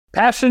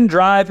Passion,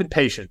 drive, and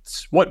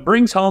patience. What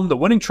brings home the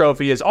winning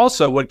trophy is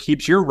also what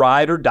keeps your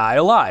ride or die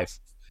alive.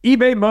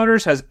 eBay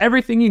Motors has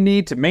everything you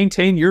need to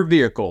maintain your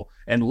vehicle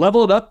and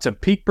level it up to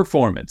peak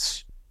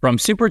performance. From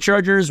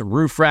superchargers,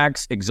 roof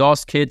racks,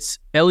 exhaust kits,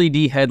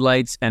 LED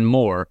headlights, and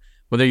more,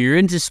 whether you're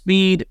into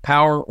speed,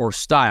 power, or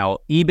style,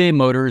 eBay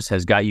Motors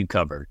has got you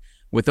covered.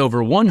 With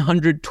over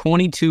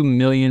 122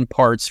 million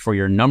parts for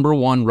your number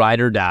one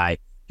ride or die,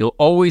 you'll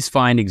always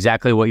find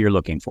exactly what you're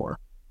looking for.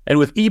 And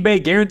with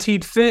eBay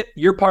Guaranteed Fit,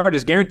 your part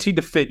is guaranteed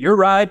to fit your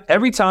ride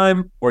every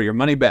time or your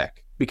money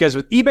back. Because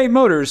with eBay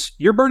Motors,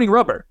 you're burning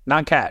rubber,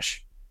 not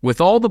cash.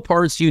 With all the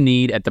parts you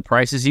need at the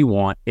prices you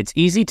want, it's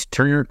easy to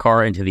turn your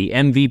car into the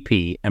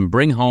MVP and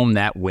bring home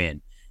that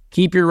win.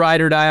 Keep your ride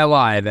or die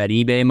alive at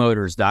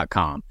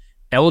ebaymotors.com.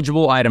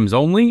 Eligible items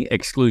only,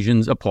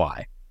 exclusions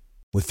apply.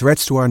 With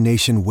threats to our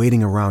nation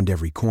waiting around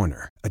every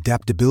corner,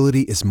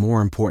 adaptability is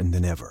more important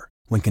than ever.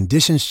 When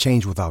conditions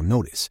change without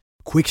notice,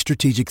 quick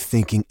strategic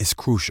thinking is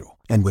crucial.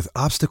 And with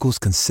obstacles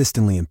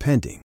consistently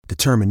impending,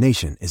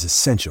 determination is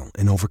essential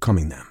in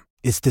overcoming them.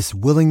 It's this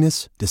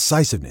willingness,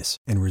 decisiveness,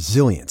 and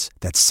resilience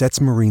that sets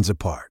Marines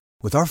apart.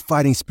 With our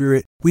fighting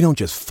spirit, we don't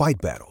just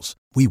fight battles,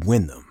 we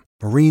win them.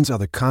 Marines are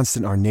the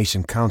constant our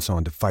nation counts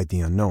on to fight the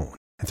unknown.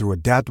 And through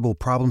adaptable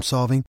problem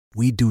solving,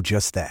 we do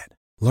just that.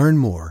 Learn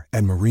more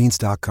at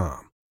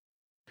marines.com.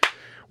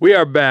 We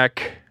are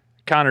back.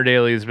 Connor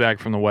Daly is back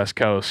from the West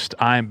Coast.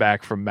 I'm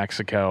back from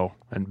Mexico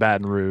and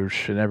Baton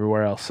Rouge and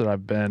everywhere else that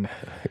I've been.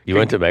 You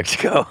went to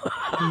Mexico?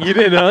 You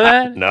didn't know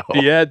that? No.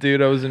 Yeah,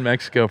 dude, I was in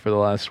Mexico for the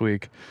last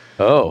week.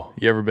 Oh.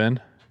 You ever been?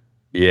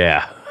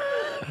 Yeah,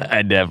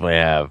 I definitely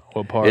have.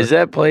 What part? Is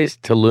that place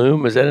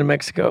Tulum? Is that in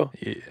Mexico?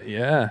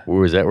 Yeah.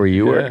 Was that where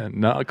you were?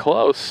 No,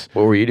 close.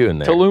 What were you doing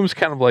there? Tulum's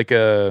kind of like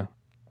a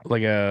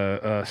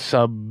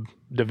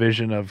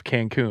subdivision of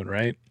Cancun,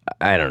 right?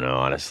 I don't know,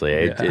 honestly.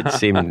 It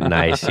seemed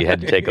nice. You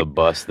had to take a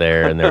bus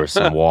there, and there was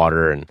some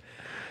water, and it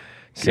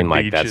seemed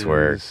like that's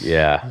where,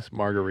 yeah.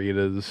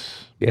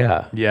 Margaritas.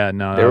 Yeah. Yeah,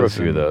 no. There were a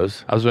few of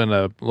those. I was in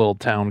a little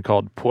town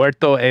called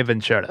Puerto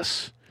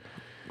Aventuras.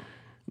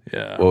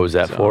 Yeah. What was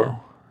that for?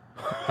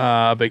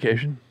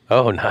 Vacation.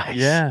 Oh, nice.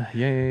 Yeah.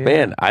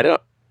 Man, I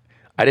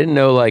didn't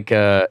know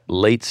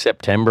late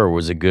September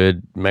was a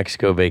good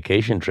Mexico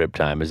vacation trip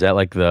time. Is that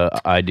like the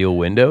ideal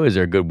window? Is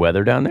there good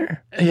weather down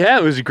there? Yeah,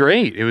 it was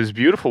great. It was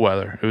beautiful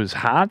weather. It was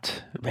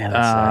hot. Man,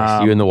 that's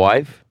nice. You and the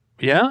wife?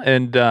 Yeah,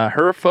 and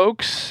her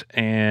folks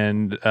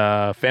and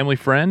family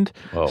friend.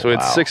 Oh, so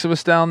it's 6 of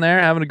us down there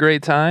having a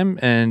great time.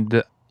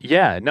 And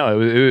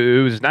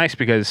it was nice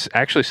because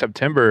actually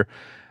September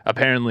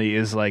apparently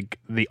is like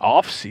the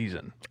off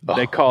season.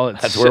 They call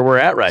it. That's where we're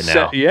at right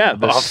now.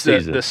 The off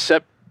season.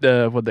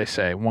 What'd they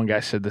say? One guy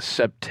said the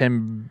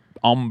September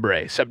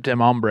hombre. So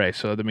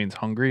that means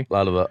hungry. A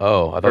lot of I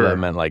thought that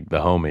meant like the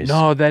homies.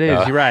 No, that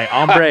is. You're right.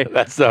 Hombre.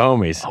 That's the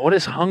homies. What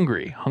is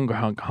hungry? Hungry.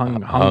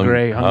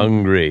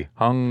 Hungry. I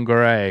don't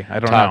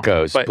know.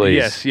 Tacos,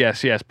 please.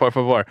 Yes. Por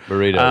favor.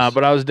 Burritos.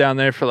 But I was down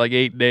there for like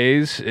 8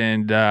 days,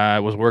 and I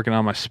was working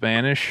on my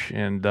Spanish.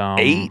 And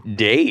 8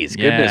 days?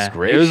 Goodness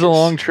gracious. It was a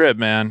long trip,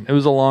 man. It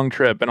was a long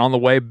trip. And on the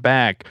way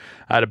back,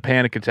 I had a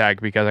panic attack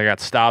because I got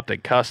stopped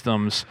at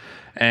customs,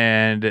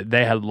 and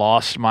they had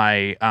lost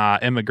my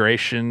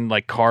immigration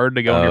card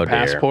to go on your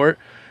passport.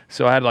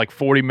 So I had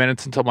 40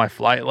 minutes until my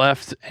flight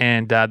left,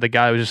 and the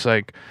guy was just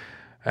like,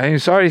 "I'm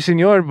sorry,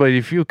 senor, but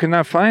if you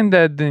cannot find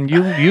that, then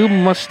you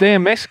must stay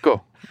in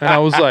Mexico." And I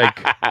was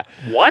like,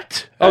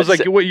 "What?" I was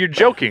like, "What? You're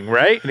joking,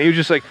 right?" And he was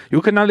just like, "You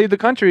cannot leave the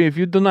country if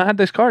you do not have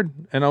this card."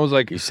 And I was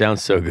like, "You sound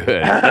so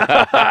good."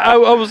 I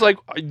was like,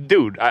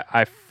 dude,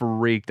 I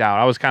freaked out.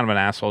 I was kind of an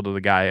asshole to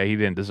the guy. He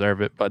didn't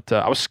deserve it, but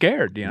I was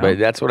scared, you know. But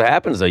that's what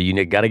happens, though.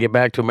 You got to get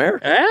back to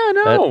America. Yeah, I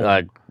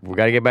know. We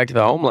got to get back to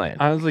the homeland.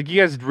 I was like, you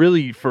guys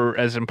really, for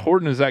as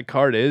important as that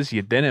card is,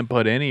 you didn't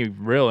put any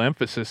real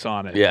emphasis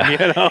on it. Yeah. You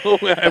know,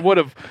 I would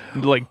have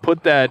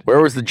put that.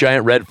 Where was the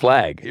giant red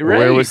flag? Right.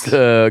 Where was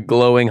the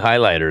glowing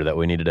highlighter that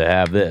we needed to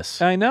have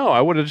this? I know.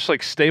 I would have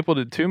just stapled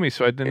it to me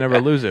so I didn't never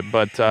lose it.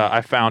 But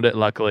I found it,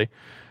 luckily.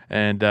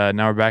 And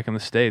now we're back in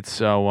the States.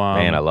 So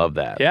man, I love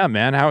that. Yeah,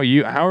 man. How are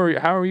you? How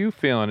are you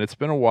feeling? It's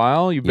been a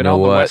while. You've been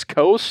on the West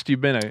Coast.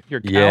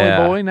 You're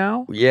Cali boy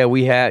now. Yeah,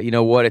 we have. You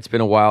know what? It's been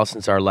a while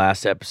since our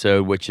last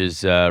episode, which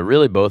is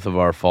really both of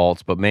our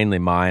faults, but mainly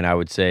mine. I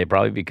would say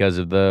probably because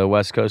of the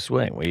West Coast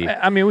swing. We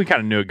kind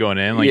of knew it going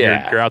in.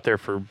 You're out there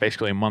for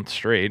basically a month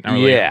straight. Not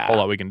really a whole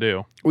lot we can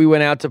do. We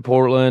went out to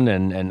Portland,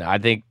 and I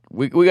think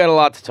we got a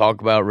lot to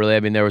talk about. Really, I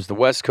mean, there was the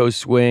West Coast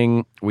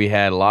swing. We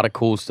had a lot of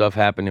cool stuff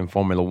happen in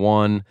Formula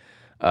One.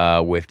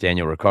 With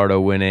Daniel Ricciardo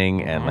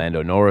winning and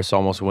Lando Norris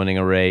almost winning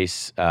a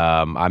race.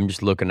 I'm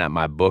just looking at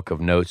my book of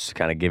notes to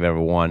kind of give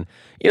everyone,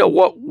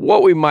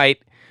 what we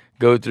might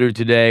go through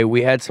today.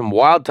 We had some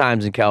wild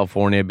times in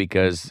California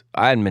because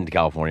I hadn't been to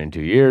California in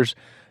 2 years.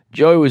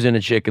 Joey was in a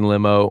chicken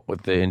limo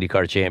with the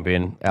IndyCar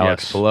champion,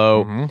 Alex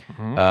Palou.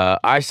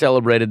 I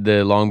celebrated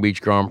the Long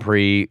Beach Grand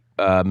Prix,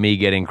 me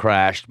getting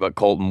crashed, but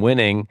Colton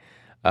winning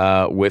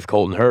with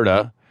Colton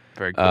Herta.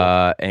 Very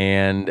cool.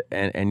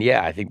 And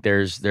yeah, I think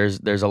there's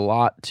a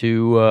lot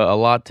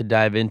to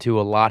dive into.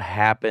 A lot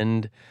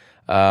happened.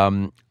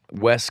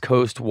 West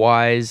Coast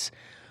wise,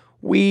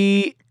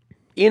 we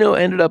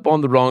ended up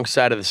on the wrong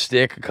side of the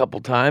stick a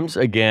couple times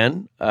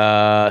again,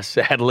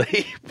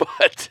 sadly.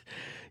 But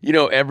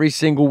every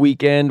single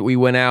weekend we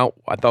went out.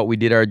 I thought we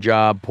did our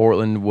job.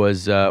 Portland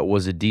was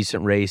a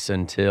decent race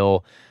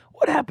until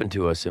what happened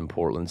to us in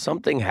Portland?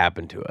 Something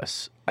happened to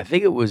us. I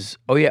think it was.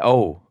 We had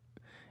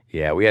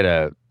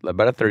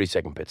about a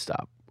 30-second pit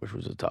stop, which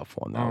was a tough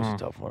one. That was a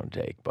tough one to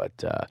take.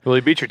 But well,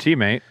 you beat your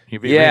teammate. You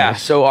beat yeah. Renus.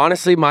 So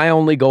honestly, my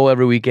only goal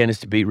every weekend is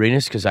to beat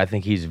Renus because I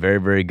think he's very,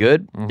 very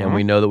good, and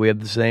we know that we have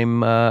the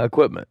same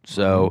equipment.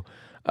 So,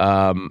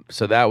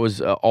 so that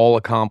was all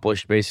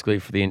accomplished basically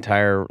for the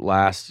entire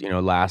last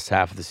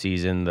half of the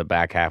season. The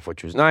back half,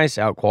 which was nice,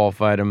 out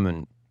qualified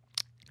him,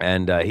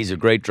 and he's a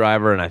great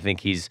driver, and I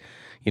think he's,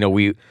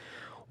 we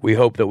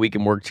hope that we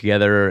can work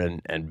together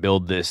and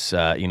build this,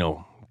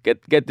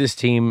 get this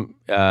team,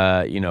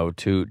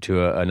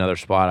 to another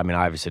spot. I mean,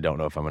 I obviously don't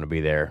know if I'm going to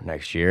be there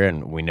next year,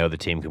 and we know the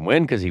team can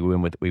win because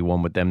we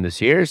won with them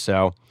this year,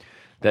 so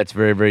that's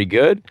very, very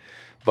good.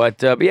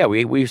 But yeah,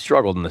 we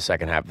struggled in the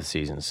second half of the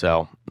season,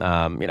 so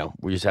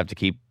we just have to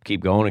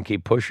keep going and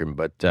keep pushing.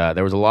 But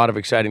there was a lot of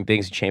exciting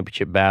things. The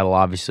championship battle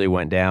obviously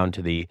went down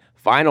to the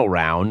final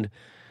round.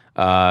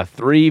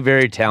 3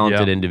 very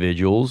talented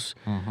individuals.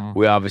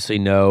 We obviously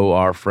know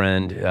our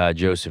friend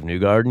Joseph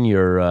Newgarden,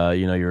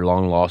 your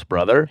long lost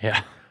brother.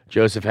 Yeah,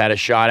 Joseph had a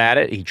shot at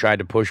it. He tried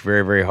to push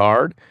very, very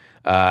hard.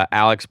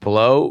 Alex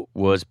Pillow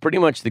was pretty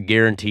much the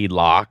guaranteed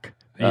lock.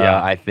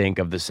 I think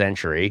of the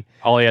century.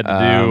 All he had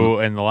to do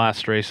in the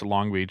last race at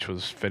Long Beach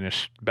was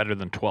finish better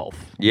than 12th.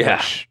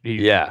 Yeah,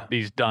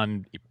 He's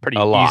done pretty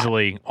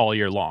easily all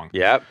year long.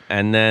 Yep,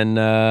 and then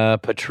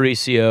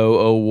Patricio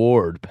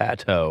O'Ward,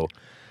 Pato.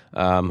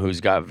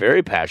 Who's got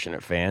very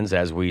passionate fans,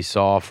 as we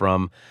saw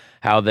from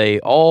how they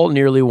all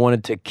nearly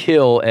wanted to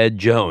kill Ed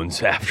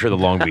Jones after the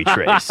Long Beach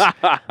race.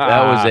 That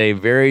was a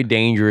very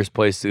dangerous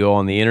place to go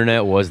on the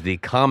internet, was the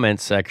comment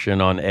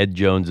section on Ed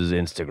Jones's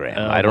Instagram.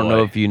 I don't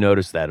know if you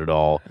noticed that at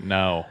all.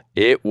 No.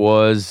 It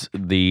was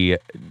the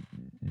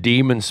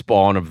demon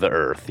spawn of the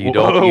earth. You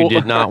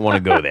did not want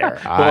to go there.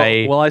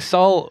 Well, I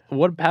saw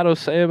what did Pato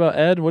say about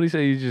Ed. What did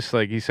he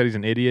say? He said he's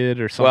an idiot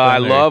or something. Well, I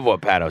love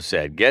what Pato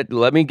said.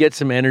 Let me get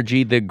some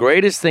energy. The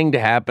greatest thing to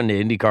happen to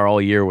IndyCar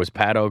all year was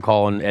Pato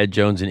calling Ed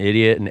Jones an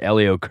idiot and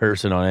Elio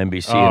cursing on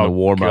NBC in the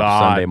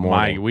warm-up Sunday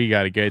morning. Mike, we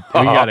gotta get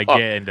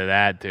into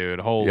that, dude.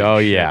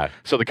 Holy shit. Yeah.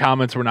 So the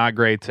comments were not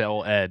great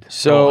to Ed.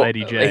 So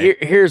Eddie J.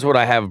 Here's what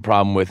I have a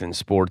problem with in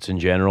sports in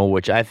general,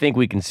 which I think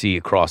we can see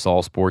across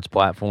all sports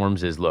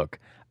platforms, is look,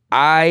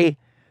 I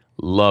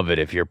love it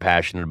if you're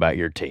passionate about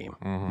your team.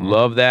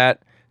 Love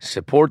that.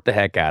 Support the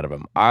heck out of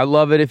them. I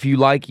love it if you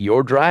like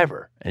your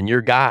driver and your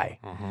guy.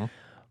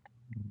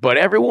 But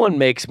everyone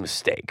makes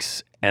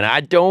mistakes, and I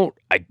don't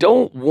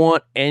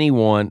want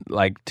anyone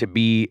to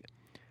be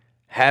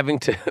having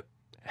to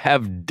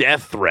have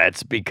death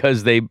threats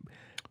because they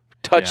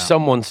touch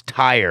someone's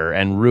tire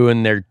and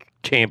ruin their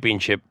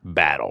championship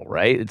battle,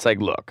 right? It's like,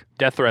 look,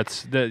 death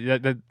threats.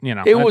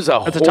 It was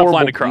that's a tough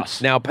line to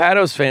cross. Now,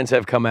 Pato's fans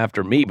have come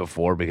after me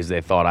before because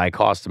they thought I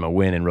cost them a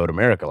win in Road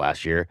America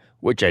last year,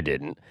 which I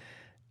didn't,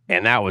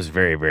 and that was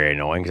very, very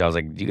annoying because I was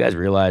like, do you guys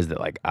realize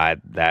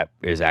that that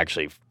is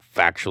actually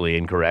factually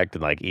incorrect?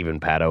 And even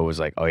Pato was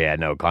like, oh yeah,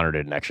 no, Connor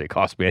didn't actually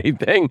cost me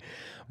anything,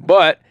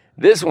 but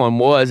this one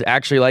was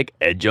actually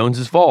Ed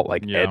Jones's fault.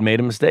 Ed made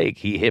a mistake.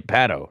 He hit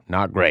Pato,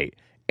 not great,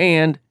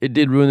 and it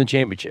did ruin the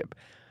championship.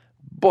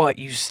 But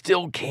you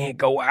still can't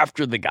go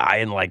after the guy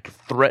and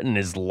threaten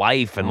his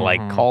life and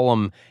call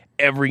him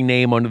every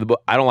name under the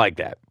book. I don't like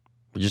that.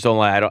 We just don't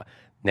like. I don't.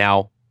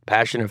 Now,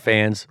 passionate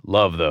fans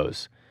love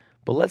those,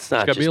 but let's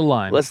not be a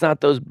line. Let's not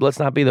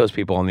be those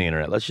people on the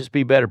internet. Let's just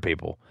be better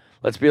people.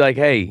 Let's be like,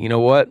 hey, you know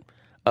what?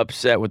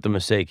 Upset with the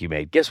mistake you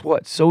made. Guess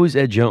what? So is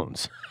Ed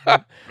Jones.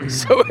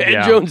 So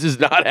Ed Jones is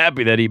not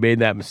happy that he made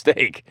that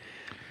mistake.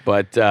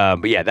 But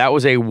yeah, that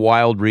was a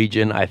wild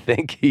region. I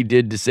think he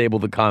did disable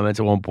the comments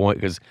at one point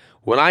because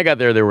when I got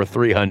there were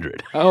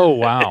 300. Oh,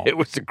 wow. It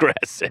was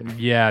aggressive.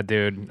 Yeah,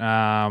 dude.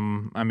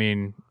 I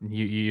mean,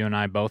 you and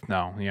I both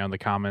know, the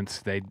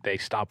comments, they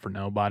stop for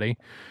nobody.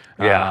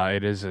 Yeah.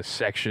 It is a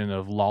section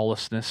of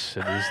lawlessness.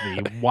 It is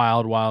the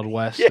wild, wild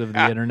west of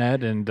the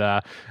internet, and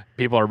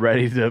people are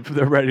ready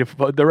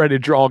to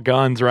draw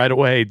guns right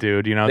away,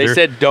 dude. They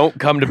said don't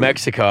come to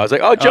Mexico. I was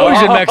like, oh,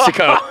 Joey's in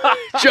Mexico.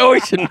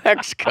 Joey's in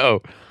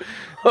Mexico.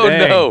 Oh,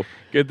 dang. no.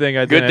 Good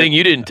thing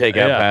you didn't take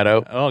out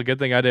Pato. Oh, good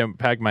thing I didn't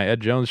pack my Ed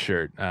Jones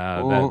shirt.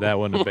 That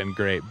wouldn't have been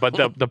great. But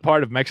the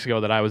part of Mexico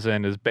that I was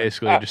in is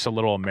basically just a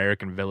little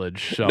American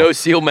village. So no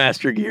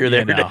Sealmaster gear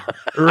there.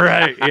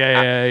 Right?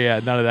 Yeah.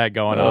 None of that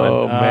going on.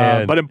 Oh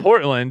man. But in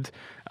Portland,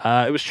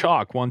 it was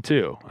chalk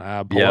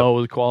 1-2. Pillow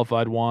was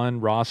qualified 1,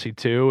 Rossi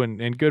 2,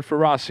 and good for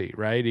Rossi.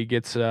 Right? He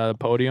gets a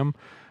podium.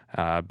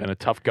 Been a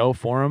tough go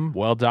for him.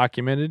 Well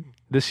documented.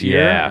 this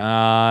year.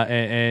 Yeah.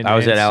 And I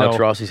was at Alex so,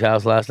 Rossi's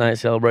house last night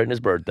celebrating his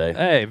birthday.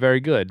 Hey, very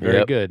good, very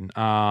Yep. good.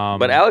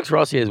 But Alex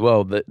Rossi as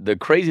well, the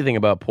crazy thing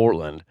about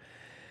Portland,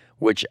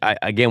 which,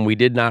 we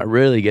did not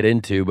really get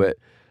into, but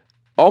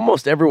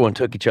almost everyone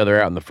took each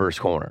other out in the first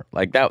corner.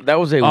 Like that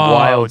was a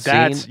wild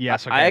scene.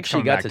 Yes, okay, I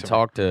actually got to me.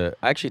 talk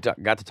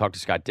to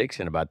Scott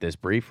Dixon about this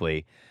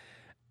briefly.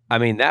 I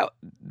mean,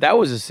 that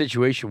was a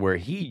situation where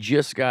he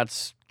just got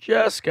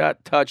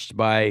touched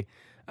by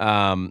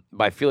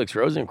Felix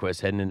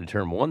Rosenquist heading into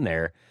turn one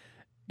there,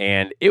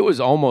 and it was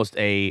almost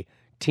a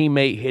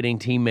teammate hitting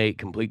teammate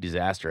complete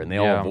disaster, and they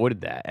all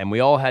avoided that, and we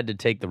all had to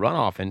take the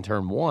runoff in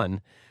turn one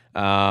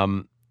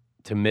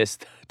to miss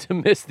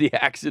the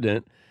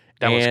accident.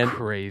 That was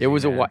crazy. It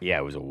was it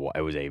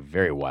was a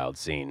very wild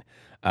scene.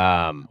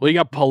 Well, you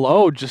got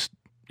Palou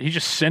he's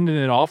just sending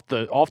it off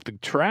the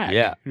track.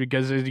 Yeah.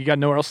 Because you got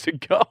nowhere else to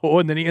go,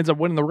 and then he ends up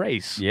winning the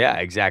race. Yeah,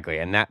 exactly.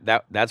 And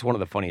that's one of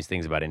the funniest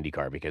things about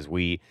IndyCar, because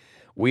we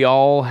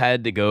all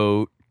had to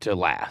go to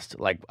last.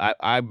 Like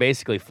I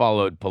basically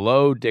followed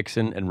Palou,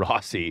 Dixon, and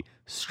Rossi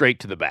straight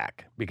to the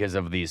back because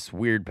of this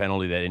weird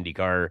penalty that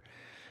IndyCar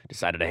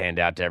decided to hand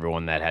out to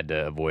everyone that had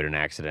to avoid an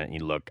accident.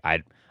 And look,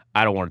 I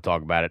don't want to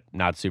talk about it.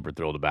 Not super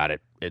thrilled about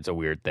it. It's a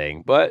weird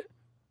thing. But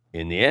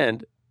in the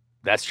end,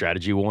 that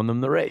strategy won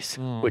them the race,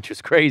 which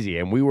was crazy.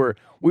 And we were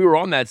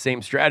on that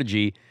same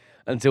strategy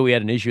until we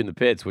had an issue in the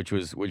pits, which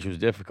was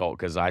difficult,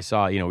 because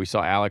we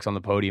saw Alex on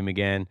the podium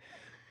again,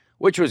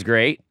 which was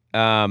great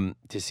to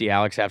see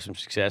Alex have some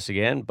success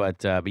again.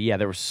 But yeah,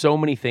 there were so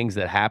many things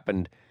that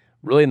happened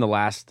really in the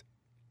last,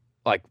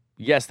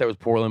 yes, there was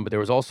Portland, but there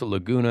was also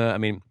Laguna. I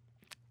mean,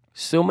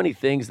 so many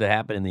things that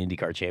happened in the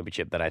IndyCar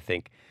Championship that I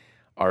think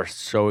are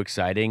so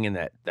exciting, and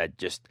that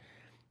just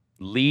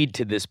lead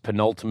to this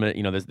penultimate,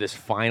 this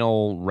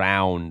final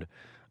round,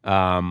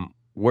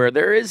 where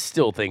there is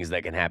still things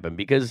that can happen.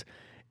 Because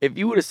if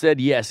you would have said,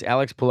 yes,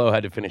 Alex Palou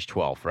had to finish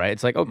 12th, right?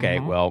 It's like, okay,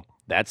 well,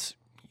 that's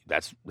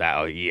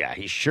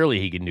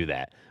he can do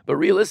that. But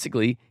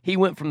realistically, he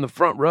went from the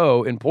front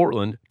row in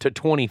Portland to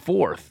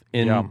 24th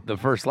in the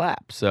first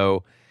lap.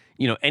 So,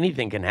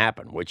 anything can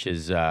happen, which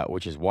is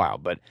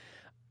wild. But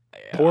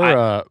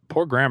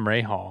poor Graham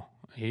Rahal.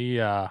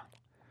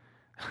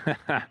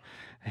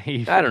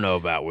 I don't know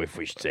about if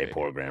we should say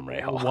poor Graham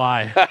Rahal.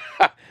 Why?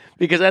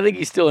 Because I think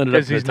he still ended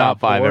up in the he's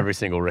top not 5 poor. every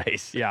single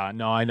race. Yeah,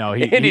 no, I know.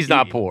 He's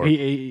not poor.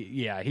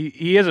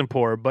 He isn't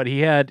poor, but he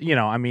had,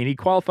 he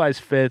qualifies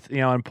 5th,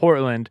 in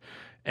Portland,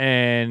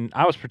 and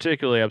I was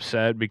particularly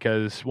upset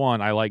because,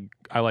 one, I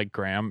like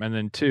Graham, and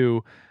then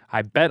 2,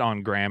 I bet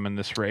on Graham in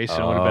this race,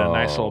 and it would have been a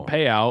nice little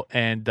payout.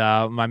 And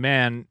my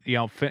man,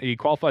 he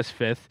qualifies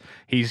 5th.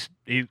 He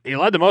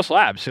led the most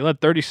laps. He led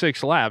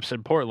 36 laps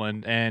in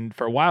Portland, and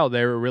for a while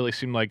there, it really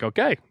seemed like,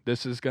 okay,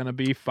 this is going to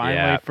be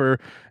finally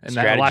in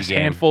that last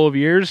handful of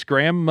years,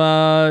 Graham,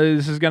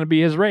 this is going to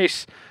be his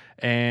race,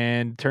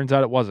 and turns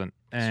out it wasn't.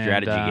 And,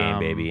 strategy game,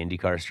 baby.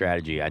 IndyCar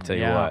strategy. I tell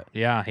you what.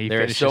 Yeah,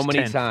 there are so many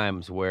 10th.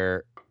 times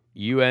where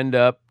you end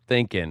up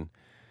thinking,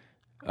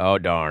 oh,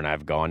 darn,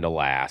 I've gone to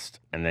last.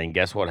 And then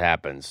guess what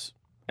happens?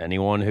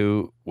 Anyone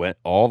who went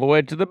all the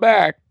way to the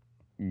back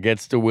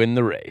gets to win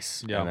the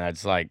race. Yeah. And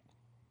that's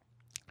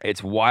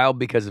it's wild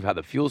because of how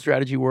the fuel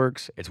strategy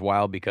works. It's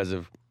wild because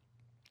of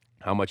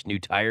how much new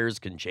tires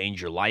can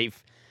change your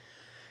life,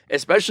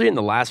 especially in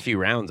the last few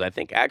rounds. I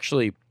think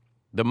actually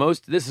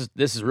this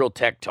is real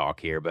tech talk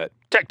here, but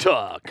Tech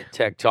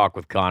Talk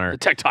with Connor. The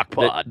Tech Talk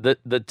pod.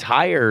 The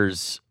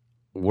tires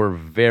were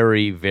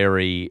very,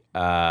 very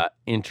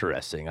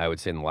interesting, I would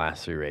say, in the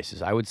last 3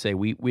 races. I would say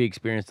we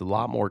experienced a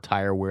lot more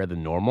tire wear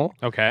than normal.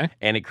 Okay.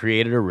 And it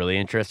created a really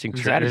interesting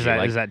strategy.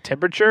 Is that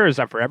temperature? Is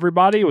that for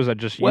everybody? Was that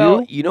just you?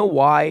 Well, you know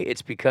why?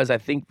 It's because I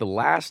think the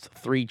last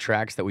 3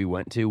 tracks that we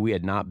went to, we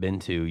had not been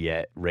to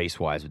yet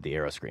race-wise with the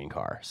Aeroscreen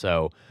car.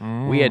 So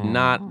we had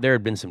not, there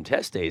had been some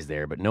test days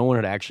there, but no one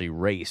had actually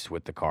raced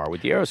with the car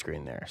with the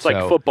Aeroscreen there. It's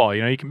like football.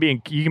 You can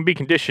be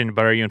conditioned,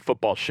 but are you in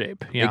football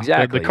shape?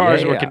 Exactly. The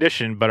cars were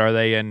conditioned, but are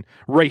they in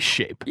race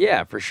shape?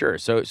 Yeah, for sure.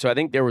 So I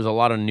think there was a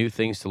lot of new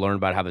things to learn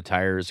about how the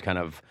tires kind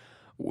of,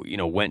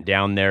 went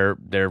down their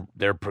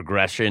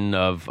progression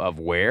of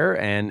wear,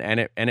 and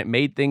it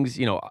made things,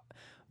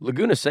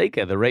 Laguna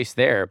Seca, the race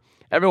there,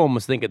 everyone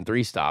was thinking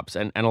 3 stops,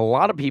 and a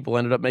lot of people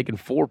ended up making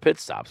 4 pit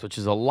stops, which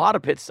is a lot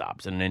of pit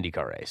stops in an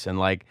IndyCar race, and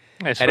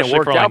especially it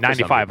worked for out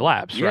 95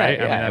 laps, right?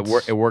 Yeah,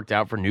 it worked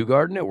out for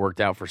Newgarden. It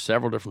worked out for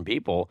several different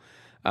people.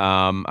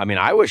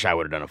 I wish I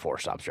would have done a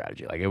 4-stop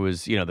strategy. It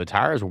was, the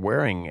tires were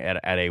wearing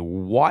at a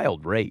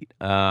wild rate.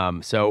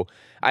 So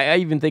I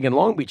even think in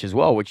Long Beach as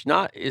well, which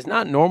is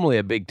not normally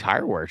a big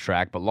tire wear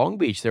track, but Long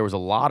Beach, there was a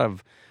lot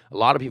of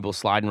people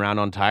sliding around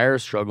on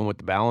tires, struggling with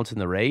the balance in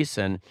the race,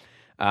 and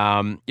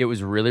it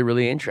was really,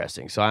 really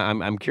interesting. So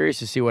I'm curious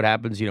to see what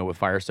happens, with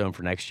Firestone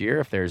for next year,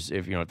 if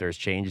there's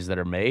changes that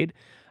are made.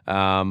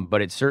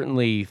 But it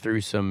certainly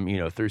threw some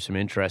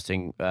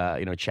interesting,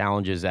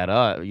 challenges at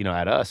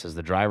us as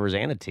the drivers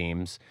and the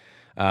teams,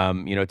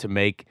 to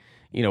make,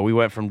 we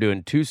went from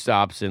doing 2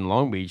 stops in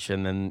Long Beach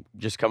and then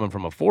just coming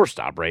from a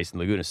 4-stop race in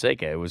Laguna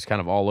Seca. It was kind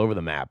of all over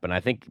the map. And I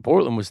think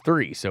Portland was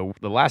 3. So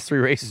the last 3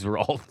 races were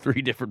all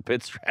 3 different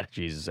pit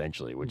strategies,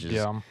 essentially, which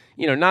is,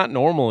 not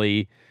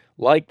normally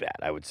like that,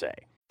 I would say.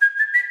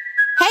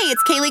 Hey,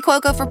 it's Kaylee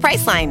Cuoco for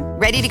Priceline.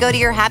 Ready to go to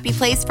your happy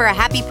place for a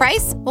happy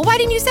price? Well, why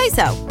didn't you say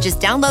so? Just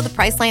download the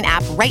Priceline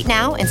app right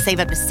now and save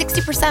up to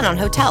 60% on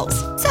hotels.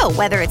 So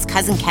whether it's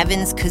Cousin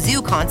Kevin's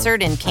Kazoo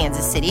Concert in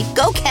Kansas City,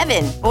 go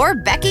Kevin, or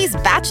Becky's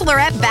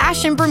Bachelorette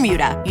Bash in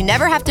Bermuda, you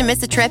never have to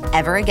miss a trip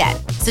ever again.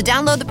 So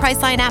download the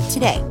Priceline app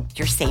today.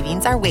 Your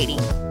savings are waiting.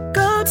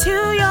 Go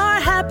to your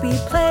happy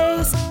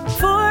place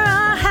for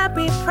a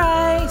happy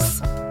price.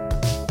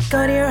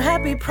 Go to your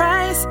happy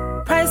price,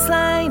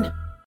 Priceline.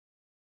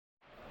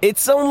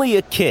 It's only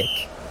a kick,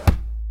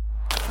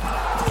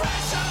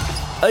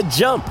 a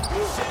jump,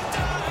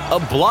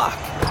 a block.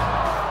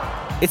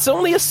 It's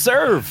only a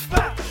serve.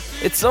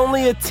 It's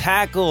only a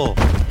tackle,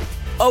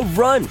 a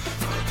run.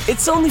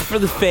 It's only for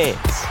the fans.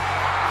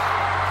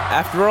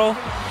 After all,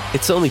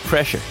 it's only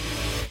pressure.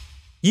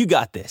 You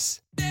got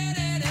this.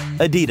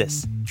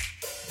 Adidas.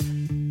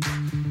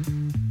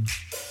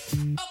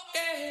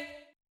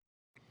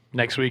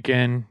 Next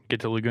weekend,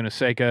 get to Laguna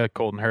Seca,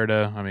 Colton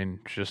Herta. I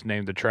mean, just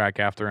named the track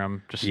after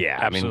him. Just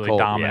absolutely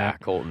dominant. Yeah,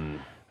 Colton.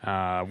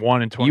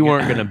 1 in 20. You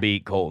weren't going to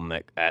beat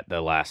Colton at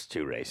the last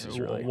 2 races,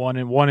 really. One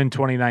in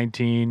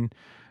 2019.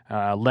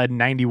 Led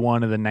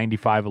 91 of the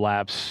 95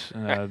 laps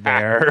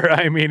there.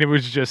 I mean, it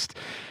was just.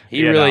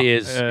 He really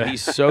is.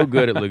 He's so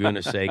good at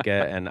Laguna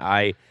Seca, and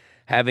I,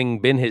 having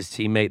been his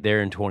teammate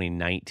there in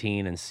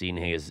 2019 and seen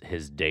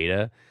his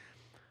data,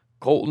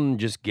 Colton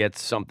just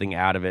gets something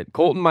out of it.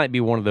 Colton might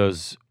be one of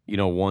those,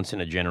 once in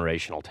a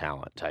generational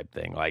talent type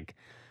thing. Like,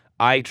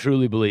 I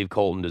truly believe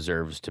Colton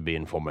deserves to be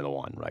in Formula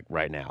One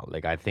right now.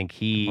 Like, I think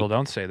he. Well,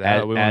 don't say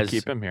that. We want to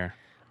keep him here.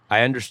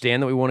 I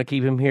understand that we want to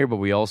keep him here, but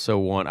we also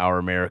want our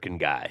American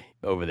guy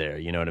over there.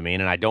 You know what I mean?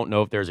 And I don't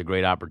know if there's a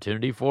great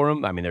opportunity for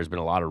him. I mean, there's been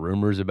a lot of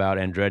rumors about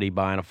Andretti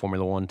buying a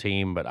Formula One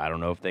team, but I don't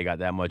know if they got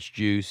that much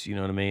juice. You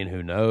know what I mean?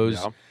 Who knows?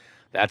 Yeah.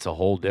 That's a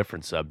whole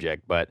different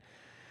subject. But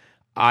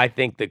I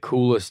think the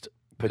coolest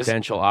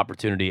potential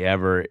opportunity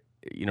ever.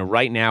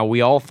 Right now,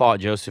 we all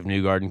thought Joseph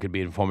Newgarden could be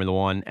in Formula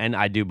One, and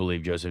I do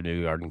believe Joseph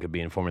Newgarden could be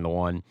in Formula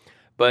One,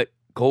 but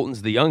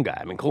Colton's the young guy.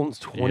 I mean, Colton's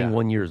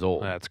 21 years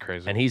old. That's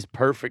crazy. And he's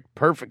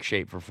perfect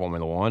shape for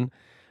Formula One.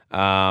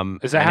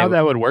 Is that how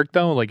that would work,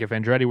 though? Like, if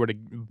Andretti were to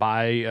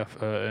buy an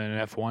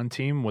F1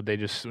 team, would they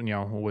just,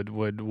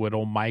 would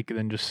old Mike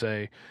then just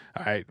say,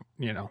 all right,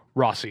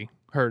 Rossi,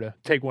 Herta,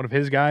 take one of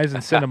his guys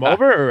and send him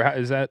over, or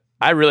is that?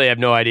 I really have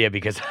no idea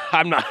because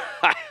I'm not.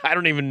 I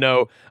don't even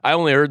know. I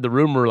only heard the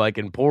rumor like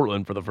in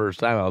Portland for the first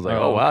time. I was like,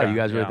 oh wow, okay. You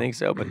guys really think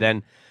so? But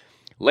then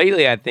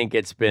lately, I think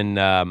it's been.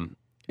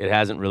 It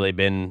hasn't really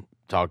been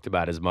talked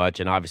about as much.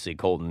 And obviously,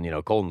 Colton.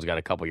 Colton's got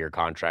a couple-year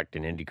contract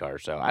in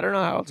IndyCar, so I don't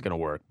know how it's going to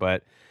work.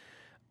 But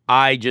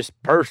I just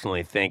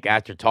personally think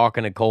after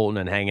talking to Colton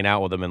and hanging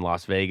out with him in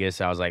Las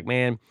Vegas, I was like,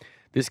 man,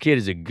 this kid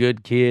is a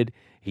good kid.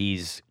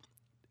 He's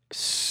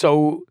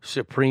so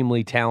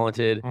supremely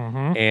talented,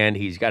 and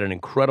he's got an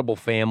incredible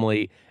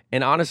family.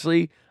 And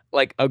honestly,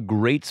 like a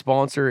great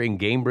sponsor in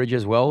Gamebridge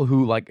as well,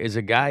 who like is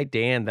a guy,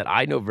 Dan, that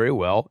I know very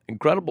well.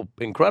 Incredible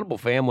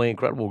family,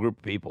 incredible group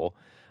of people.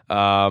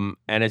 And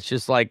it's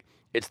just like,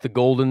 it's the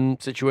golden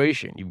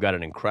situation. You've got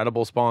an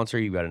incredible sponsor.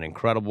 You've got an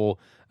incredible,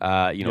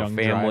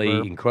 family,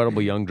 driver.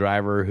 Incredible young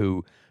driver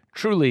who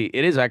truly,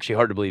 it is actually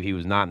hard to believe he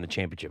was not in the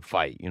championship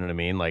fight. You know what I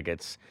mean? Like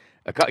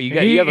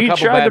you have a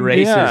couple bad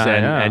races,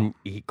 and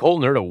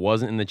Colton Herta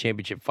wasn't in the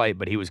championship fight,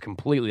 but he was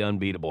completely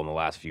unbeatable in the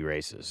last few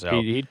races.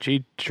 So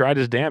he tried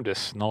his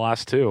damnedest in the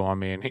last 2. I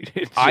mean,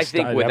 I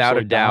think without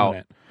a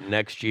doubt,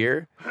 next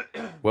year,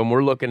 when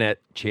we're looking at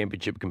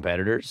championship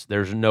competitors,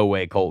 there's no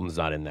way Colton's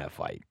not in that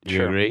fight. Do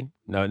you agree?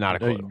 No, not a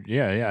clue.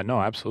 Yeah,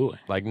 no, absolutely.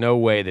 Like no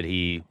way that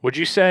he. Would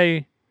you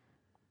say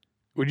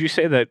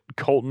that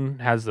Colton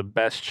has the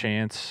best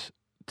chance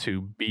to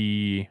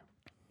be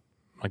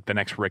like the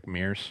next Rick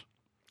Mears?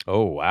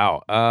 Oh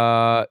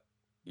wow.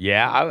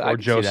 Yeah. Or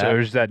Joseph. Or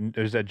is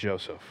that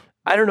Joseph?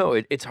 I don't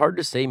know. It's hard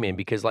to say, man,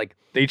 because like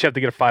they each have to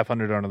get a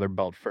 500 under their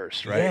belt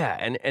first, right?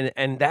 Yeah,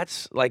 and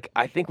that's like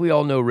I think we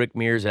all know Rick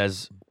Mears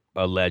as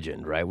a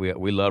legend, right?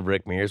 We love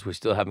Rick Mears. We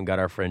still haven't got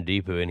our friend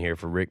Deepu in here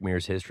for Rick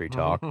Mears history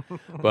talk,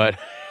 but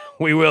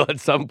we will at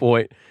some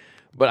point.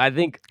 But I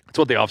think that's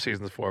what the off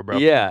season's for, bro.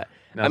 Yeah,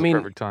 Now's the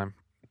perfect time.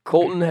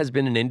 Colton has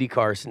been in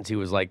IndyCar since he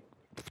was like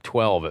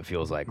 12, it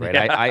feels like, right?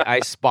 Yeah.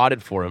 I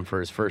spotted for him for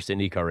his first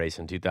IndyCar race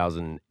in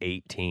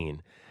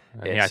 2018.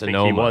 Yeah, I think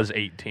he was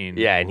 18.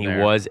 Yeah, and he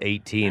was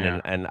 18,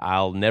 and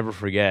I'll never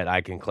forget,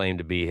 I can claim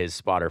to be his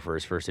spotter for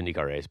his first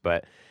IndyCar race,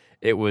 but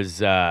it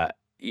was,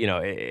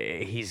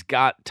 he's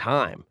got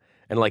time,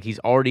 and like he's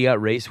already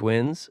got race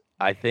wins.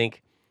 I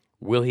think,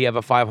 will he have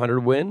a 500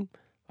 win?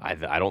 I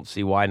don't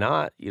see why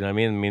not. You know what I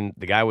mean? I mean,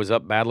 the guy was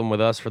up battling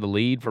with us for the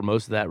lead for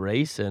most of that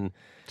race, and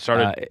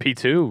started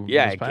P2.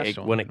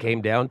 Yeah, when it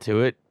came down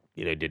to it,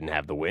 didn't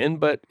have the win,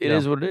 but it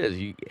is what it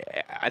is.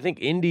 I think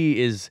Indy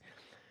is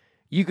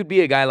you could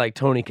be a guy like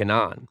Tony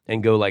Kanaan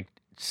and go like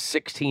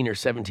 16 or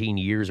 17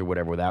 years or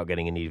whatever without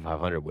getting an Indy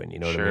 500 win. You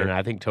know what I mean? And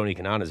I think Tony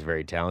Kanaan is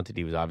very talented.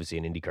 He was obviously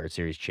an IndyCar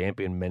Series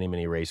champion, many,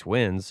 many race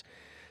wins.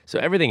 So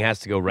everything has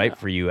to go right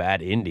for you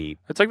at Indy.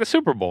 It's like the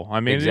Super Bowl. I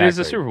mean, Exactly. It is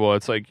the Super Bowl.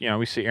 It's like,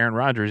 we see Aaron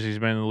Rodgers. He's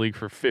been in the league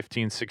for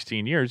 15,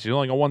 16 years. He's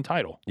only got one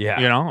title. Yeah.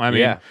 I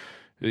mean,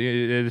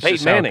 it's Peyton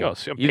just how it Manning.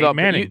 goes. You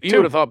Manning, you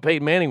would have thought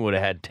Peyton Manning would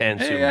have had 10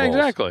 Super Bowls. Yeah,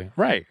 exactly.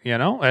 Right.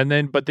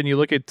 But then you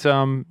look at,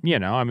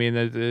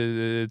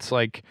 it's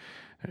like,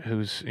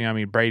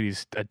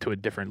 Brady's to a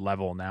different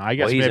level now. I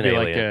guess he's maybe an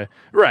like alien.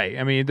 right.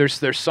 I mean, there's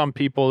some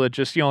people that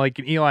just like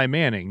Eli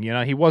Manning.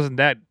 He wasn't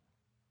that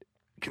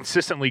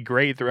consistently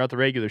great throughout the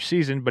regular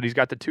season, but he's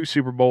got the 2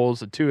 Super Bowls,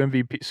 the 2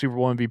 Super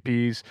Bowl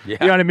MVPs. Yeah.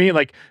 You know what I mean?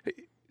 Like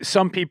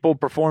some people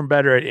perform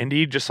better at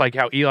Indy, just like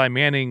how Eli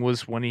Manning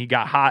was when he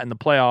got hot in the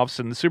playoffs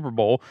and the Super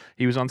Bowl.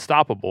 He was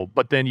unstoppable.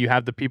 But then you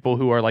have the people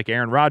who are like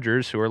Aaron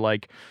Rodgers, who are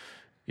like,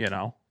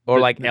 Or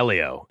like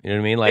Elio, you know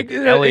what I mean? Like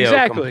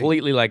Elio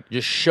completely like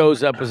just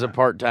shows up as a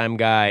part-time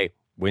guy,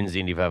 wins the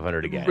Indy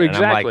 500 again. And I'm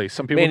Exactly. like,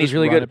 Some people man, he's just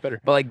really run good. it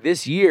better. But like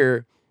this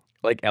year,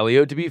 like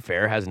Elio, to be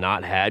fair, has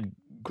not had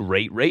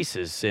great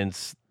races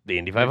since the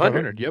Indy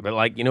 500. Yep. But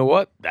like, you know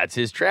what? That's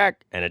his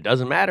track, and it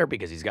doesn't matter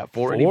because he's got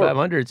 4 Indy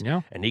 500s,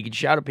 Yeah. and he can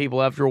shout at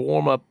people after a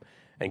warm-up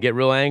and get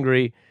real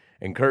angry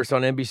and curse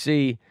on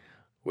NBC,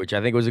 which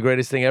I think was the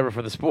greatest thing ever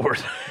for the sport.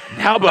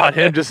 How about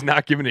him just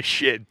not giving a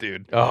shit,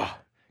 dude? Oh.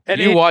 And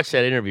You watched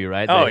that interview,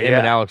 right? Oh, Him yeah.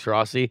 and Alex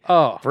Rossi.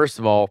 Oh. First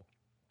of all,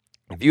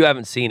 if you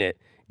haven't seen it,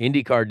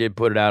 IndyCar did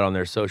put it out on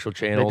their social They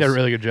channels. did a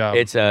really good job.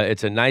 It's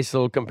a nice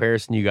little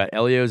comparison. You got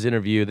Elio's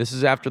interview. This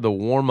is after the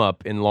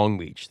warm-up in Long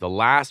Beach, the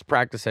last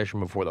practice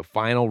session before the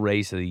final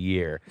race of the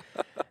year.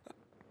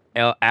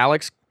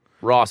 Alex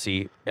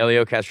Rossi,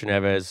 Elio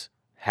Castroneves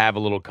have a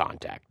little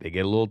contact. They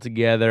get a little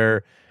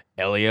together.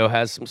 Elio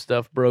has some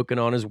stuff broken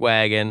on his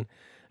wagon.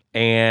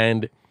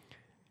 And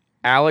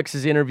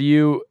Alex's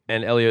interview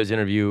and Elio's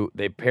interview,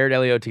 they paired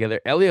Elio together.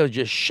 Elio's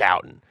just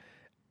shouting.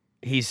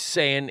 He's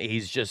saying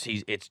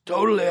it's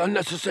totally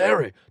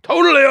unnecessary.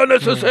 Totally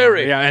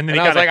unnecessary. Yeah, and then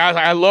I was like,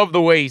 I love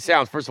the way he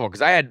sounds, first of all,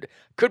 because I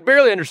could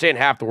barely understand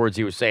half the words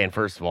he was saying,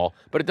 first of all.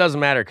 But it doesn't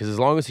matter, because as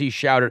long as he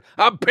shouted,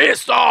 I'm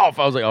pissed off,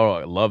 I was like, oh,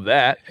 I love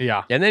that.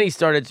 Yeah. And then he's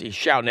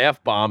shouting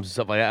F-bombs and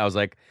stuff like that. I was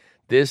like,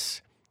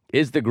 this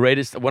is the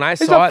greatest. When I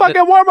It's saw a it,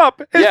 fucking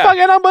warm-up. It's fucking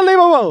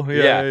unbelievable.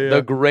 yeah,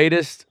 the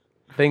greatest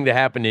thing to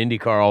happen to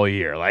IndyCar all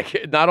year.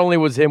 Like, not only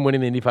was him winning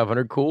the Indy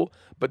 500 cool,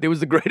 but it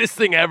was the greatest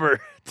thing ever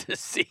to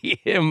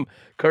see him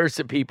curse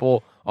at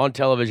people on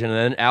television.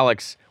 And then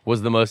Alex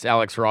was the most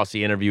Alex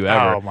Rossi interview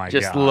ever. Oh, my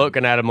Just God.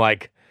 looking at him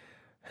like,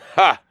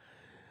 ha.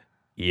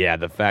 Yeah,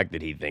 the fact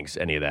that he thinks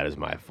any of that is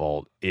my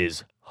fault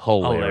is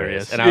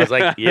hilarious. And I was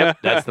like, yep,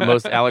 that's the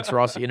most Alex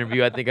Rossi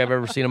interview I think I've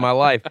ever seen in my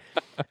life.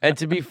 And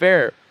to be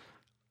fair,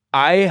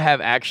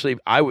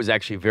 I was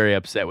actually very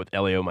upset with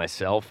Elio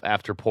myself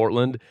after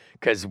Portland,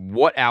 because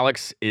what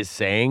Alex is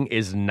saying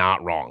is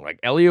not wrong. Like,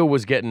 Elio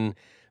was getting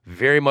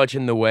very much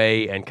in the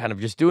way and kind of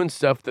just doing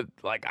stuff that,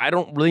 like, I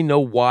don't really know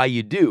why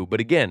you do.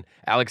 But again,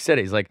 Alex said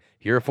it. He's like,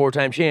 you're a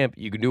 4-time champ.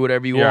 You can do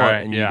whatever you want,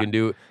 right, and yeah. you can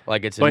do,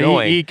 like, it's But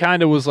annoying. he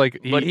kind of was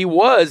like, But he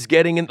was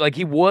getting in, like,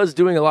 he was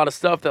doing a lot of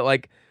stuff that,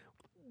 like,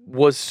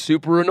 was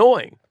super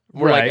annoying.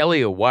 We're like, Right.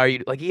 Elio, why are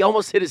you, like, he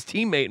almost hit his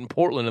teammate in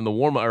Portland in the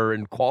warm-up, or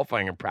in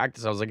qualifying and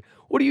practice. I was like,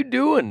 what are you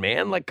doing,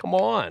 man? Like, come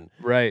on.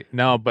 right.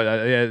 No, but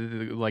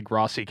like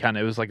Rossi kind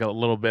of, it was like a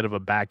little bit of a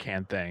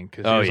backhand thing,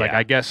 because he Oh, was like,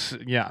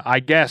 yeah.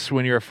 I guess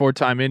when you're a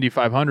 4-time Indy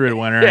 500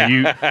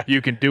 winner,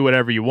 you can do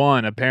whatever you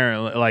want.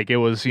 Apparently, like, it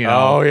was,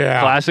 Oh,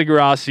 yeah. classic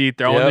Rossi,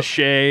 throwing the Yep.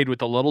 shade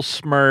with a little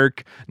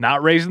smirk,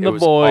 not raising the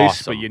was voice,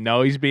 awesome.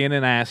 but he's being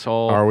an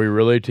asshole. we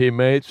really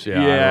teammates?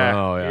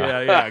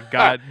 yeah,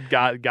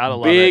 gotta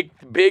love it.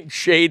 Big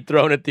shade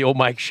thrown at the old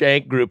Mike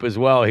Shank group as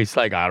well. He's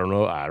like, I don't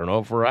know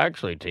if we're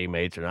actually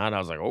teammates or not. And I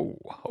was like, oh.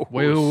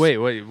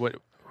 Wait.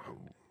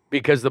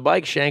 Because the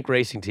Mike Shank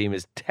racing team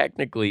is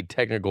technically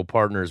technical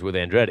partners with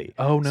Andretti.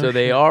 Oh, no So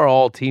they shit. are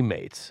all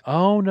teammates.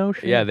 Oh, no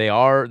shit. Yeah, they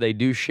are. They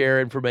do share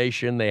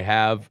information. They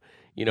have,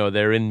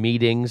 they're in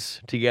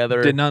meetings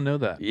together. Did not know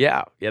that.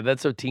 Yeah,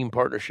 that's a team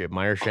partnership,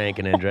 Meyer Shank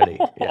and Andretti.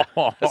 Yeah.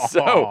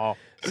 So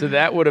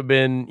that would have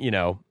been,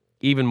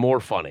 even more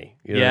funny.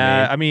 You know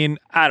what I mean?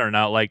 I don't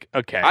know. Like,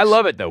 okay. I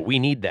love it, though. We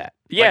need that.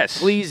 Yes,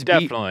 please,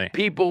 definitely.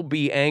 People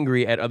be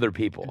angry at other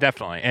people.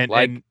 Definitely. And,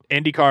 Like-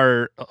 and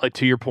IndyCar,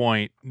 to your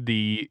point,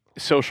 the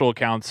social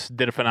accounts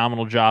did a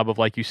phenomenal job of,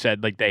 like you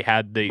said, like they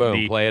had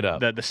Boom, play it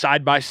up. the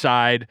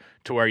side-by-side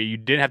to where you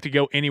didn't have to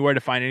go anywhere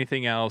to find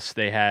anything else.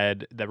 They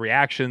had the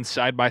reactions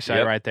side-by-side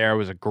Yep. right there. It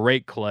was a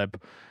great clip.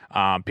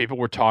 People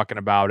were talking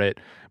about it.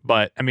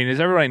 But, I mean,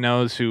 as everybody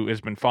knows who has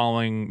been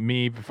following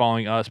me, been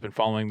following us, been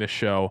following this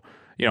show,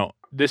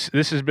 this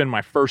has been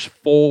my first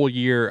full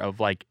year of,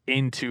 like,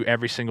 into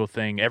every single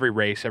thing, every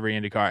race, every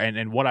IndyCar.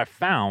 And what I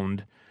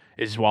found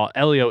is, while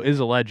Elio is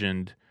a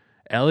legend,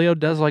 Elio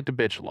does like to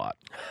bitch a lot.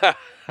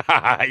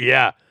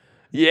 Yeah.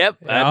 Yep.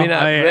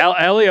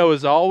 Elio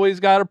has always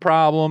got a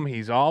problem.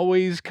 He's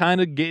always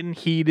kind of getting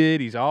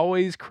heated. He's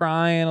always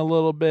crying a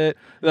little bit.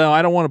 No,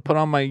 I don't want to put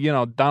on my,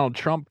 Donald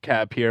Trump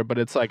cap here, but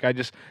it's like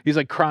he's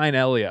like crying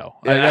Elio.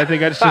 Yeah. I think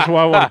that's just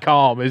what I want to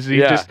call him. Is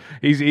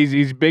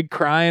he's big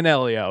crying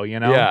Elio,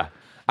 Yeah.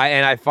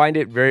 I find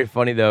it very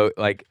funny though,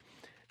 like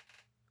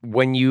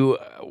when you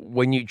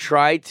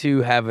try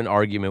to have an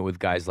argument with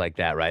guys like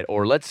that, right?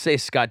 Or let's say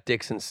Scott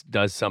Dixon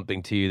does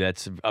something to you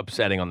that's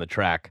upsetting on the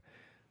track.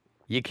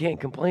 You can't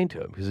complain to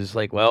him because it's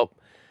like, well,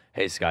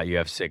 hey, Scott, you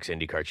have 6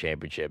 IndyCar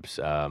championships.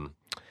 I'm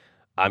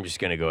just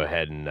going to go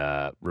ahead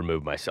and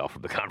remove myself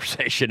from the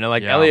conversation. And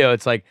like Elio,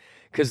 it's like,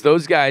 because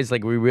those guys,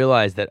 like we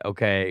realize that,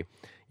 okay,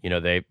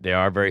 they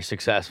are very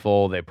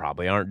successful. They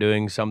probably aren't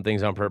doing some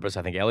things on purpose.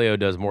 I think Elio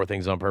does more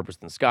things on purpose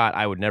than Scott.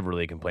 I would never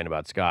really complain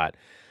about Scott.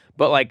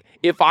 But, like,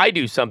 if I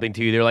do something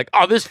to you, they're like,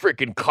 oh, this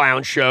freaking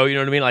clown show. You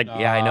know what I mean? Like,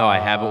 yeah, I know I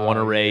haven't won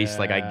a race.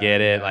 Like, I get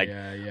it.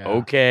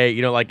 Okay.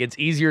 Like, it's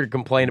easier to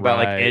complain about,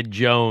 like, Ed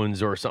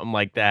Jones or something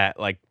like that.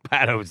 Like,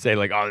 Pat would say,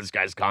 like, oh, this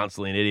guy's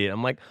constantly an idiot.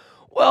 I'm like,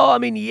 well, I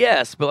mean,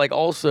 yes, but, like,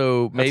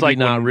 also maybe like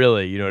not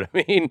really. You know what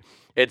I mean?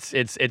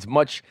 It's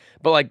much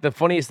 – but, like, the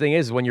funniest thing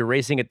is when you're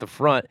racing at the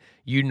front,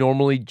 you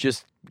normally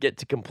just get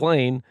to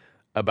complain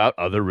about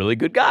other really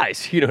good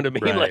guys. You know what I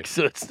mean? Right. Like,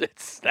 so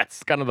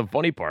that's kind of the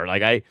funny part.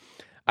 Like,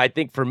 I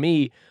think for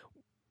me,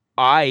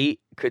 I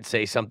could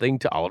say something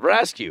to Oliver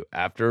Askew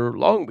after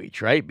Long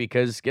Beach, right?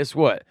 Because guess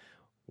what?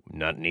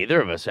 Neither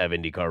of us have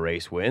IndyCar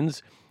race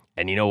wins.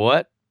 And you know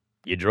what?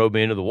 You drove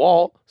me into the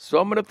wall, so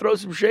I'm going to throw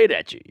some shade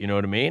at you. You know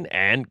what I mean?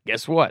 And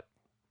guess what?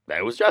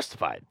 That was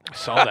justified. I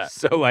saw that.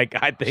 So, like,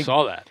 I think...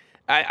 Saw that.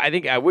 I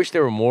think I wish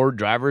there were more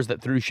drivers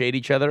that threw shade at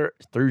each other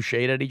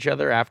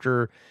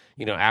after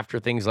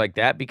things like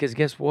that. Because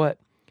guess what?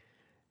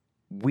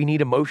 We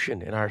need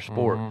emotion in our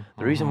sport.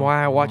 The reason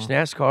why I watch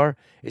NASCAR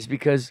is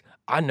because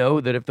I know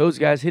that if those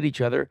guys hit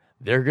each other,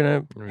 they're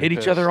going to hit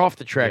each other off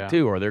the track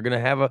too, or they're going to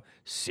have a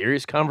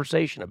serious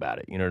conversation about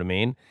it. You know what I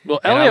mean?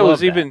 Well, Elio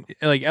was even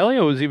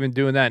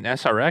doing that in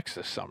SRX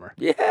this summer.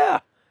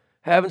 Yeah.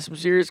 Having some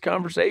serious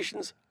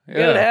conversations. You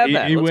gotta have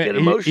that. Let's get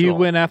emotional. He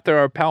went after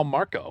our pal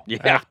Marco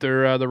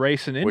after the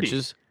race in Indy. Which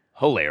is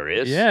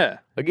hilarious. Yeah.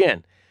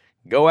 Again,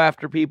 go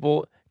after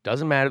people.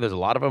 Doesn't matter. There's a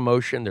lot of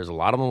emotion. There's a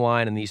lot on the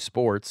line in these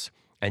sports.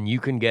 And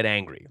you can get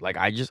angry. Like,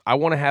 I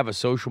want to have a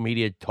social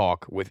media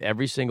talk with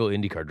every single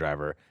IndyCar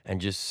driver and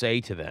just say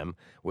to them,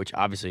 which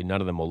obviously none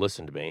of them will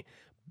listen to me,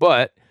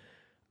 but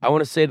I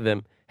want to say to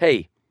them,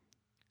 hey,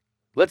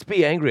 let's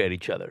be angry at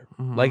each other.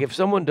 Like, if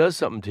someone does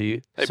something to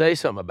you, say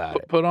something about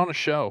it. Put on a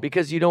show.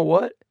 Because you know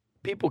what?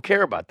 People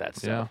care about that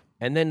stuff.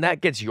 Yeah. And then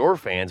that gets your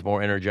fans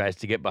more energized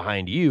to get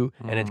behind you,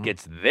 and it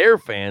gets their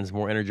fans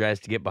more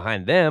energized to get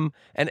behind them,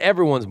 and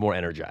everyone's more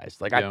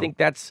energized. Like, I think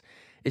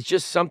it's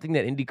just something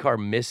that IndyCar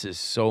misses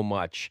so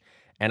much,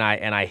 and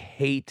I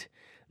hate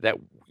that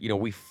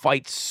we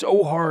fight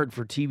so hard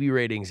for TV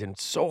ratings and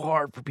so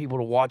hard for people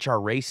to watch our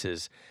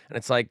races. And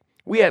it's like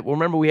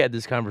remember we had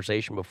this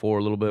conversation before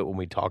a little bit when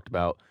we talked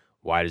about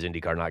why does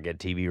IndyCar not get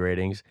TV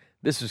ratings?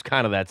 This was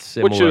kind of that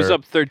similar. Which was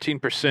up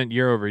 13%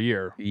 year over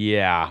year.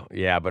 Yeah,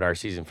 but our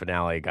season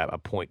finale got a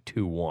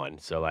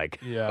 .21. So like,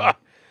 yeah,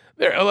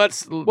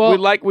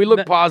 we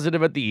look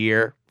positive at the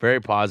year, very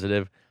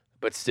positive.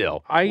 But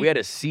still, we had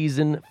a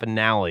season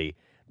finale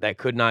that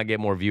could not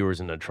get more viewers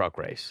than a truck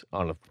race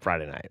on a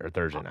Friday night or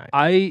Thursday night.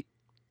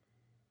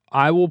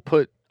 I will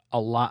put a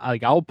lot,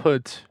 like I'll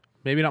put,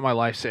 maybe not my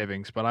life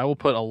savings, but I will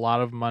put a lot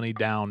of money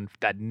down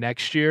that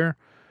next year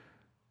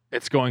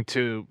it's going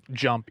to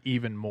jump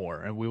even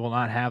more, and we will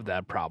not have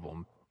that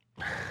problem.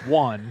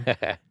 One,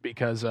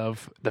 because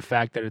of the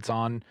fact that it's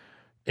on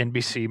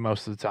NBC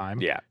most of the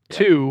time. Yeah.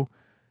 Two,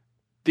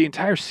 the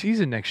entire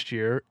season next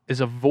year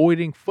is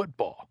avoiding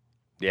football.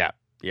 Yeah.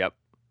 Yep.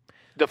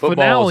 The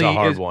Football finale is a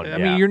hard is, one. I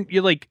mean,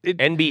 you're like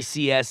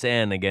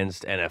NBCSN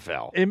against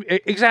NFL.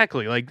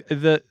 Exactly. Like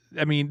the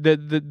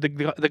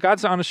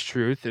God's honest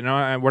truth. We're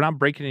not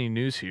breaking any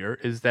news here.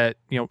 Is that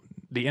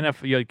the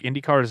NFL, like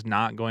IndyCar, is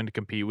not going to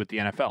compete with the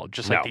NFL,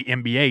 just like the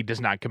NBA does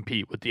not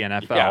compete with the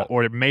NFL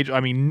or major. I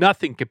mean,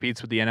 nothing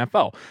competes with the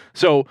NFL.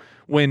 So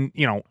when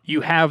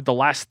you have the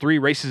last 3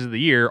 races of the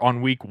year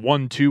on week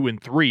 1, 2,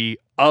 and 3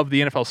 of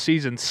the NFL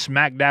season,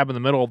 smack dab in the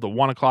middle of the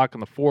 1 o'clock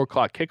and the 4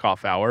 o'clock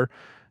kickoff hour,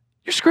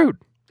 you're screwed.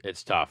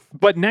 It's tough.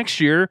 But next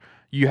year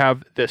you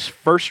have this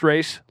first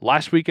race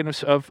last weekend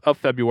of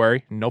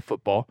February, no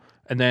football,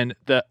 and then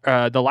the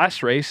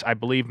last race I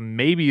believe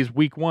maybe is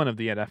week 1 of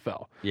the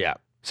NFL. Yeah.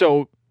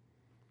 So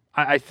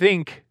I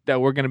think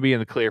that we're going to be in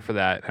the clear for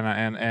that,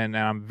 and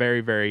I'm very,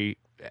 very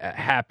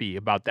happy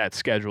about that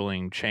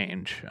scheduling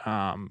change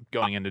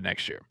going into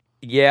next year.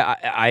 Yeah,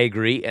 I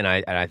agree, and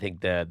I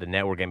think the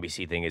network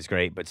NBC thing is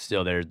great, but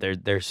still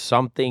there's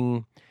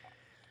something.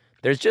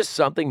 There's just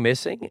something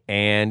missing,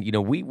 and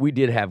we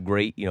did have a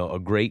great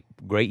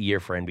year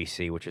for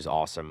NBC, which is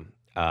awesome.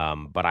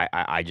 But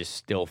I just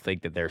still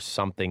think that there's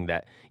something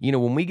that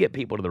when we get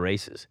people to the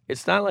races,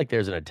 it's not like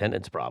there's an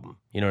attendance problem.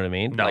 You know what I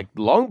mean? No. Like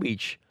Long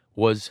Beach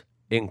was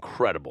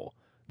incredible.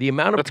 The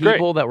amount of That's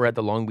people that were at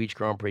the Long Beach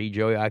Grand Prix,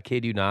 Joey, I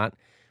kid you not,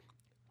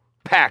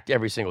 packed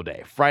every single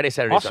day, Friday,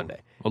 Saturday, Awesome.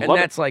 Sunday. I And love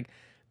that's like,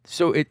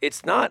 so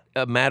it's not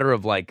a matter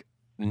of like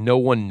no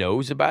one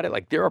knows about it.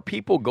 Like there are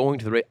people going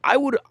to the race. I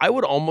would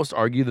almost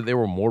argue that there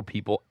were more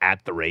people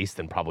at the race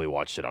than probably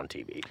watched it on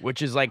TV,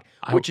 which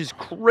is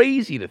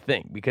crazy to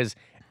think because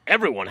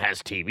everyone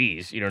has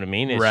TVs. You know what I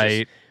mean? It's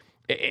Right.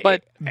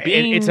 But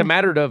it's a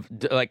matter of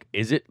like,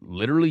 is it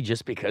literally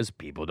just because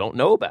people don't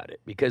know about it?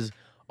 Because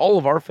all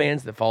of our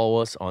fans that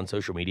follow us on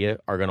social media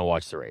are going to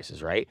watch the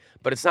races, right?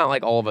 But it's not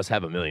like all of us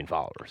have 1 million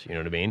followers. You know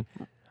what I mean?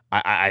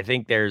 I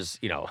think there's,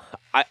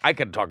 I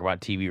could talk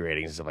about TV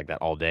ratings and stuff like that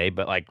all day,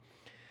 but like,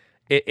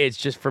 it's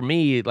just for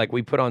me, like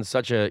we put on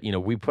such a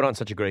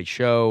great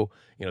show.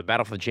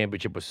 Battle for the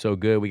Championship was so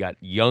good. We got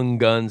young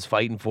guns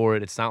fighting for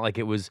it. It's not like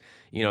it was,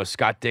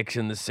 Scott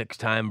Dixon the 6th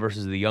time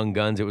versus the young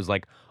guns. It was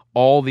like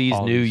all these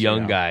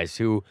young guys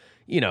who,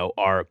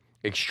 are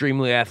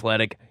extremely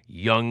athletic,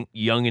 young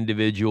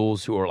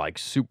individuals who are like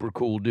super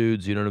cool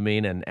dudes, you know what I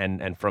mean?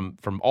 And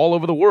from all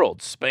over the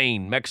world,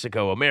 Spain,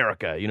 Mexico,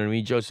 America, you know what I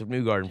mean? Joseph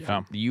Newgarden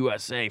from the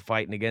USA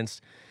fighting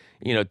against,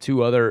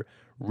 2 other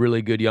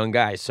really good young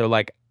guys. So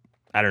like,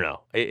 I don't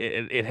know.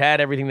 It had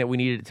everything that we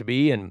needed it to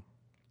be, and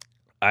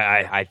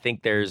I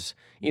think there's,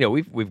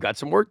 we've got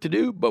some work to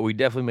do, but we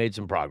definitely made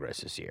some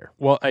progress this year.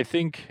 Well, I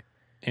think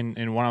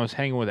in when I was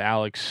hanging with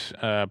Alex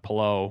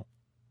Pillow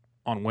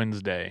on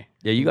Wednesday.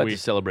 Yeah, you got to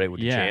celebrate with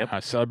the champ. I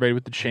celebrated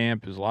with the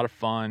champ. It was a lot of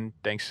fun.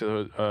 Thanks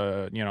to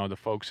the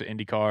folks at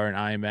IndyCar and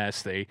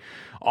IMS. They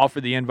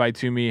offered the invite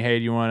to me. Hey,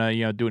 do you want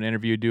to do an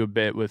interview, do a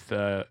bit with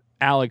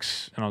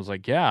Alex? And I was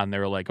like, yeah. And they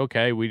were like,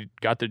 okay, we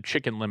got the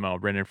chicken limo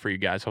rented for you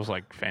guys. I was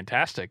like,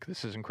 fantastic.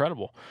 This is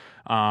incredible.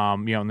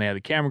 And they had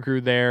the camera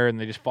crew there, and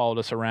they just followed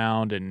us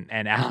around.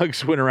 And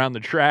Alex went around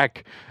the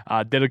track,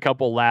 did a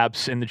couple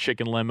laps in the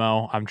chicken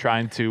limo. I'm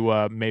trying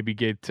to maybe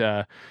get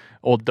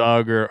old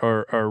Doug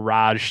or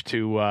Raj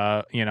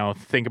to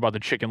think about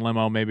the chicken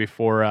limo maybe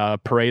for a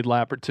parade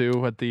lap or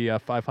 2 at the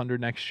 500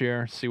 next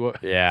year. See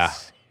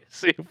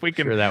if we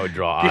can. Sure, that would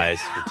draw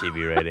eyes for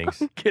TV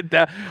ratings. Get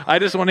that. I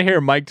just want to hear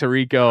Mike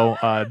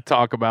Tirico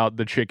talk about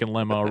the chicken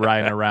limo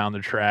riding around the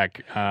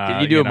track.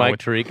 Can you do a Mike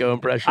Tirico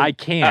impression? I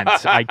can't.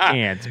 But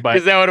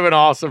because that would have been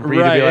awesome for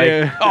you to be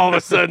like all of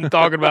a sudden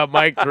talking about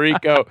Mike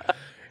Tirico.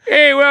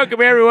 Hey,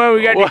 welcome everyone.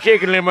 We got the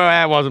chicken limo.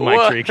 That wasn't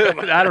Mike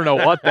Tirico. I don't know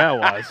what that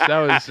was.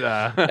 That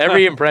was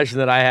every impression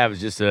that I have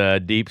is just a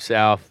deep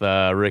South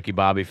Ricky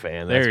Bobby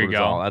fan. That's there you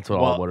go. That's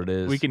what it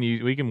is.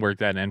 We can work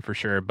that in for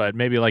sure. But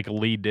maybe like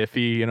Lee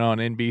Diffie, on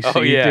NBC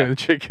doing the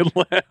chicken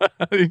limo.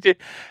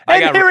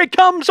 And here it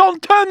comes on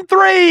turn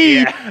 3.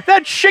 Yeah.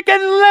 That chicken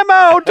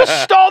limo to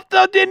start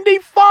the Indy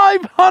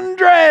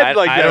 500. I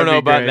don't know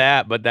about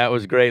that, but that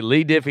was great.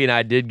 Lee Diffie and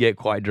I did get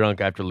quite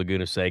drunk after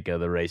Laguna Seca,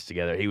 the race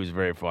together. He was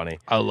very funny.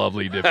 I love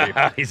Lee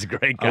Diffie. He's a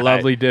great guy. I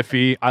love Lee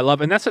Diffie.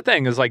 And that's the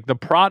thing is like the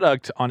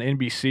product on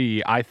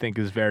NBC, I think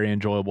is very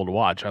enjoyable to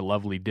watch. I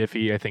love Lee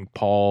Diffie. I think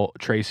Paul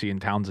Tracy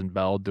and Townsend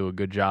Bell do a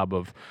good job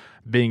of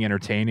being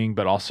entertaining,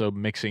 but also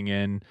mixing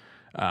in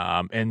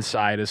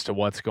insight as to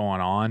what's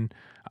going on.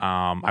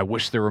 I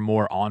wish there were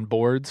more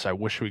onboards. I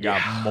wish we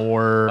got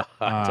more.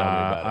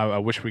 I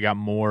wish we got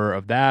more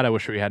of that. I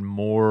wish we had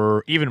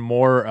even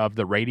more of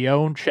the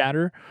radio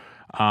chatter.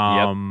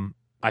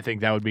 I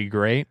think that would be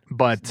great.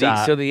 But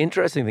so the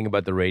interesting thing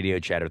about the radio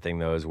chatter thing,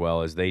 though, as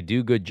well, is they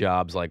do good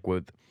jobs, like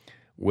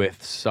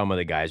with some of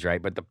the guys, right?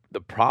 But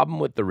the problem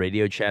with the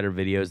radio chatter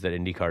videos that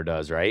IndyCar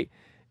does, right?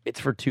 It's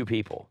for 2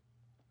 people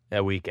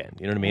that weekend.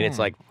 You know what I mean? It's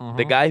like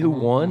the guy who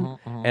won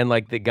and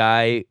like the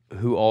guy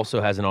who also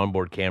has an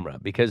onboard camera.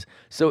 Because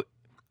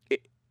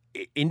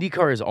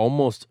IndyCar is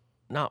almost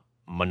not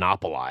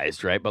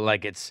monopolized, right? But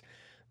like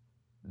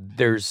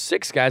there's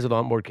 6 guys with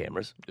onboard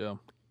cameras. Yeah.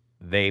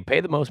 They pay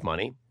the most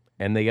money.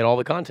 And they get all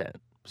the content.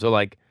 So,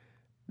 like,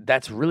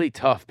 that's really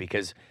tough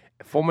because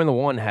Formula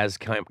One has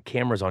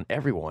cameras on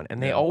everyone,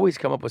 and they always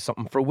come up with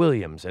something for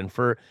Williams and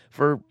for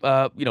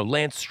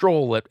Lance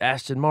Stroll at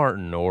Aston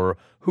Martin or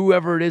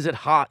whoever it is at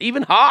Haas.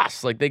 Even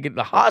Haas, like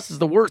the Haas is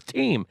the worst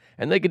team,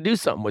 and they could do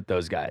something with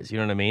those guys. You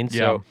know what I mean?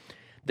 Yeah.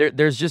 So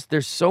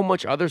there's so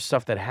much other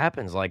stuff that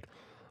happens, like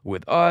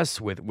with us,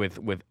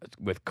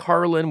 with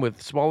Carlin,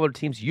 with smaller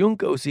teams,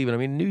 Juncos even. I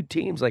mean, new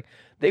teams, like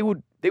they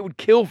would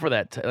kill for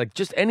that, like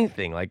just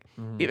anything. Like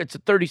if it's a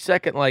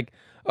 30-second, like,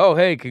 oh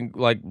hey,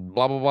 like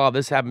blah blah blah,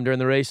 this happened during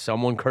the race.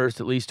 Someone cursed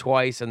at least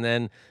twice, and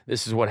then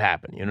this is what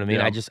happened. You know what I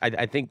mean? Yeah.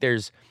 I think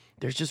there's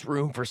just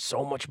room for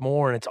so much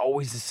more, and it's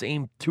always the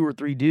same 2 or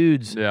 3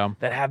 dudes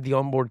that have the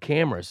onboard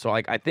cameras. So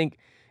like I think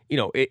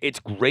it's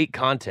great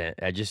content.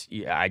 I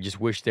just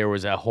wish there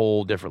was a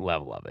whole different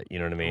level of it. You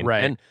know what I mean?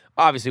 Right. And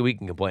obviously we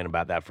can complain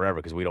about that forever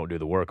because we don't do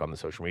the work on the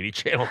social media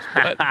channels.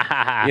 But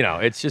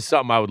it's just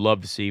something I would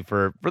love to see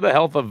for the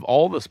health of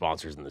all the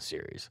sponsors in the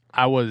series.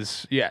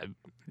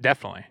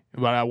 Definitely.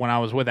 But when I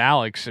was with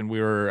Alex and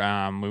we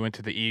went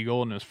to the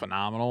Eagle and it was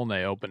phenomenal and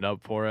they opened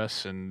up for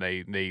us and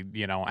they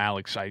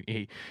Alex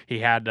he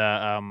had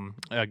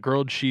a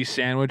grilled cheese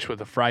sandwich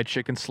with a fried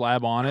chicken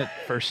slab on it.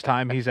 First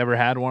time he's ever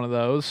had one of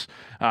those.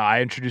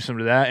 I introduced him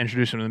to that.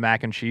 Introduced him to the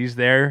mac and cheese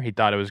there. He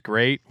thought it was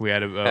great. We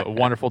had a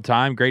wonderful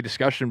time, great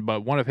discussion.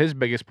 But one of his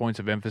biggest points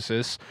of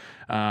emphasis,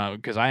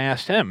 because I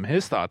asked him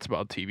his thoughts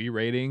about TV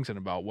ratings and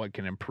about what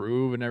can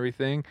improve and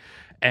everything,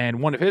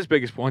 and one of his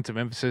biggest points of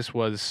emphasis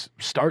was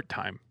start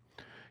time.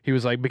 He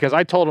was like, because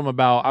I told him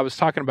I was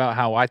talking about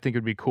how I think it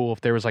would be cool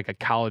if there was like a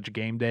College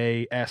Game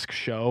Day-esque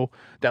show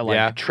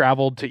that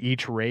traveled to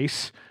each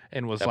race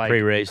and was like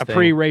a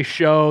pre-race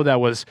show that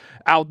was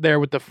out there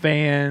with the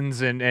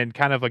fans and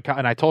kind of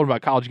and I told him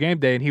about College Game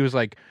Day and he was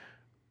like,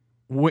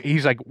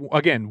 he's like,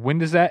 again, when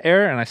does that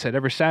air? And I said,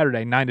 every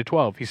Saturday, 9 to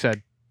 12. He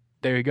said,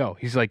 there you go.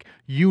 He's like,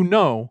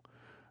 no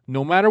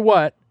matter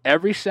what,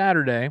 every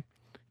Saturday,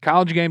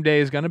 College Game Day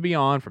is going to be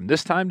on from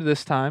this time to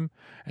this time,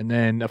 and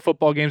then a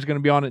football game is going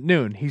to be on at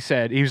noon. He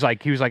said he was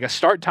like a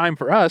start time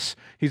for us.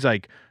 He's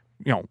like,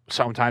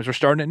 sometimes we're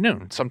starting at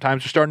noon,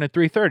 sometimes we're starting at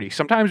 3:30,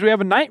 sometimes we have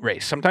a night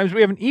race, sometimes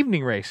we have an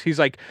evening race. He's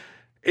like,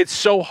 it's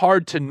so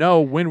hard to know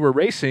when we're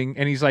racing,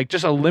 and he's like,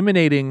 just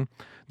eliminating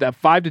that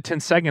 5 to 10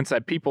 seconds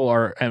that people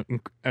are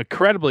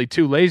incredibly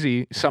too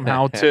lazy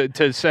somehow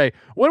to say,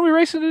 when are we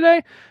racing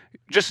today?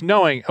 Just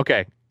knowing,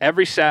 okay,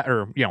 every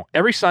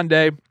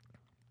Sunday.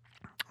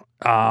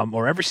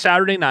 Or every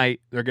Saturday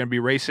night, they're going to be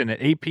racing at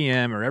 8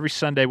 p.m. or every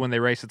Sunday when they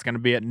race, it's going to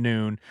be at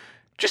noon.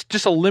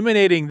 Just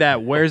eliminating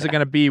that. Where is it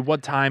going to be?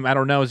 What time? I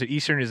don't know. Is it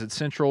Eastern? Is it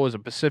Central? Is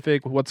it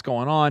Pacific? What's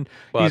going on?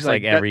 Well, it's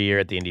like every year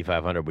at the Indy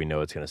 500, we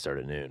know it's going to start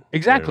at noon.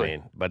 Exactly. You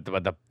know what I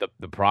mean? But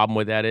the problem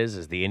with that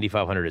is the Indy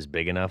 500 is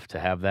big enough to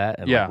have that,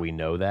 and we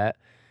know that.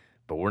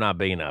 But we're not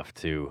big enough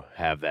to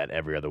have that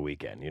every other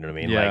weekend. You know what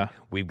I mean? Yeah. Like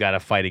we've got to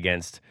fight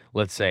against,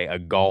 let's say, a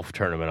golf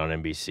tournament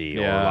on NBC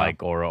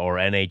or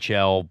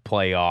NHL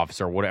playoffs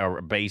or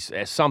whatever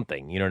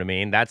something. You know what I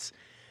mean? That's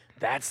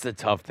the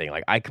tough thing.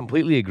 Like I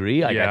completely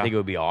agree. I think it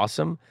would be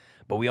awesome.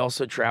 But we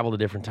also travel to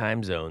different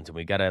time zones, and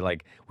we've got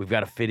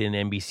to fit in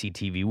NBC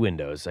TV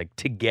windows. Like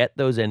to get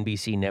those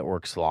NBC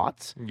network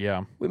slots,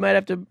 we might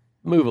have to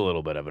move a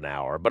little bit of an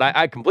hour. But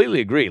I completely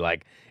agree.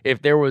 Like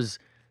if there was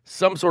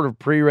some sort of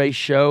pre-race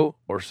show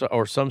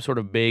or some sort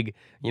of big,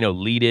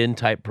 lead-in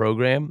type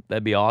program,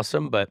 that'd be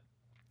awesome. But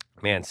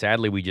man,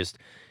 sadly, we just,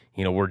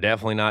 we're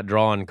definitely not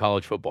drawing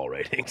college football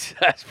ratings.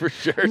 That's for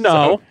sure.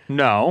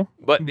 No.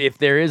 But if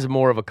there is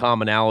more of a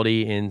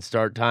commonality in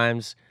start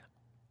times,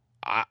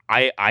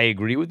 I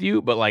agree with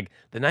you. But like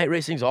the night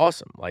racing's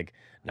awesome. Like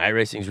night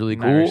racing's really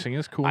cool. Night racing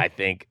is cool. I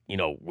think,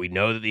 we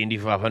know that the Indy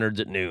 500's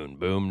at noon.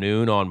 Boom,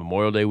 noon on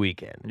Memorial Day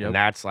weekend. Yep. And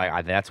that's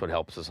that's what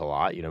helps us a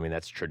lot. You know what I mean?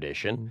 That's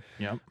tradition.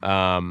 Yep.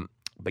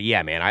 But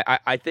yeah, man,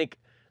 I think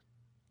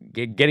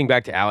getting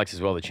back to Alex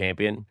as well, the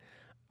champion,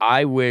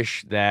 I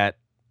wish that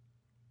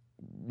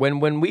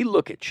when we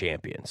look at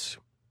champions,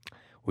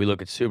 we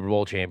look at Super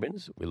Bowl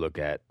champions, we look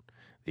at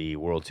the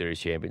World Series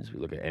champions, we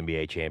look at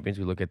NBA champions,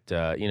 we look at,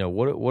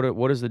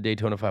 what does the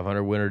Daytona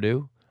 500 winner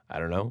do? I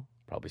don't know.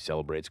 Probably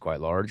celebrates quite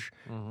large,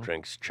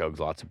 drinks, chugs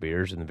lots of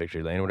beers in the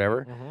victory lane or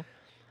whatever.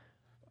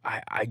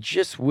 I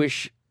just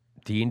wish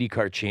the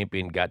IndyCar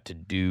champion got to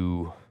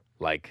do,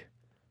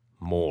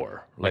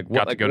 more.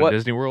 Got to go to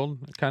Disney World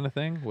kind of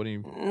thing? What do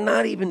you...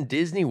 Not even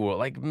Disney World.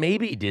 Like,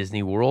 maybe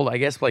Disney World. I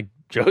guess,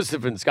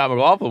 Joseph and Scott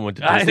McLaughlin went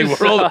to Disney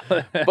World.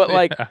 But,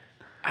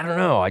 I don't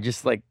know. I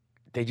just,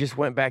 they just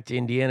went back to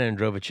Indiana and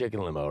drove a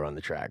chicken limo around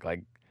the track.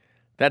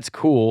 That's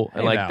cool.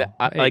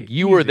 And,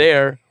 you were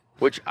there,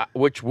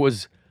 which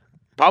was...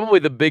 probably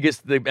the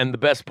biggest and the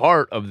best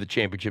part of the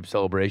championship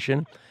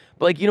celebration.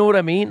 But, you know what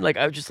I mean?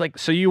 I was just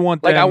So you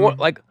want them...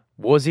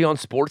 was he on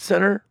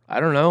SportsCenter? I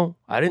don't know.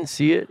 I didn't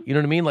see it. You know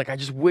what I mean? I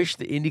just wish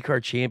the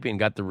IndyCar champion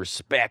got the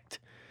respect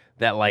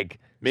that,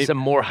 some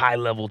more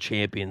high-level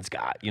champions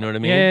got. You know what I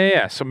mean?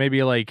 Yeah. So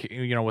maybe, with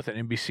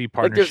an NBC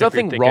partnership... there's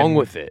nothing wrong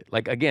with it.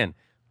 Again,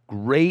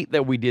 great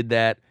that we did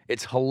that.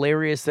 It's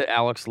hilarious that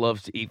Alex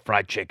loves to eat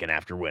fried chicken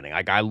after winning.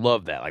 I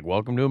love that.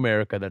 Welcome to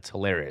America. That's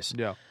hilarious.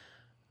 Yeah.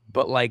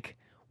 But,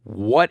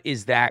 what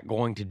is that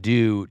going to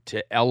do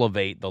to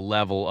elevate the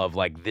level of,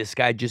 this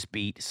guy just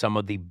beat some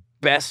of the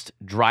best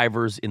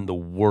drivers in the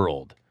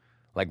world?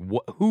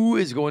 Who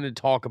is going to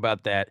talk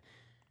about that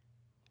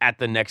at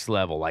the next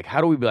level?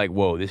 How do we be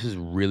whoa, this is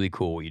really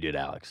cool what you did,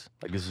 Alex?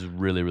 This is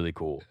really, really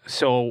cool.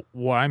 So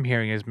what I'm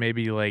hearing is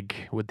maybe,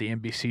 with the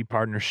NBC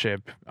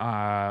partnership,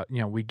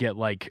 we get,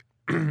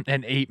 an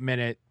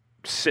 8-minute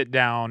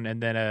sit-down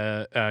and then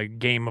a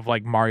game of,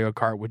 Mario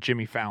Kart with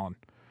Jimmy Fallon.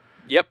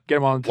 Yep. Get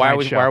him on the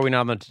Tonight Show. Why are we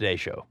not on the Today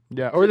Show?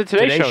 Yeah, or the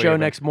Today Show even.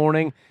 Next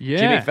morning. Yeah.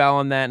 Jimmy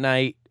Fallon that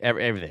night.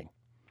 Everything.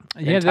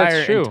 Yeah,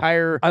 that's true.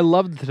 I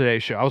love the Today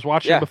Show. I was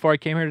watching it before I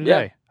came here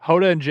today. Yeah.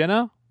 Hoda and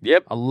Jenna.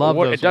 Yep. I love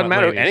those. It doesn't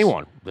matter ladies.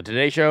 Anyone. The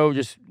Today Show,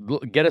 just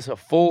get us a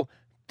full,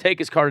 take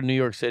his car to New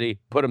York City,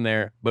 put him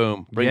there,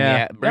 boom, bring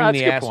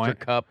the Astor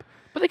Cup.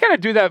 But they kind of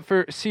do that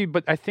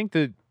but I think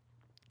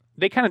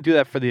they kind of do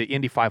that for the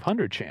Indy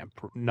 500 champ.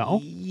 No.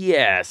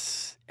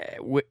 Yes,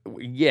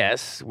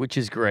 yes, which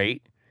is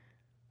great.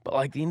 But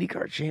like the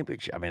IndyCar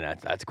Championship, I mean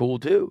that's cool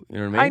too. You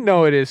know what I mean? I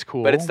know it is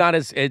cool, but it's not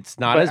as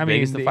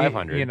big as the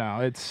 500. You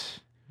know,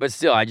 it's. But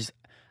still,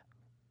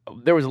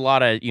 there was a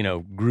lot of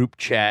group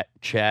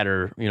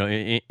chatter,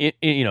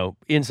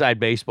 inside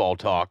baseball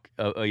talk,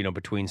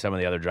 between some of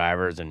the other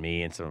drivers and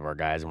me and some of our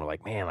guys, and we're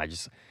like, man,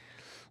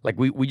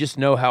 we just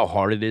know how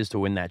hard it is to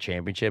win that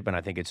championship, and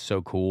I think it's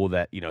so cool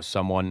that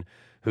someone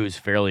who's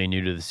fairly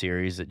new to the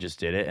series that just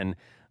did it. And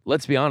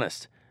let's be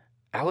honest.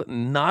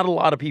 Not a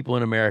lot of people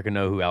in America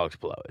know who Alex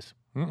Palou is.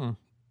 Mm-mm.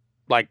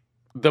 Like,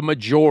 the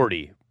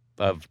majority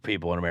of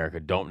people in America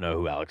don't know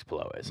who Alex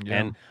Palou is. Yeah.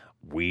 And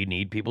we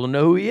need people to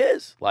know who he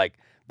is. Like,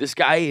 this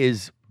guy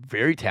is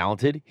very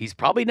talented. He's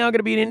probably now going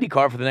to be in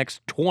IndyCar for the next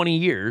 20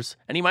 years,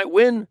 and he might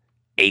win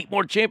 8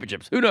 more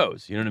championships. Who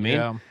knows? You know what I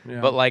mean? Yeah.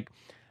 But, like,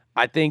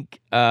 I think,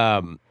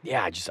 I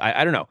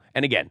don't know.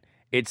 And again,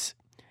 it's,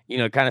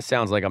 it kind of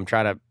sounds like I'm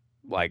trying to,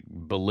 like,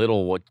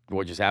 belittle what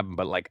just happened,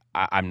 but like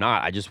I'm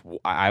not.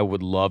 I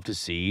would love to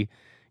see,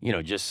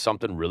 just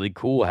something really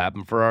cool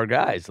happen for our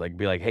guys. Like,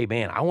 be like, hey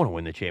man, I want to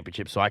win the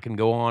championship so I can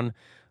go on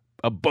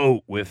a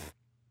boat with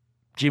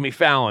Jimmy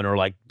Fallon, or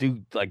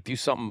do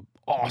something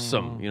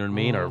awesome. You know what I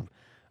mean? Or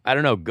I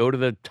don't know, go to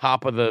the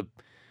top of the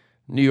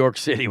New York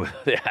City with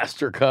the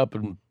Astor Cup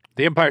and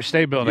the Empire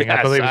State Building. Yes,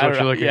 I believe is what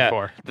you're looking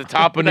for. The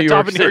top of New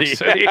York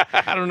City.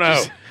 I don't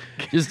know.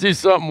 Just do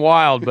something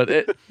wild, but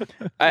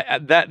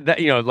that's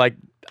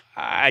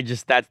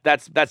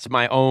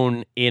my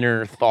own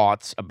inner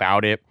thoughts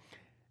about it,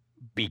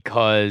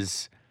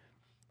 because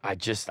I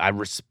just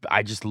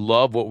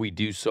love what we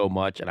do so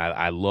much, and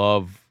I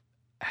love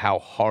how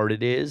hard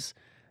it is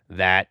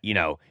that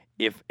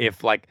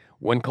if like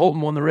when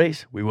Colton won the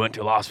race, we went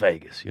to Las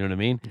Vegas. You know what I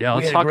mean? Yeah,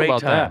 let's talk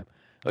about that.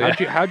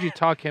 How'd you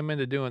talk him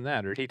into doing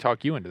that, or did he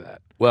talk you into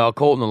that? Well,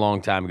 Colton a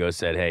long time ago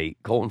said, hey,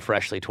 Colton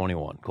freshly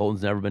 21.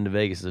 Colton's never been to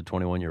Vegas as a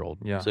 21-year-old.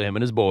 Yeah. So him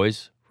and his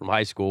boys from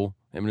high school,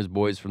 him and his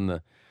boys from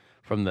the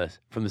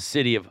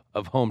city of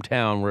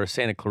hometown, where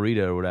Santa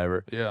Clarita or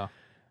whatever. Yeah.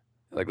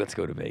 Like, let's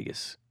go to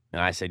Vegas.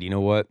 And I said, you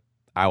know what?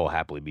 I will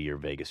happily be your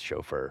Vegas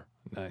chauffeur.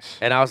 Nice.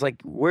 And I was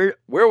like, where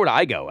would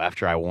I go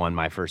after I won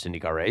my first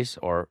IndyCar race?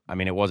 Or, I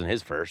mean, it wasn't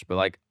his first, but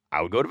like,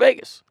 I would go to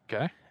Vegas.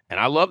 Okay. And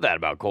I love that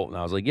about Colton.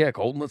 I was like, yeah,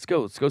 Colton, let's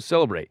go. Let's go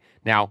celebrate.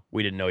 Now,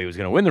 we didn't know he was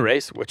going to win the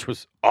race, which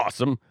was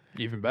awesome.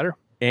 Even better.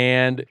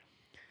 And,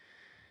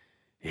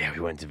 yeah,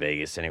 we went to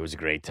Vegas, and it was a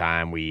great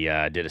time. We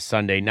did a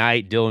Sunday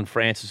night Dylan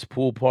Francis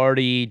pool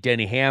party.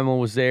 Denny Hamlin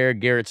was there.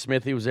 Garrett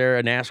Smithy was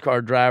there.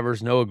 NASCAR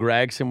drivers. Noah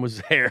Gragson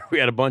was there. We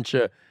had a bunch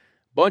of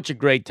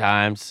great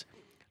times.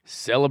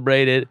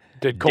 Celebrated.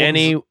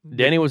 Denny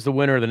was the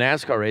winner of the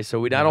NASCAR race, so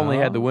we not only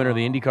had the winner of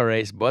the IndyCar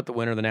race, but the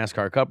winner of the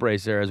NASCAR Cup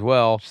race there as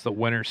well. Just the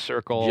winner's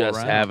circle. Just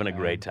around. having a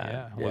great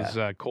time. Yeah. Was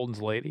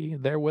Colton's lady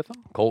there with him?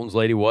 Colton's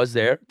lady was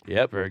there.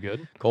 Yep. Very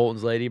good.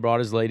 Colton's lady brought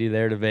his lady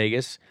there to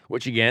Vegas,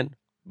 which, again,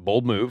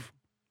 bold move.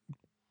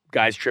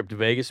 Guys trip to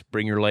Vegas,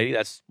 bring your lady.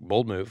 That's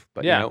bold move.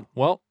 But yeah.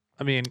 Well,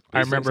 I mean,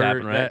 I remember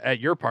happen, right? at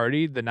your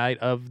party the night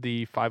of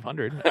the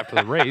 500 after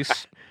the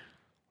race,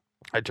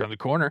 I turned the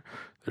corner.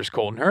 There's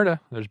Colton Herta.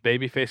 There's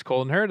babyface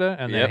Colton Herta,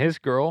 and then his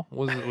girl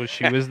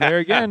was there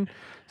again.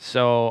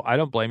 So I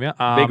don't blame you.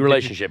 Big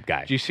relationship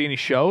guy. Did you see any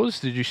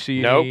shows? Did you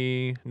see Nope.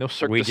 no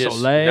Cirque du just-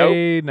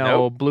 Soleil?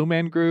 No nope. Blue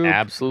Man Group?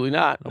 Absolutely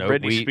not. No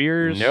Britney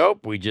Spears?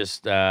 Nope. We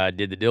just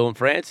did the Dylan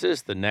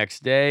Francis. The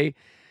next day,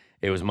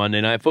 it was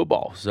Monday Night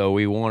Football. So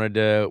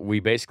we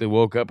basically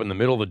woke up in the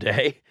middle of the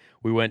day.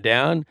 We went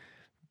down,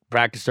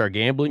 practiced our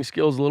gambling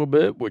skills a little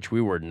bit, which we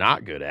were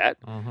not good at.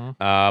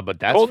 But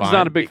that's Colton's fine.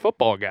 not a big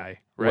football guy,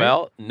 right?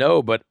 Well,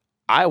 no, but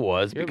I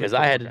was, You're a because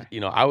big I had,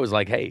 football I was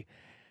like, hey,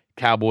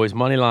 Cowboys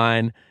money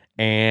line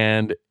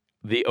and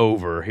the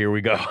over. Here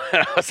we go.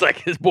 I was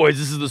like, boys,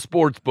 this is the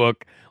sports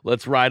book.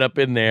 Let's ride up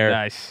in there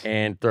Nice.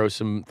 and throw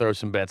some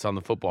bets on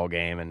the football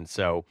game. And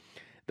so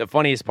the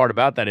funniest part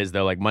about that is,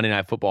 though, like, Monday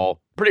Night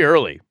Football pretty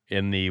early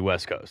in the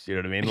West Coast. You know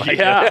what I mean? Like,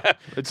 Yeah.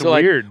 It's so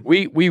weird.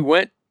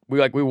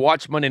 Like, we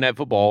watched Monday Night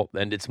Football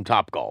and did some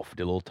Top Golf.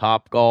 Did a little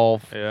Top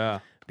Golf. Yeah.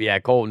 But yeah,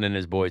 Colton and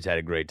his boys had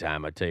a great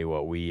time. I tell you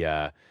what,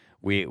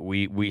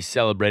 we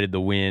celebrated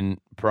the win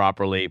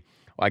properly.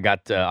 I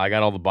got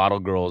all the bottle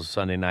girls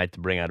Sunday night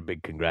to bring out a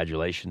big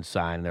congratulations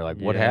sign. And they're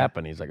like, "What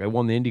happened?" He's like, "I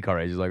won the IndyCar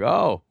race." He's like,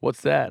 "Oh,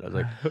 what's that?" I was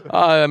like,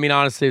 I mean,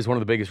 honestly, it's one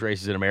of the biggest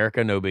races in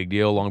America. No big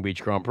deal. Long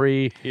Beach Grand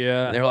Prix.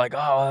 Yeah. And they were like,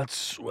 "Oh,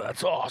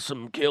 that's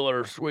awesome,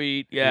 killer,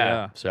 sweet,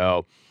 yeah."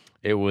 So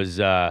it was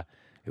a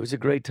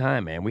great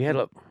time, man. We had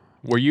a.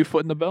 Were you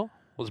footing the bill?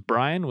 Was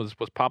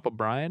Papa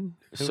Brian?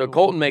 So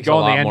Colton makes a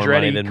Going lot the more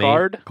money Andretti than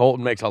card? me.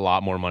 Colton makes a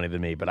lot more money than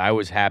me, but I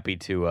was happy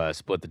to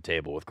split the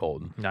table with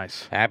Colton.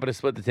 Nice. Happy to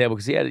split the table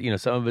because he had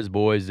some of his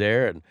boys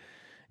there, and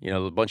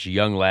a bunch of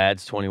young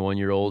lads,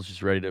 21-year-olds,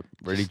 just ready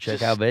to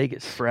check out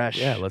Vegas. Fresh.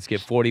 Yeah, let's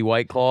get 40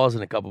 White Claws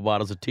and a couple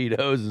bottles of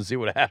Tito's and see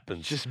what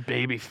happens. Just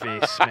baby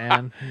face,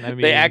 man. I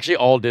mean, they actually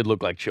all did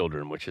look like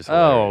children, which is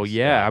oh, hilarious.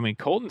 yeah. I mean,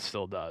 Colton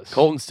still does.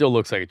 Colton still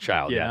looks like a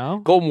child, You yeah.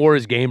 know? Colton wore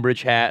his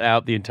Gamebridge hat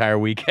out the entire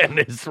weekend,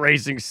 his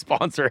racing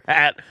sponsor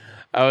hat.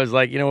 I was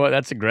like, you know what,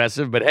 that's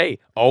aggressive, but hey,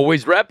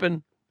 always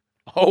repping.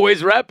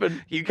 Always repping.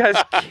 You guys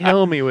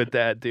kill me with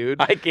that, dude.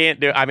 I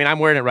can't do it. I mean, I'm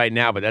wearing it right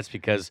now, but that's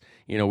because,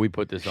 we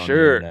put this on the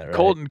Sure. internet,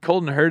 right?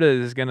 Colton Herta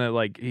is going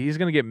to, he's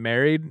going to get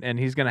married, and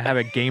he's going to have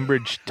a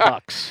Gamebridge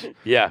tux.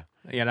 Yeah.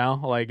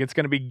 It's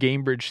going to be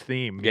Gamebridge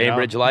theme.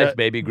 Gamebridge life,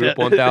 baby. Group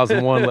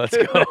 1001, let's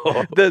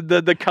go.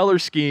 The color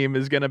scheme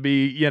is going to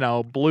be,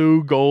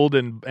 blue, gold,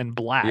 and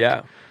black.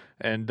 Yeah.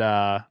 And,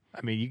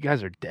 you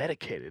guys are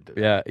dedicated to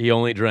that. Yeah, he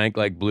only drank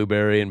like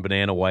blueberry and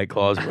banana White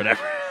Claws or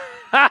whatever.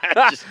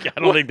 I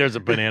don't think there's a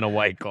banana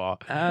White Claw.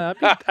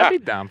 I'd be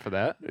down for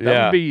that.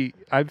 Yeah.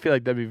 I feel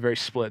like that'd be very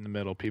split in the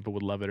middle. People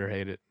would love it or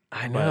hate it.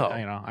 I know.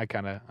 But, I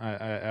kind of.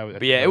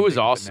 But yeah, it was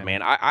awesome,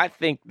 man. I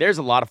think there's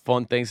a lot of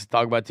fun things to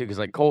talk about too, because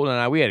like Colton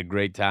and I, we had a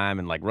great time,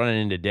 and like running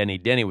into Denny.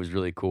 Denny was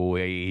really cool.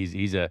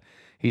 He's a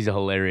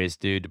hilarious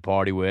dude to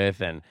party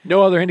with, and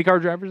no other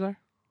IndyCar drivers there.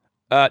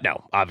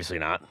 No, obviously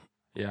not.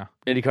 Yeah,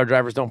 IndyCar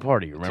drivers don't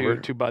party. Remember,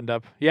 too buttoned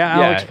up. Yeah,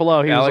 Alex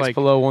Palou. Alex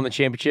Palou won the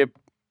championship.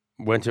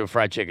 Went to a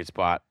fried chicken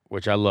spot,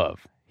 which I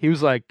love. He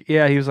was like,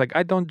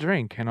 I don't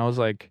drink. And I was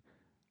like,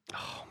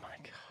 oh,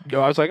 my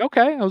God. I was like,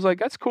 okay. I was like,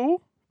 that's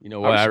cool. You know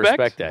what? I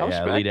respect that.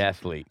 Yeah, elite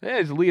athlete. Yeah,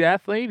 he's an elite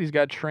athlete. He's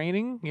got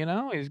training,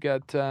 He's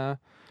got...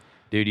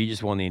 Dude, you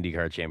just won the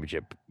IndyCar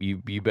championship.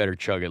 You better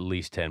chug at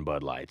least 10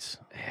 Bud Lights.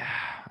 Yeah,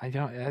 I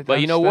don't...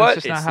 But you know what?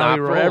 It's not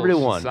for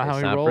everyone. It's not how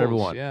he rolls. For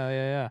everyone.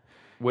 Yeah.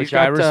 Which he's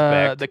got, I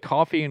respect. The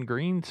coffee and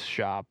greens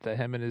shop that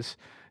him and his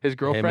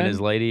girlfriend, him and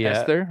his lady,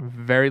 Esther,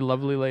 very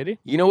lovely lady.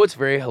 You know what's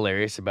very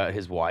hilarious about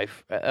his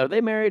wife? Are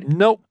they married?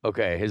 Nope.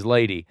 Okay, his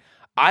lady.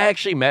 I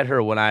actually met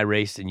her when I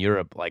raced in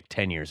Europe like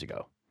 10 years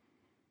ago.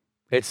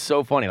 It's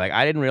so funny. Like,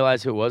 I didn't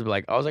realize who it was, but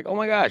like, I was like, oh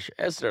my gosh,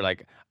 Esther.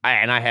 Like,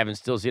 I haven't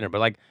still seen her, but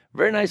like,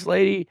 very nice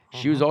lady.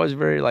 She was always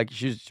very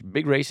she was a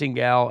big racing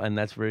gal, and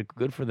that's very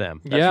good for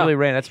them. That's really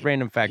random. That's a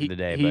random fact of the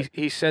day.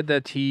 He said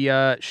that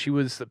she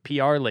was the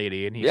PR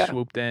lady, and he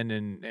swooped in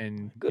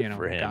and good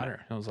for him. Got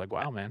her. I was like,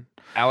 wow, man.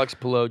 Alex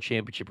Palou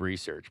Championship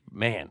Research,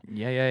 man.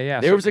 Yeah.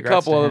 There was a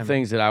couple other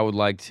things that I would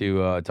like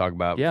to talk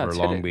about for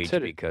Long Beach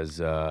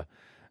because.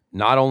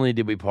 Not only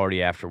did we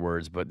party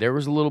afterwards, but there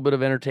was a little bit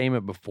of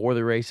entertainment before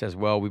the race as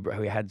well.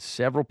 We had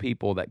several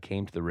people that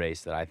came to the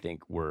race that I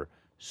think were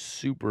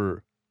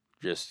super,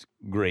 just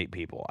great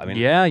people. I mean,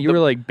 yeah, you were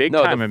like big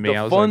time in me.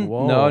 I was like,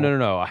 whoa.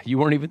 No. You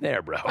weren't even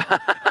there, bro.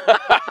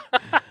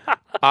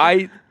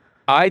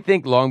 I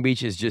think Long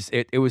Beach is just,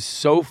 it was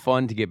so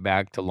fun to get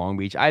back to Long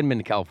Beach. I hadn't been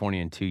to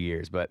California in 2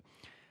 years, but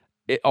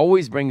it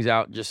always brings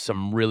out just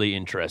some really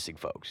interesting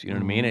folks. You know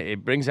what I mean?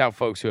 It brings out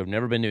folks who have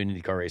never been to an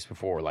IndyCar race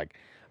before. Like,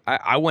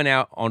 I went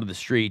out onto the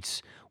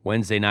streets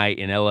Wednesday night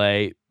in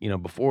LA,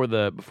 before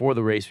the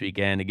race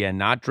weekend. Again,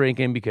 not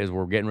drinking because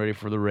we're getting ready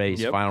for the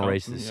race, final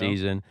race of the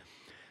season.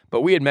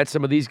 But we had met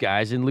some of these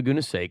guys in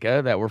Laguna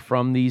Seca that were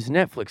from these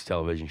Netflix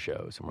television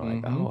shows. And we're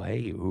like, oh,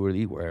 hey, who are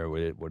these? What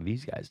are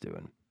these guys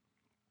doing?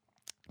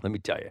 Let me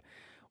tell you,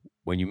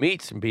 when you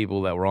meet some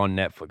people that were on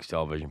Netflix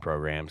television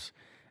programs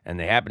and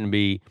they happen to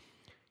be,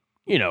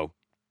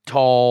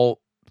 tall,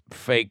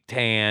 fake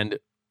tanned,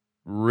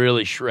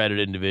 really shredded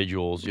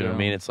individuals, you know what I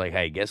mean? It's like,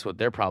 hey, guess what?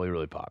 They're probably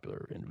really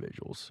popular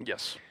individuals.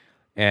 Yes.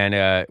 And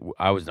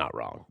I was not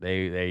wrong.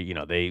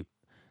 They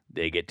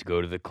get to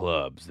go to the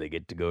clubs, they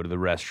get to go to the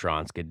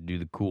restaurants, get to do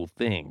the cool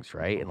things,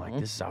 right? And like I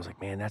was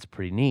like, man, that's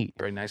pretty neat.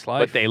 Very nice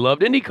life. But they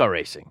loved IndyCar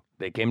racing.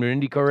 They came to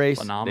an IndyCar race.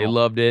 Phenomenal. They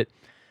loved it.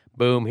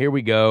 Boom, here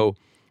we go.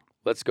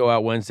 Let's go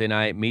out Wednesday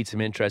night, meet some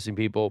interesting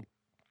people.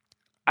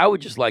 I would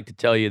just like to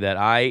tell you that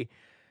I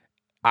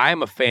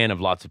am a fan of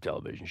lots of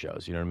television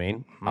shows. You know what I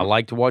mean? I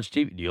like to watch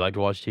TV. Do you like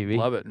to watch TV?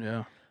 Love it,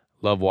 yeah.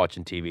 Love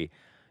watching TV.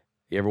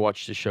 You ever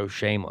watch the show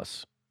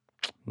Shameless?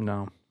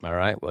 No. All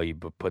right. Well, you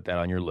put that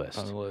on your list.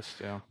 On the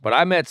list, yeah. But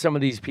I met some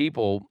of these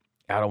people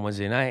out on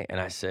Wednesday night, and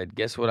I said,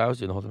 guess what I was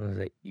doing the whole time? I was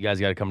like, you guys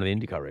got to come to the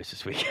IndyCar race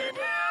this weekend.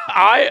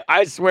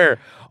 I swear,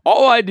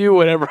 all I do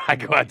whenever I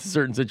go out to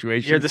certain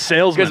situations. You're the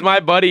salesman. Because my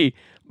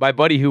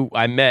buddy who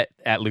I met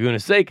at Laguna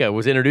Seca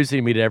was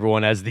introducing me to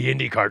everyone as the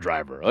IndyCar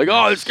driver. Like,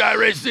 oh, this guy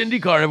races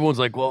IndyCar. And everyone's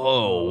like,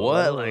 whoa,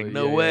 what? Like,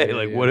 no way. Yeah,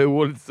 like, yeah.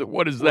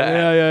 what is that?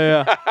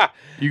 Yeah.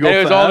 You go and it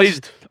was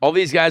fast. all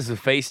these guys with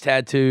face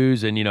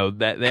tattoos, and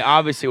that they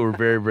obviously were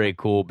very, very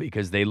cool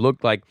because they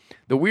looked like.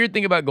 The weird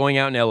thing about going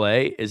out in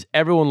LA is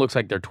everyone looks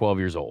like they're 12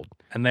 years old,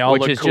 and they all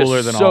which look is cooler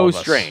just than so all of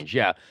us. strange.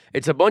 Yeah,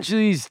 it's a bunch of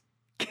these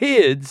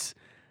kids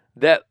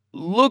that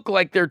look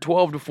like they're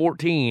 12 to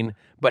 14,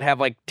 but have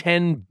like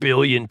 10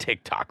 billion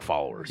TikTok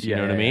followers. You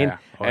know what I mean? Yeah.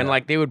 Oh, and yeah.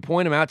 like they would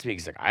point them out to me.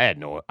 He's like, I had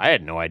no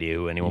idea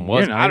who anyone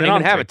was. You're not I don't even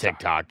even on have a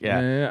TikTok. TikTok.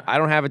 Yeah. Yeah. I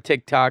don't have a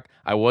TikTok.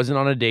 I wasn't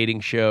on a dating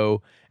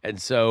show, and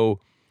so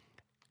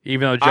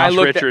Even though Josh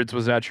Richards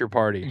was at your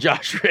party.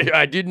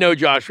 I did know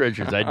Josh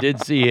Richards. I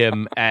did see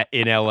him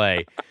in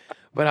L.A.,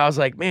 but I was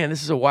like, man,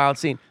 this is a wild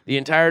scene. The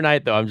entire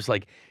night, though, I'm just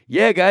like,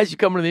 yeah, guys, you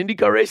coming to the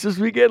IndyCar race this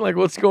weekend? Like,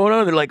 what's going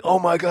on? They're like, oh,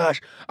 my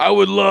gosh, I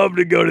would love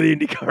to go to the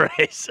IndyCar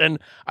race. And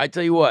I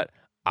tell you what,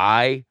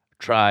 I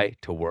try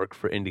to work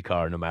for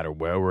IndyCar no matter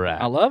where we're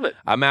at. I love it.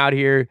 I'm out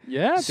here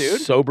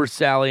sober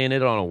Sally in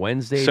it on a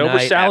Wednesday night. Sober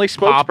Sally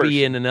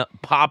spokesperson.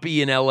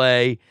 Poppy in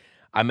L.A.,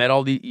 I met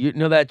all you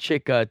know that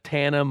chick,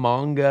 Tana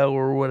Monga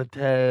or what,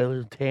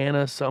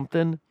 Tana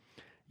something?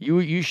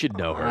 You should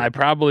know her. I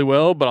probably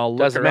will, but I'll look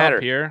Doesn't her matter.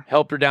 up here.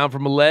 Helped her down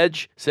from a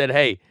ledge, said,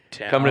 hey,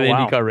 come to the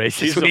IndyCar race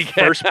She's this the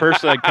weekend. first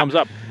person that comes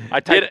up.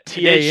 I typed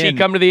Did she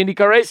come to the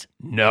IndyCar race?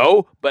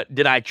 No. But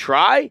did I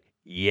try?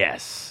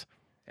 Yes.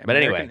 But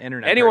anyway,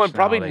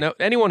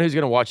 anyone who's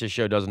going to watch this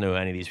show doesn't know who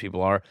any of these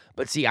people are.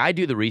 But see, I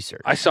do the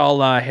research. I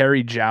saw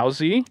Harry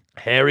Jowsey.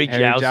 Harry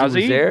Jowsey was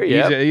there.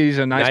 Yeah, he's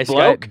a nice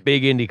bloke. Guy,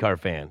 big IndyCar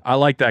fan. I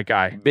like that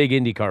guy. Big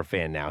IndyCar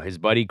fan now. His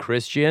buddy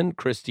Christian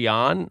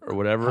or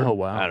whatever. Oh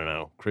wow. I don't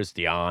know.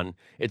 Christian.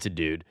 It's a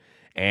dude.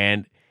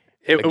 And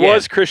it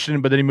was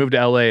Christian, but then he moved to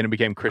L.A. and it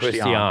became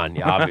Christian. Yeah,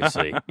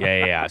 obviously.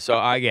 yeah.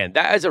 So again,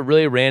 that is a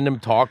really random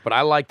talk, but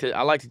I like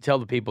to tell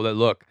the people that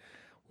look,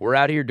 we're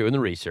out here doing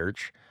the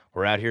research.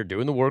 We're out here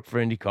doing the work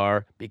for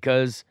IndyCar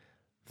because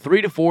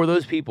 3 to 4 of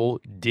those people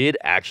did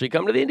actually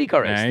come to the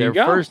IndyCar race. Their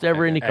first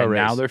ever IndyCar race.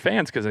 Now they're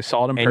fans because they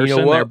saw it in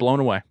person. They're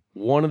blown away.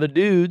 One of the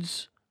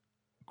dudes,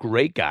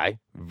 great guy,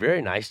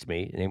 very nice to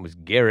me. His name was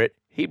Garrett.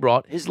 He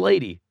brought his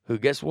lady, who,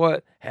 guess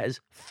what,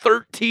 has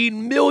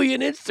 13 million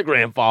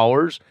Instagram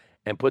followers,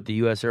 and put the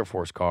U.S. Air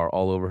Force car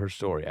all over her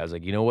story. I was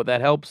like, you know what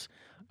that helps?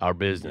 Our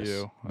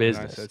business.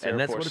 Business. Nice. And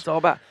that's what it's all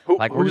about.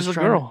 Who's the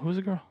girl? Who's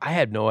the girl? I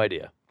had no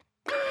idea.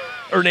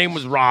 Her name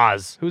was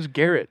Roz. Who's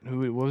Garrett?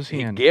 What was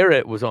he in?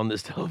 Garrett was on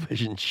this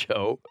television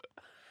show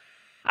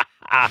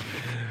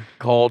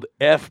called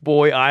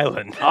F-Boy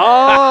Island.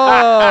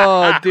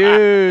 Oh,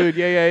 dude.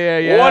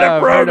 Yeah. What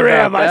a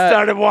program. I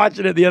started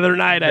watching it the other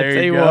night. I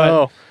tell you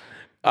what.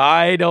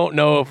 I don't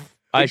know if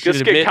I should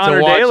admit Connor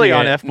to watching Daly it.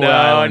 on F-Boy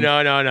Island.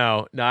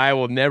 No. I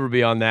will never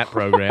be on that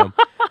program.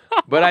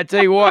 But I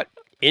tell you what,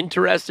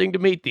 interesting to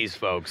meet these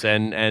folks.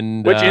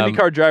 And which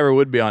IndyCar driver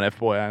would be on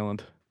F-Boy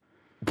Island?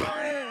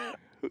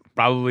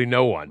 Probably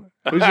no one.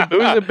 Who's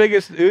the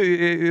biggest?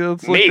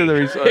 Let's look to the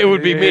results. It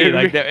would be me.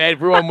 Like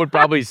everyone would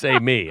probably say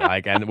me.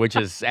 Which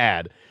is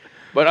sad.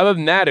 But other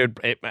than that,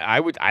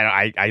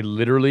 I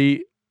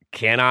literally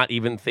cannot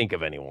even think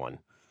of anyone.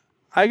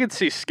 I could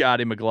see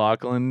Scotty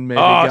McLaughlin maybe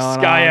going on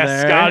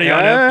there. Scotty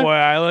on F-Boy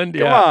Island.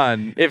 Come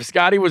on. If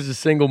Scotty was a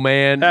single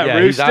man,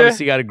 he's Rooster?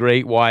 obviously got a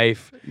great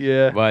wife.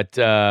 Yeah. But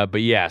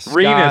yes.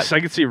 Renus. I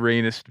could see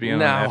Renus being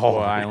on F-Boy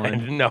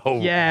Island. No.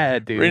 Yeah,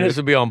 dude. Renus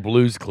would be on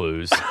Blue's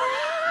Clues.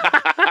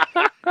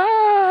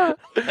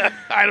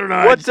 I don't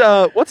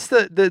know. What's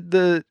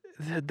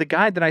the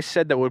guy that I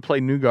said that would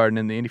play Newgarden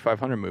in the Indy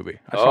 500 movie?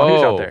 I saw he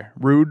was out there.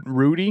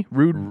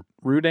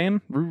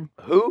 Rudan?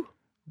 Who?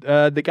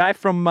 The guy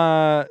from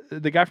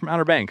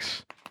Outer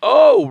Banks.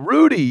 Oh,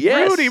 Rudy,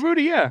 yes.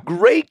 Rudy, yeah.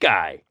 Great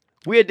guy.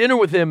 We had dinner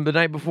with him the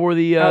night before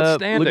the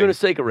Laguna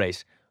Seca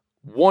race.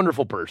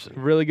 Wonderful person.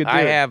 Really good dude.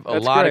 I have a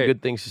lot of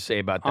good things to say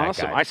about that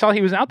guy. I saw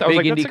he was out there. I was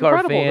Big like, that's IndyCar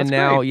incredible. fan That's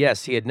now. great.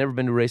 Yes, he had never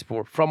been to a race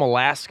before. From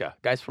Alaska.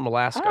 Guy's from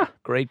Alaska.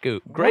 Great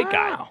guy.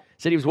 Wow.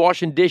 Said he was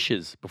washing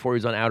dishes before he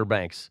was on Outer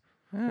Banks.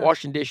 Yeah.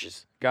 Washing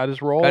dishes. Got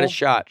his role. Got his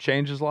shot.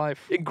 Changed his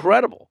life.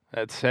 Incredible.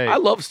 I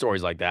love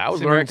stories like that. I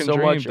was learning so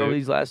much over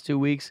these last 2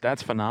 weeks.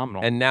 That's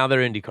phenomenal. And now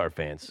they're IndyCar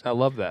fans. I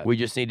love that. We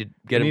just need to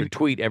get them to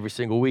tweet every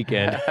single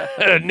weekend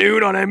at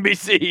noon on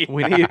NBC.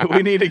 we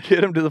need to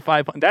get them to the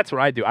 500. That's what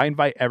I do. I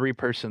invite every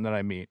person that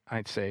I meet.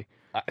 I'd say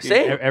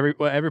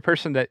every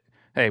person that,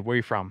 hey, where are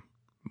you from?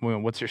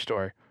 What's your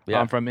story?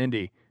 Yeah. I'm from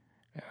Indy.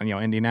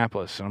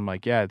 Indianapolis. And I'm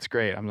like, yeah, it's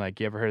great. I'm like,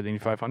 you ever heard of the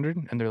Indy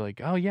 500? And they're like,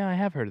 oh yeah, I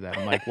have heard of that.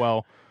 I'm like,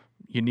 well,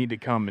 you need to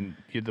come and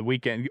the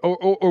weekend,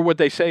 or what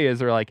they say is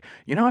they're like,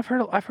 I've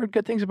heard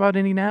good things about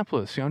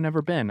Indianapolis. I've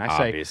never been. I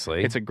say,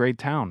 obviously, it's a great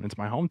town. It's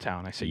my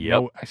hometown. I say, you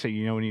know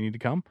when you need to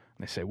come?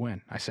 And they say,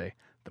 when? I say,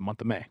 the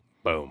month of May.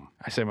 Boom.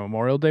 I say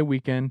Memorial Day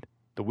weekend,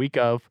 the week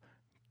of,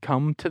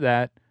 come to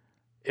that.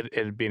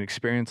 It'd be an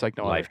experience like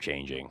no other.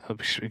 Life-changing.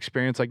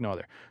 Experience like no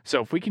other.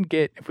 So if we can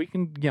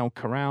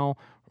corral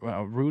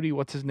Rudy,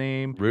 what's his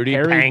name? Rudy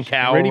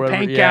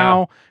Pankow.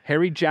 Yeah.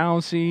 Harry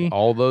Jowsey.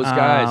 All those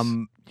guys.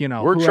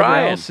 We're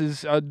trying. Else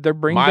is, they're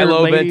bringing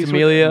Milo their ladies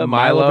Ventimiglia.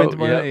 Milo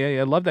Ventimiglia.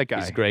 Yeah, I love that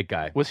guy. He's a great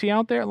guy. Was he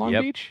out there at Long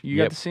Beach? You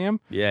got to see him?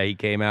 Yeah, he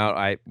came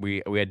out.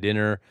 We had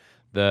dinner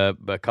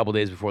a couple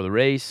days before the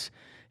race.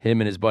 Him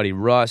and his buddy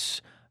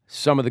Russ.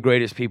 Some of the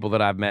greatest people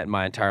that I've met in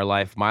my entire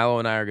life. Milo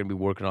and I are going to be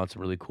working on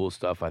some really cool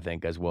stuff, I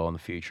think, as well in the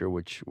future.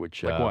 Which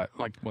like what?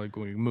 Like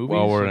movies?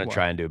 Well, we're going to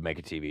try and make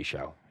a TV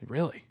show.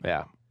 Really?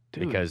 Yeah.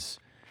 Dude, because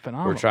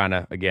phenomenal. We're trying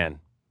to, again,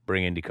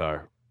 bring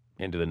IndyCar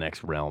into the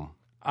next realm.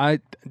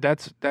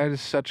 That is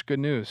such good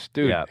news,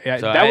 dude. Yeah,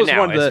 so that was now,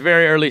 one of the it's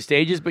very early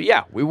stages, but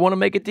yeah, we want to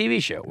make a TV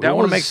show. We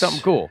want to make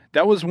something cool.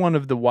 That was one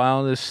of the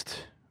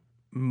wildest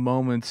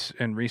moments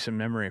in recent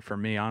memory for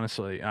me,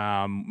 honestly.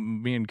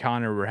 Me and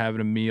Connor were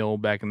having a meal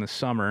back in the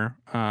summer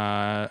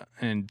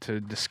and to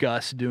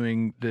discuss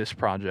doing this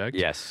project.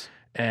 Yes.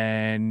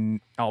 And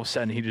all of a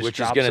sudden he just Which is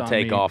drops going to on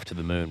take me. off to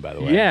the moon, by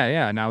the way.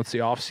 Yeah. Now it's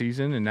the off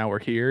season, and now we're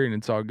here, and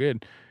it's all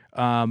good.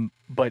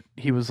 But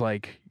he was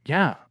like,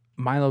 "Yeah,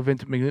 Milo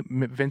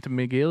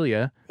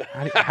Ventimiglia.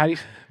 How do you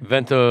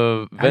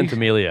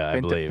Ventimiglia, I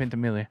believe.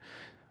 Ventimiglia.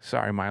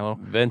 Sorry, Milo.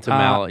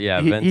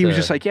 He was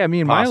just like, yeah,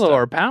 me and pasta. Milo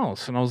are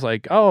pals, and I was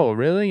like, oh,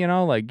 really? You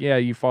know, like, yeah,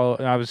 you follow.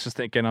 I was just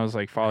thinking, I was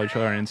like, follow each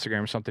other on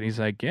Instagram or something. He's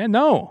like, yeah,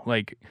 no,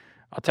 like,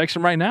 I'll text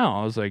him right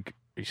now. I was like,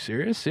 are you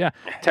serious? Yeah,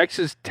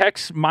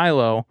 text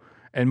Milo,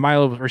 and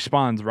Milo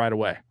responds right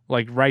away,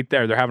 like right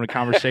there. They're having a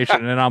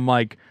conversation, and I'm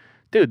like,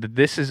 dude,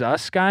 this is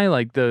us guy.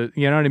 Like you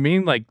know what I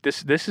mean? Like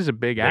this is a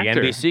big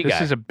actor. NBC guy.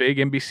 This is a big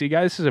NBC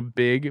guy. This is a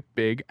big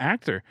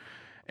actor.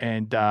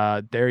 And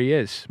there he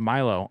is,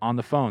 Milo, on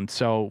the phone.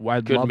 So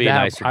Couldn't be a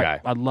nicer guy.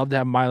 I'd love to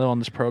have Milo on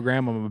this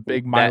program. I'm a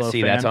big Milo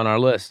fan. That's on our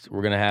list.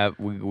 We're gonna have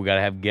we got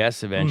to have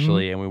guests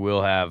eventually, and we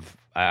will have.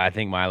 I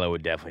think Milo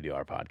would definitely do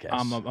our podcast.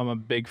 I'm a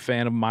big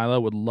fan of Milo.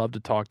 Would love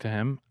to talk to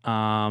him.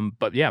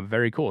 But yeah,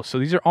 very cool. So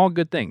these are all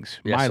good things.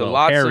 Yeah, Milo,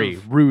 so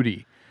Harry,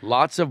 Rudy.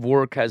 Lots of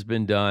work has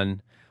been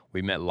done.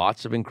 We met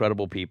lots of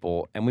incredible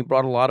people, and we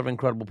brought a lot of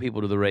incredible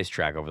people to the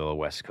racetrack over the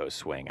West Coast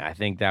Swing. I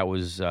think that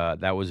was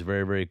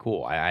very, very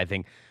cool. I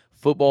think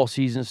football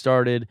season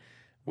started.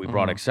 We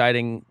brought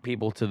exciting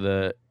people to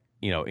the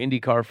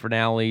IndyCar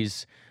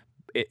finales.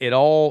 It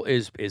all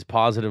is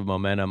positive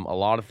momentum. A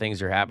lot of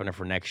things are happening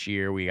for next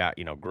year. We got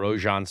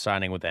Grosjean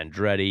signing with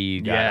Andretti.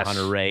 You got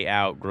Hunter Ray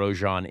out,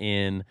 Grosjean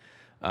in.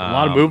 A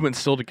lot of movement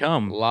still to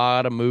come. A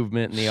lot of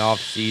movement in the off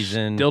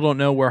season. Still don't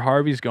know where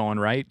Harvey's going,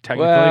 right?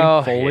 Technically,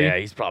 well, Foley. Yeah,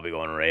 he's probably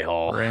going to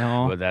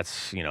Rahal. But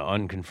that's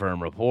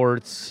unconfirmed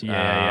reports.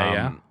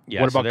 Yeah. Yeah.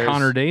 What about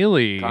Connor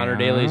Daly? Connor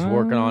Daly's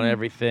working on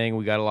everything.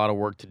 We got a lot of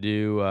work to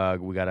do.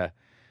 We got to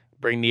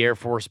bring the Air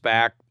Force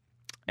back.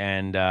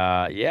 And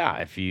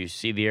if you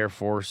see the Air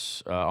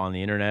Force on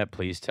the internet,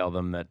 please tell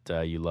them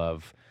that you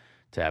love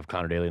to have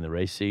Connor Daly in the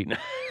race seat.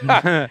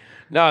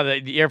 No,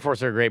 the Air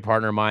Force are a great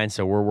partner of mine,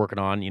 so we're working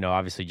on,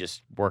 obviously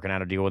just working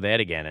out a deal with Ed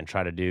again and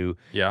try to do,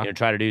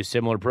 a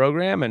similar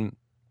program and,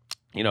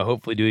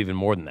 hopefully do even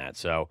more than that.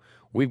 So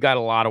we've got a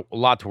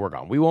lot to work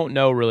on. We won't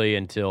know really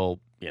until,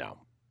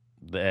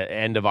 the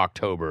end of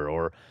October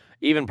or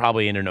even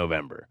probably into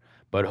November,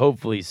 but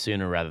hopefully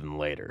sooner rather than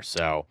later.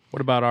 So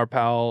what about our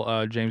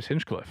pal James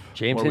Hinchcliffe?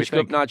 James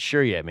Hinchcliffe, not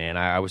sure yet, man.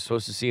 I was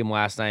supposed to see him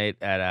last night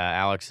at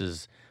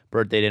Alex's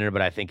birthday dinner,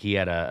 but I think he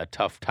had a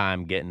tough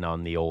time getting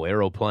on the old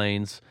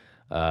aeroplanes.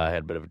 Had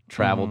a bit of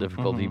travel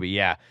difficulty, but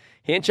yeah,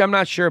 Hinch, I'm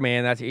not sure,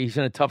 man. He's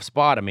in a tough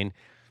spot. I mean,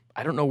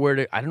 I don't know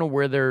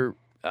where they're.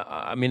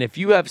 I mean, if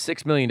you have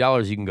 $6 million,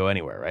 you can go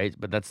anywhere, right?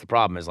 But that's the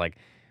problem. Is like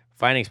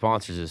finding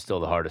sponsors is still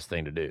the hardest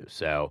thing to do.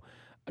 So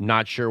I'm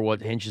not sure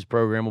what Hinch's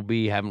program will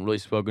be. Haven't really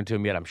spoken to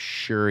him yet. I'm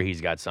sure he's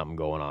got something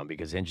going on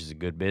because Hinch is a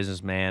good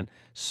businessman,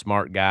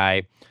 smart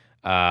guy,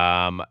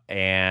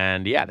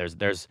 and yeah, there's.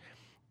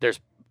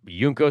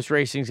 Juncos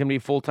Racing's going to be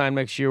full-time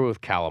next year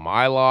with Callum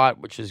Ilott,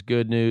 which is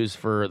good news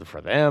for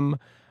them.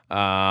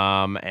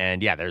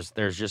 And yeah, there's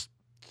just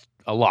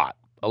a lot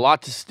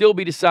to still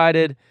be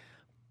decided.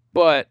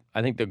 But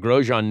I think the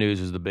Grosjean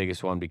news is the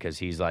biggest one because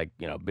he's like,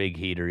 big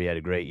heater. He had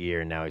a great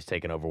year, and now he's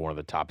taken over one of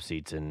the top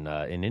seats in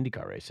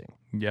IndyCar racing.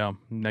 Yeah,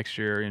 next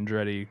year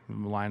Andretti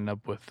lining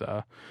up with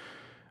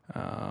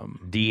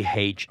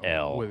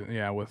DHL.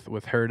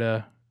 With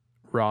Herta,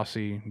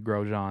 Rossi,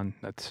 Grosjean.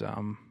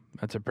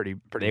 That's a pretty.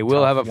 They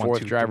will have a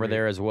fourth driver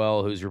there as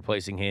well, who's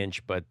replacing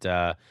Hinch, but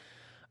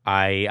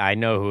I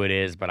know who it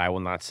is, but I will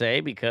not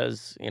say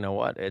because you know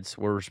what?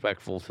 We're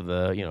respectful to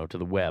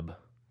the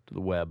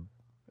web.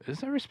 Is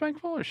that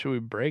respectful, or should we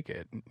break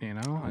it? Is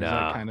that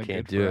kind of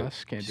good do for it.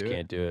 us?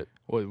 Can't do it.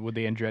 Would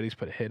the Andretti's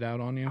put a hit out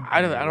on you?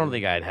 I don't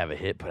think I'd have a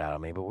hit put out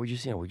on me, but we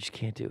just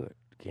can't do it.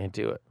 Can't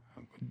do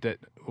it.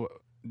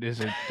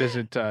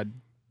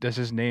 Does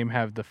his name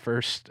have the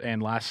first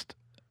and last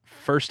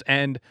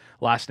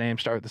name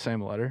start with the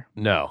same letter?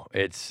 No,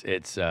 it's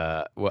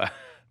well,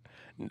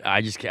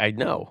 I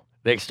know.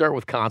 They start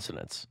with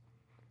consonants.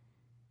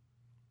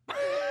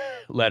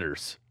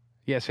 Letters.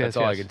 Yes, That's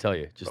all I can tell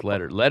you. Just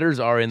letters. Letters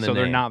are in the name. So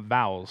they're not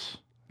vowels.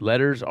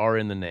 Letters are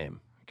in the name.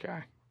 Okay.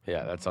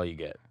 Yeah, that's all you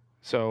get.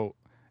 So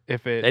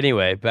if it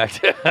Anyway, back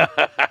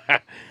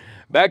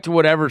to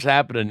whatever's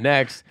happening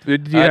next. Do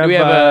you have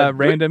a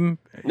random?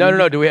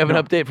 No. Do we have an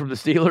update from the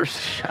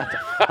Steelers? Shut the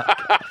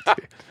fuck up,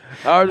 dude.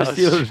 How are the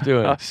Steelers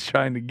doing? I was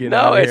trying to get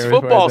No, it's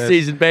football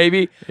season,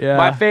 baby. Yeah.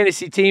 My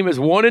fantasy team is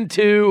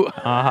 1-2.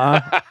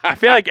 I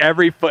feel like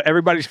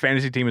everybody's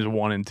fantasy team is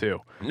 1-2.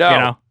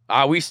 No,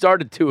 we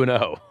started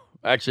 2-0.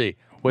 Actually,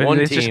 one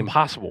it's team. Just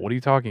impossible. What are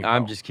you talking about?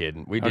 I'm just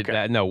kidding. We did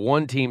that. No,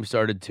 one team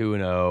started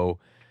 2-0.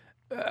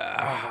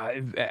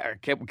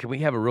 Can we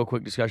have a real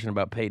quick discussion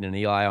about Peyton and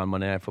Eli on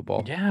Monday Night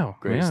Football? Yeah,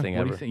 greatest thing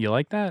ever. You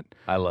like that?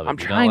 I love it. I'm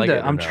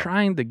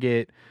trying to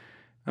get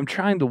I'm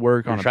trying to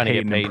work on a trying to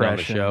get Peyton Peyton on the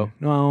impression. show?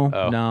 No,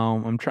 Oh.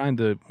 no. I'm trying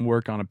to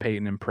work on a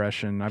Peyton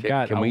impression. I've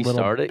got Can a we little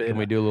start it? bit Can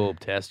we do a little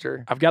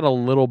tester? I've got a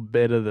little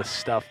bit of the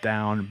stuff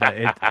down, but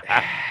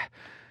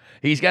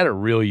He's got a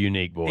real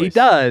unique voice. he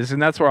does,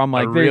 and that's where I'm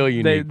like, real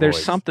unique there's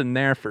voice. something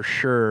there for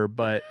sure,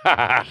 but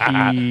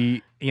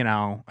he,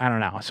 I don't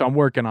know. So I'm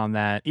working on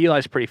that.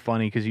 Eli's pretty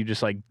funny because you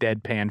just like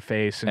deadpan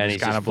face and And just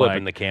he's kind just of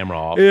flipping like, the camera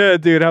off. yeah,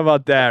 dude, how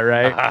about that,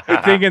 right?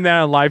 Thinking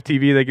that on live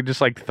TV, they could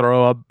just like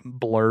throw up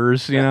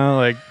blurs,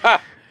 like,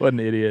 what an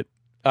idiot.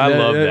 I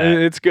love that.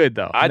 It's good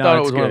though. I No, thought it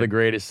it's was one of good. the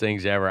greatest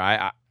things ever.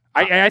 I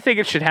think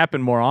it should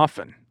happen more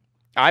often.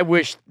 I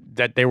wish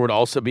that there would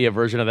also be a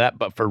version of that,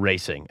 but for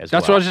racing as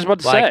That's well. what I was just about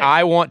to like, say.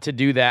 I want to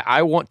do that.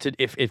 I want to,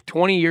 if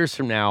 20 years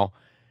from now,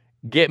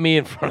 get me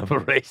in front of a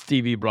race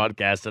TV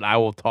broadcast and I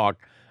will talk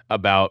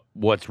about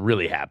what's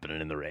really happening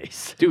in the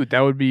race. Dude,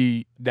 that would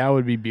be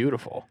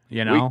beautiful.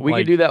 We Like,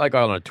 could do that like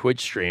on a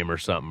Twitch stream or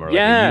something, or like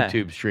Yeah. a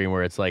YouTube stream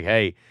where it's like,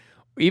 hey,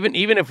 even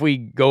if we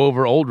go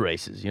over old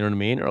races, you know what I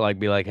mean? Or like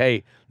be like,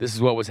 hey, this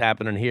is what was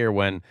happening here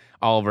when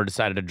Oliver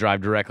decided to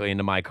drive directly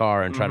into my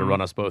car and try to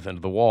run us both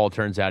into the wall.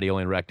 Turns out he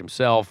only wrecked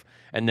himself.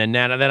 And then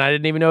I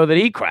didn't even know that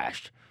he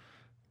crashed.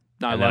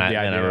 No, I And love then the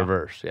idea. Then I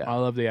reversed, yeah. I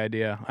love the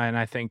idea, and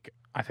I think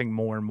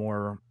more and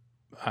more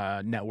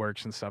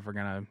networks and stuff are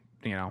gonna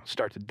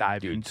start to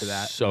dive Dude, into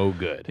that. so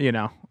good.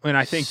 And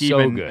I think So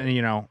even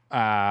good.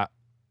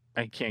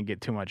 I can't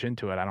get too much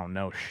into it. I don't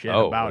know shit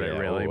Oh, about yeah, it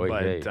really,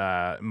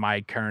 but my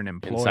current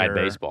employer, Inside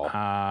baseball.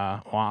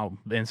 Wow,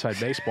 inside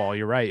baseball.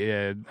 You're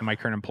right. My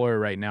current employer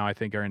right now, I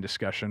think, are in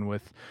discussion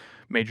with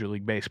Major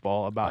League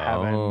Baseball about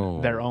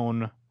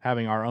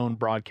having our own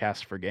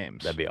broadcast for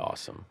games. That'd be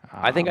awesome.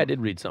 I think I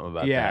did read something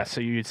about Yeah, that. so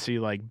you'd see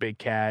like Big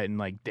Cat and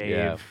like Dave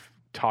Yeah.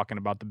 talking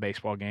about the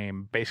baseball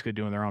game, basically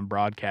doing their own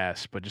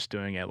broadcast, but just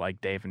doing it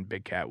like Dave and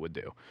Big Cat would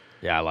do.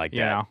 Yeah, I like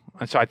that.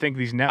 And so I think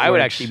these networks. I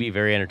would actually be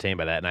very entertained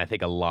by that, and I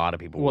think a lot of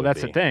people Well, would that's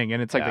be, the thing,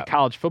 and it's like Yeah. the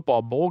college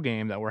football bowl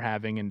game that we're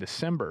having in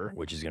December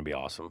which is going to be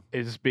awesome.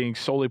 is being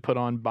solely put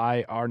on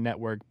by our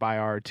network, by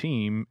our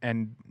team,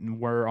 and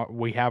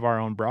we have our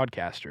own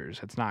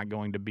broadcasters. It's not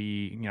going to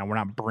be, we're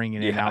not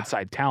bringing in Yeah.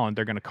 outside talent.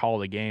 They're going to call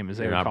the game as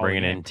they You're would not call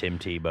bringing the game. in Tim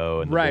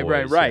Tebow and the Right.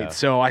 boys, yeah.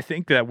 So I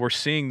think that we're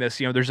seeing this.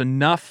 There's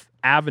enough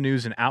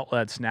avenues and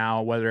outlets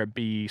now, whether it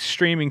be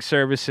streaming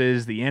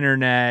services, the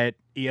internet,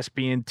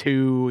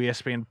 ESPN2,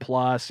 ESPN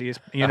Plus,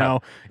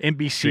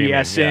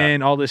 NBCSN,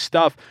 Streaming, all this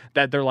stuff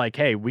that they're like,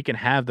 hey, we can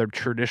have the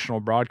traditional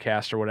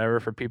broadcast or whatever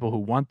for people who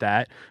want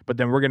that, but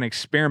then we're going to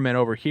experiment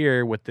over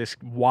here with this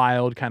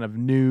wild kind of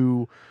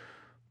new,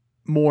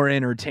 more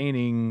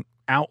entertaining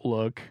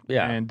outlook.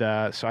 Yeah. And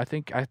so I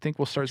think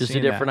we'll start Just a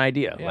seeing different that.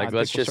 idea. Yeah, I Like think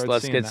we'll start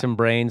let's seeing get that. some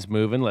brains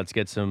moving. Let's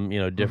get some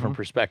different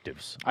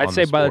perspectives. I'd on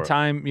say the by the sport.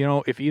 time,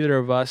 if either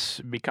of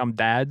us become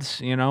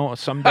dads,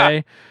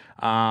 someday,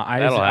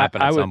 That'll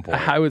happen at some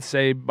point. I would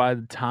say by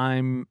the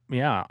time,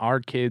 our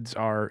kids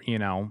are,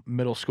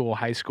 middle school,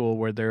 high school,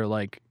 where they're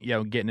like,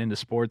 getting into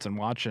sports and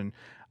watching,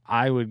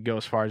 I would go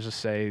as far as to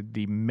say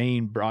the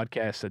main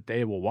broadcast that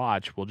they will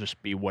watch will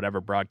just be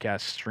whatever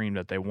broadcast stream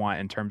that they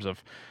want in terms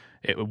of.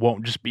 It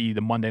won't just be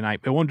the Monday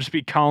night. It won't just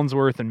be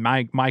Collinsworth and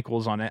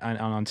Michaels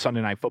on Sunday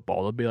Night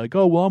Football. They'll be like,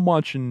 oh, well, I'm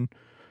watching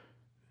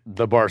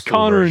the Barstool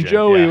Connor version, and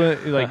Joey, yeah.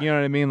 like, you know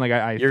what I mean? Like,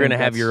 I You're think gonna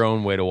have that's- your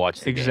own way to watch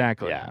the game.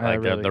 Exactly. Yeah, I like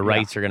really- the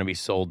rights are gonna be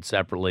sold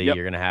separately. Yep.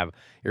 You're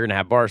gonna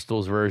have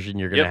Barstool's version.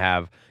 You're gonna Yep.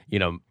 have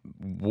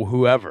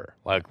whoever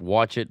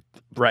watch it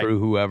Right. through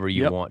whoever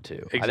you Yep. want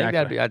to.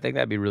 Exactly. I think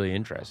that'd be really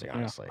interesting.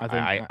 Honestly, I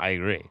think- I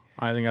agree.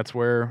 I think that's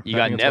where You I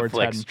got think that's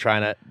where it's Netflix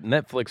heading.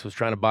 Netflix was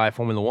trying to buy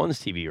Formula One's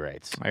TV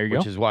rights. There you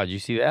which go. is why. Did you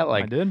see that?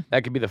 Like, I did.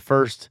 That could be the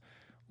first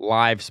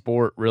live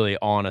sport really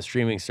on a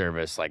streaming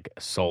service, like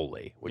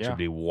solely, which Yeah. would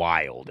be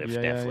wild if Yeah,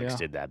 Netflix yeah.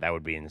 did that. That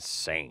would be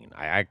insane.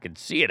 I could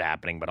see it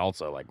happening, but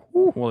also like,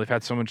 whew. Well, they've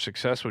had so much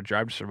success with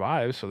Drive to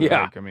Survive, so they're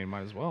Yeah. like, I mean,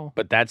 might as well.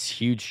 But that's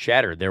huge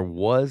chatter. There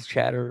was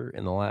chatter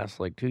in the last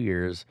 2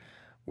 years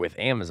with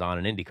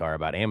Amazon and IndyCar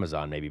about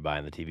Amazon maybe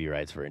buying the TV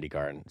rights for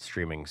IndyCar and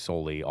streaming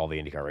solely all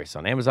the IndyCar races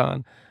on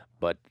Amazon,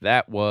 but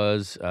that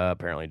was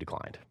apparently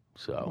declined.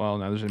 So, Well,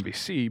 now there's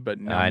NBC,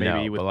 but now I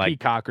maybe know, with but, like-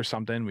 Peacock or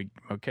something,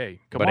 come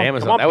But on,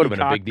 Amazon, come on, that would've been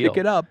a Peacock, big deal. Pick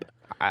it up.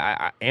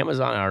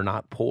 Amazon are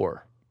not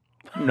poor.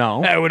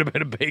 No. That would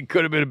have been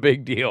could have been a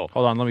big deal.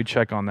 Hold on, let me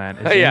check on that.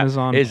 Is Yeah.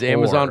 Amazon Is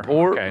Amazon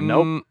poor? Okay,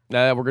 nope.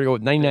 We're gonna go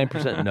with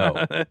 99% no.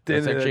 That's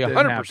Didn't- actually that didn't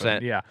 100%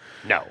 happen. Yeah.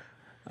 no.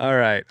 All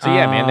right. So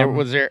yeah, man.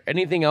 Was there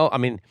anything else? I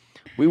mean,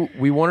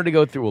 we wanted to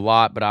go through a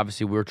lot, but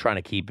obviously we were trying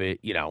to keep it.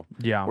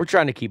 Yeah. We're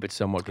trying to keep it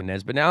somewhat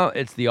condensed. But now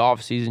it's the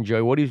off season,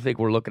 Joey. What do you think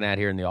we're looking at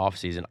here in the off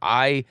season?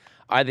 I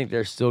think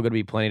there's still going to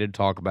be plenty to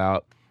talk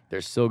about.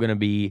 There's still going to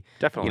be,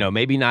 Definitely.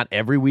 maybe not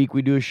every week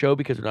we do a show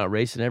because we're not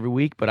racing every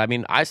week. But I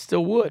mean, I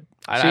still would.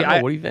 I See, don't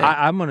know. What do you think?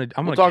 I'm gonna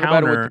We'll talk talk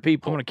about it with the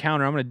people. I'm gonna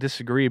counter. I'm gonna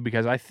disagree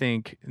because I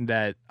think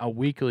that a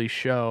weekly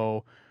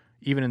show,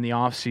 even in the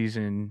off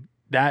season,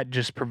 that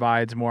just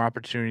provides more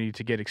opportunity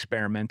to get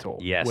experimental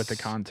Yes. with the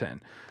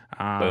content.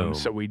 Boom.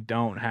 So we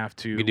don't have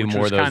to. You can do which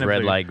more was of those kind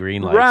red the- light,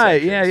 green light.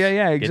 Right? sections.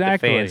 Yeah.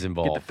 Exactly. Get the fans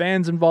involved. Get the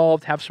fans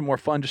involved. Have some more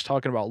fun, just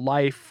talking about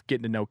life,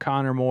 getting to know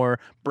Connor more.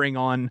 Bring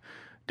on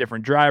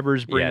different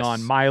drivers. Bring Yes.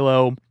 on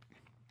Milo.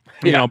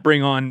 You know,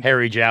 bring on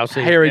Harry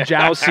Jousey.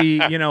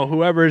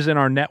 Whoever's in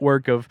our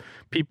network of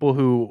people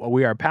who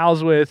we are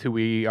pals with, who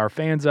we are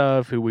fans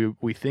of, who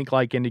we think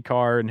like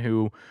IndyCar, and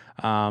who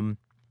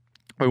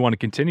we want to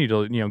continue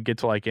to get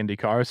to like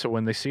IndyCar. So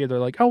when they see it, they're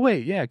like, oh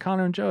wait, yeah,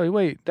 Connor and Joey,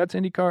 wait, that's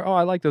IndyCar. Oh,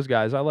 I like those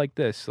guys. I like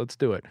this. Let's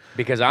do it.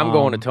 Because I'm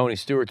going to Tony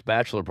Stewart's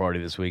bachelor party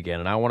this weekend,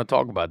 and I want to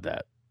talk about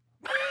that.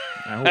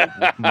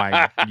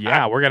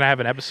 We're gonna have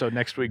an episode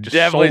next week just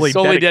Definitely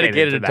solely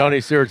dedicated to that.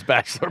 Tony Stewart's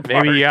bachelor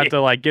party. Maybe you have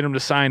to like get him to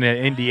sign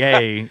an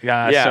NDA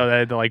so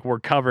that like we're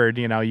covered.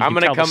 You can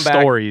tell the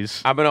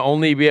stories. I'm gonna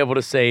only be able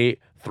to say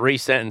 3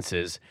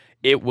 sentences.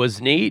 It was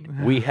neat.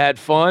 We had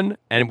fun,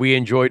 and we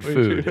enjoyed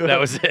food.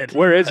 That was it.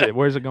 Where is it?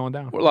 Where's it going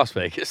down? We're Las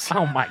Vegas.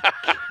 Oh my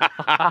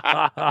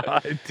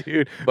god,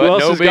 dude! But Who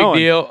else no is big going?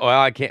 deal.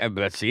 Well, I can't.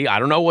 But see, I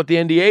don't know what the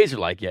NDAs are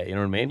like yet. You know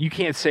what I mean? You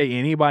can't say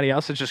anybody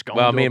else is just going.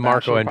 Well, to me a and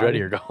Marco bachelor party.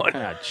 Andretti are going.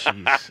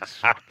 Ah,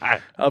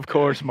 Jesus. Of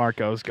course,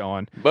 Marco's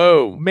going.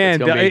 Boom,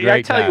 Man, It's gonna be a great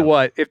I tell time. you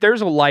what, if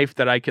there's a life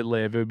that I could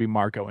live, it would be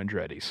Marco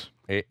Andretti's.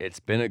 It's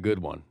been a good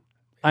one.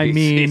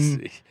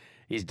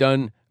 He's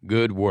done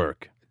good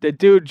work. the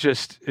dude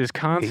just is He's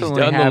constantly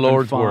done the having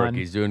Lord's fun. work.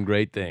 He's doing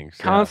great things.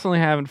 Yeah. Constantly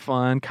having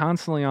fun,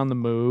 constantly on the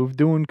move,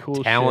 doing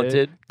cool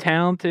Talented. shit.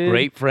 Talented.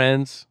 Great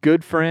friends.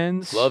 Good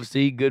friends. Loves to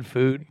eat good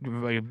food.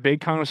 Like a big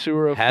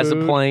connoisseur of Has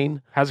food. a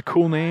plane. Has a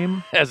cool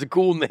name. Has a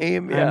cool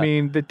name. Yeah. I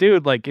mean, the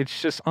dude, like,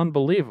 it's just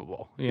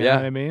unbelievable. You know Yeah.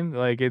 what I mean?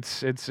 Like,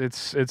 it's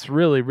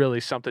really,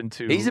 really something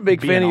to. He's a big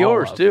be fan in of awe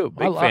yours, too.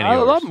 Big fan of I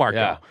yours. love Marco.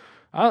 Yeah.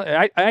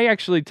 I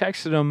actually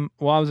texted him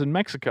while I was in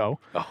Mexico,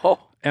 Oh,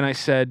 and I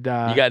said, you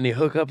got any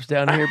hookups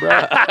down here, bro?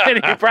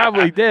 and he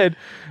probably did.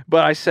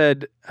 But I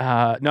said, no,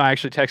 I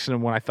actually texted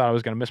him when I thought I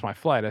was going to miss my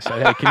flight. I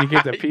said, hey, can you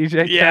get the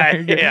PJ? Yeah,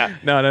 yeah.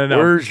 No.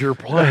 Where's your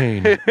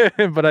plane?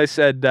 But I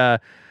said,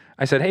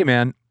 hey,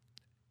 man,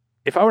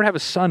 if I were to have a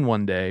son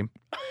one day,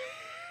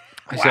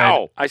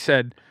 I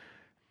said,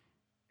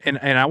 and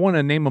I want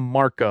to name him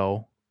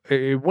Marco.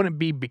 It wouldn't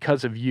be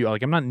because of you.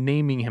 Like, I'm not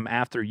naming him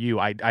after you.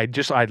 I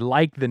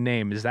like the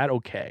name. Is that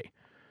okay?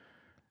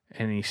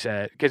 And he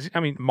said, because I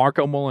mean,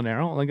 Marco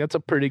Molinaro, like, that's a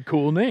pretty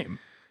cool name.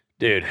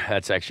 Dude,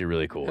 that's actually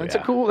really cool.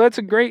 That's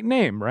a great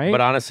name, right?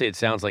 But honestly, it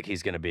sounds like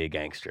he's going to be a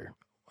gangster.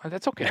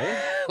 That's okay.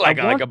 like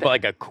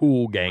a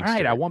cool All gangster.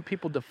 right, I want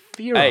people to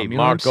fear Hey, him. You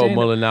know what I'm Marco saying?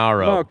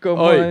 Molinaro. Marco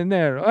Oi.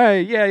 Molinaro.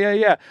 Hey,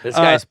 yeah. This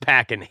guy's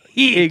packing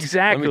heat.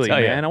 Exactly, Let me tell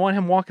man. you. I want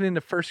him walking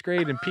into first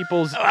grade, and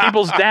people's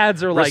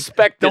dads are like,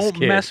 Respect this "Don't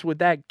kid." mess with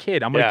that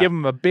kid." I'm gonna Yeah. give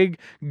him a big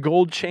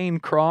gold chain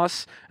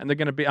cross, and I'm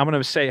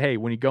gonna say, "Hey,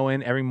 when you go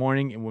in every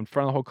morning and in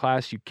front of the whole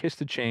class, you kiss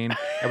the chain.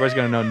 Everybody's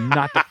gonna know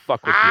not to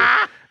fuck with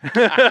you."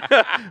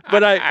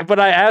 but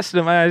I asked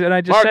him, and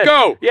I just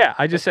Marco! said,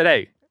 I just said,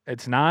 "Hey,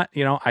 it's not,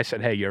 I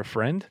said, hey, you're a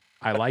friend.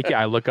 I like you.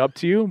 I look up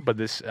to you, but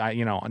this,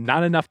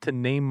 not enough to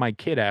name my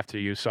kid after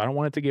you. So I don't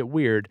want it to get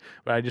weird,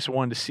 but I just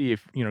wanted to see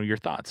if, your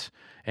thoughts."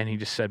 And he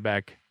just said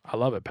back, "I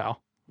love it,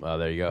 pal." Well,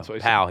 there you go. what he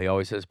Pal. He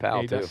always says pal,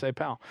 He too. does say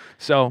pal.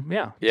 So,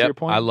 yeah, to Yep, your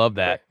point. I love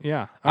that.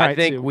 Yeah. All I right,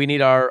 think so- we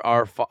need our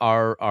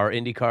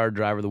IndyCar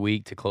driver of the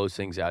week to close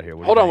things out here.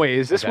 What do you Hold on, think? wait.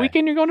 Is this Okay.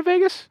 weekend you're going to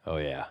Vegas? Oh,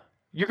 yeah.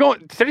 You're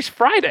going, today's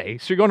Friday.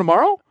 So you're going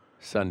tomorrow?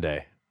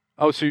 Sunday.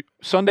 Oh, so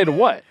Sunday to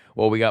what?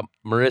 Well, we got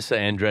Marissa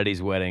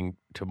Andretti's wedding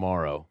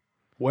tomorrow.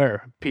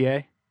 Where? PA?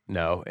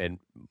 No, in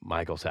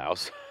Michael's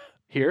house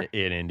Here?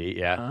 in Indy,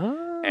 yeah.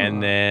 Oh.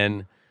 And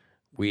then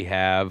we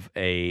have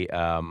a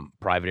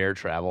private air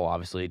travel,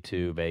 obviously,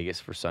 to Vegas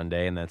for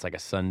Sunday, and that's like a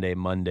Sunday,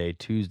 Monday,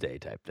 Tuesday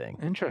type thing.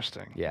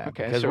 Interesting. Yeah,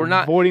 Okay. because So we're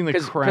not avoiding the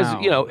because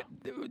crowd.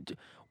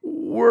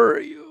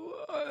 we're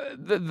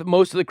the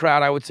most of the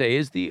crowd, I would say,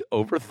 is the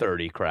over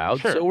 30 crowd.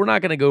 Sure. So we're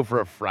not going to go for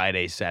a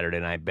Friday, Saturday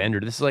night bender.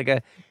 This is like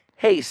a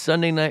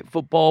Sunday night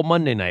football,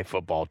 Monday night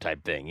football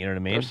type thing. You know what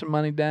I mean? Throw some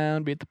money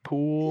down, be at the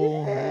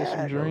pool, have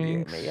some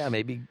drinks. Yeah,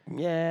 maybe.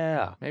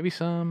 Yeah, Maybe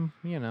some,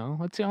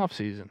 it's the off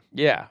season.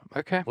 yeah.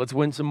 Okay. Let's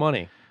win some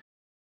money.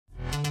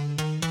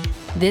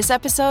 This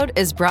episode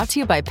is brought to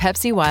you by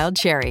Pepsi Wild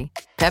Cherry.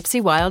 Pepsi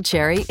Wild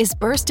Cherry is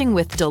bursting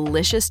with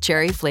delicious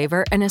cherry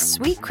flavor and a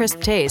sweet,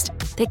 crisp taste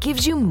that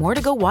gives you more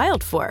to go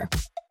wild for.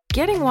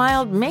 Getting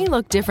wild may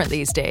look different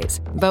these days,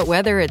 but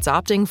whether it's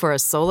opting for a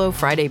solo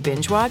Friday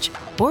binge watch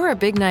or a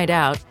big night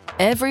out,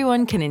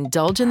 everyone can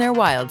indulge in their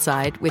wild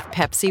side with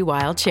Pepsi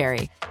Wild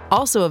Cherry.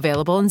 Also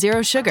available in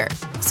Zero Sugar.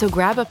 So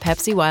grab a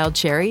Pepsi Wild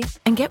Cherry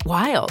and get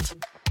wild.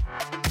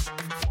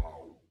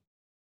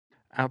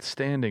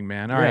 Outstanding,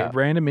 man. All Yeah. right,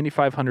 random Indy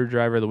 500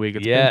 driver of the week.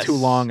 It's Yes. been too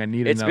long. I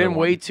need It's another been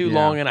way one. too Yeah.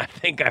 long, and I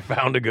think I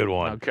found a good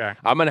one. Okay.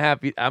 I'm gonna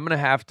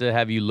have to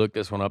have you look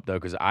this one up though,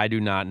 because I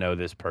do not know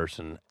this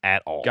person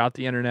at all. Got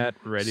the internet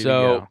ready to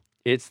So go.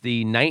 it's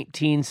the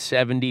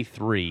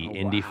 1973 Oh,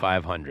 Indy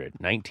 500.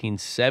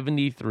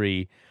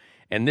 1973,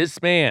 and this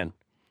man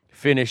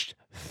finished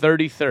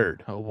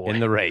 33rd in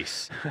the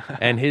race.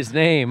 And his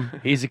name,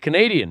 he's a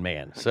Canadian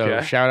man.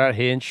 So shout out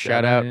Hinch,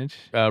 shout out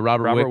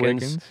Robert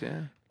Wickens.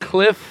 Yeah.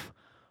 Cliff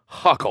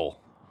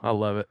Huckle. I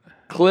love it.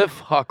 Cliff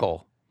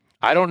Huckle.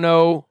 I don't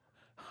know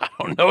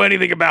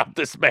anything about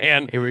this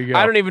man. Here we go.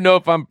 I don't even know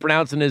if I'm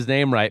pronouncing his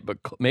name right, but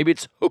maybe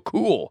it's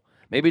Huckle.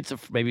 Maybe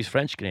he's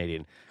French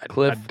Canadian.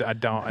 Cliff. I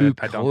don't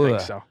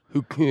think so.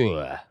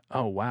 Huckle.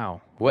 Oh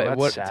wow. What?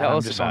 That's sad. Tell I'm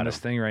us just about on this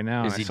him. thing right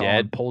now. Is I he saw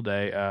dead? On poll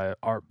day,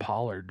 Art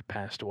Pollard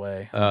passed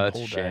away. That's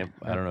poll a shame. day.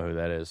 I don't know who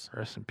that is.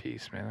 Rest in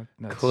peace, man.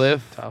 That's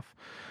Cliff. tough.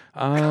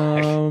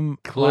 Well,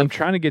 I'm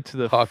trying to get to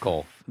the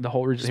Huckle. the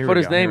whole reason. Just put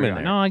his name in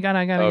there. No, I got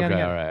it.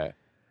 Okay, all right.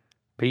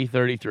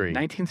 P33.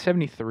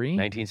 1973.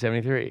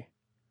 1973.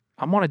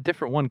 I'm on a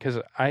different one because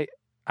I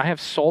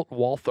have Salt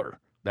Walther.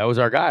 That was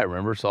our guy.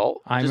 Remember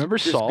Salt? Remember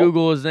just Salt.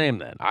 Google his name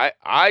then.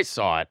 I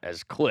saw it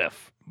as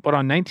Cliff. But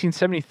on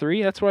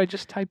 1973, that's what I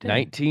just typed in.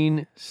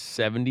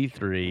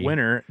 1973.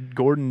 Winner,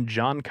 Gordon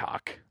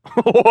Johncock.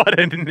 What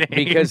a name,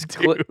 Because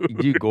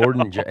dude.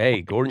 Gordon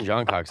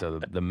Johncock's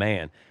the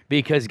man.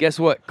 Because guess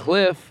what?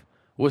 Cliff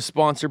was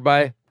sponsored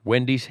by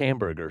Wendy's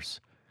Hamburgers.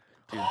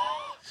 Dude,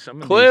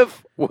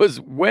 Cliff was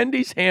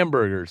Wendy's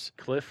Hamburgers.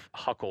 Cliff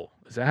Huckle.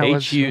 Is that how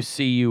it's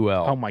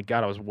Hucul. Oh my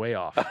God, I was way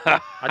off. I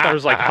thought it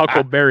was like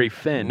Huckleberry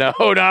Finn. No,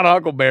 not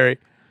Huckleberry.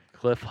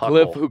 Cliff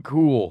Huckle. Cliff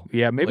Huckul.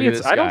 Yeah, maybe Look at it's.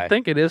 this I guy. don't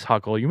think it is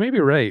Huckle. You may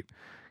be right.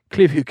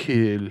 Cliff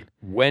Huckle.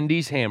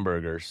 Wendy's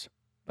Hamburgers.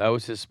 That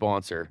was his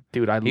sponsor.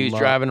 Dude, He was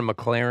driving a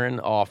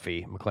McLaren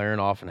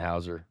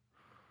Offenhauser.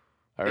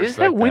 Is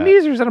that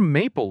Wendy's or is that a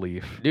Maple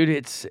Leaf?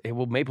 Dude,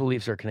 well, Maple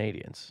Leafs are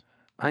Canadians.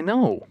 I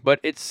know. But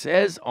it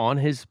says on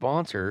his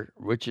sponsor,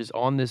 which is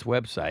on this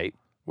website,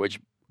 which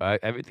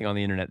everything on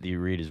the internet that you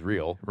read is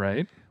real,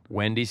 Right.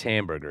 Wendy's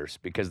Hamburgers,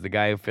 because the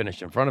guy who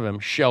finished in front of him,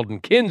 Sheldon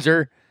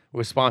Kinzer,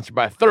 was sponsored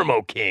by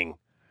Thermo King.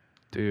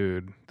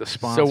 Dude, the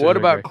sponsor. So what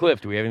about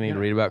Cliff? Do we have anything to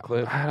read about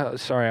Cliff?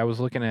 Sorry, I was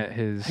looking at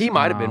his. He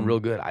might have been real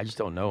good. I just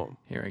don't know him.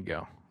 Here we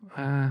go.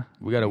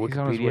 We got a He's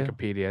on his Wikipedia.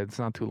 Wikipedia. It's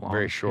not too long.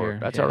 Very short. Here,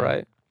 That's yeah. all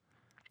right.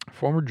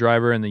 Former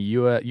driver in the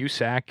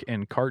USAC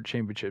and Kart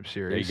Championship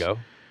Series. There you go.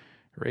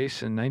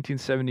 Race in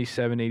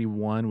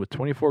 1977-81 with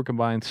 24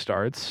 combined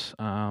starts.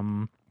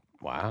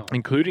 Wow.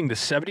 Including the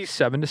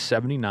 77 to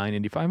 79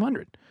 Indy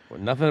 500. Well,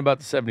 nothing about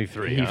the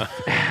 73, huh?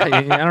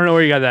 I don't know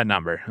where you got that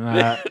number.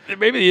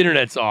 Maybe the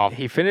internet's off.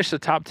 He finished the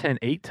top 10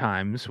 8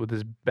 times with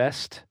his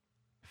best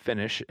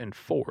finish in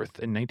 4th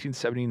in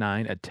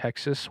 1979 at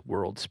Texas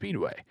World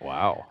Speedway.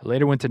 Wow.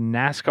 Later went to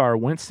NASCAR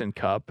Winston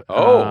Cup in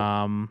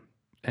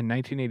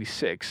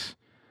 1986.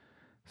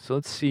 So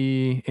let's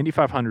see Indy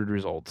 500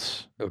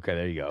 results. Okay,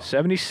 there you go.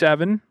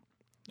 77,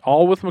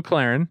 all with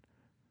McLaren,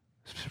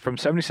 from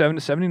 77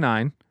 to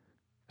 79.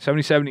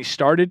 77, he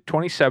started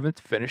 27th,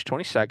 finished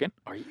 22nd.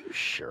 Are you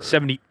sure?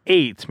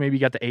 78, maybe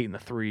you got the 8 and the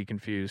 3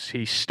 confused.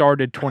 He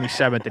started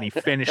 27th and he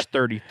finished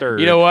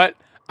 33rd. You know what?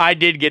 I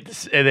did get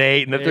the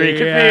 8 and the 3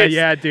 confused.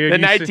 Yeah, dude. The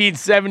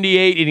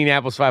 1978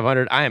 Indianapolis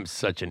 500. I am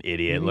such an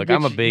idiot. Look,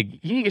 I'm a big.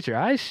 You need to get your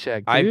eyes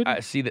checked, dude. I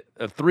see that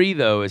a 3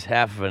 though is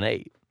half of an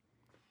 8.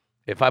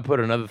 If I put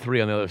another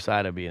 3 on the other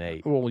side, it'd be an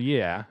 8. Well,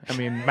 yeah. I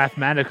mean,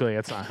 mathematically,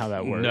 that's not how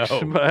that works.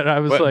 No. But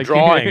I was like,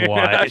 drawing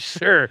wise,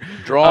 sure.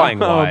 Drawing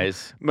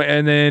wise.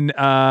 And then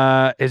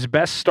his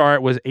best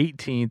start was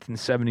 18th in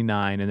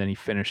 79, and then he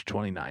finished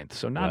 29th.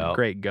 So not a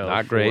great go.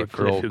 Not great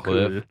for old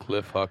Cliff.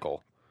 Cliff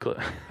Huckle.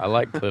 I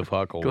like Cliff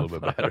Huckle a little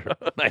bit better.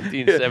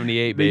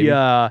 1978, baby.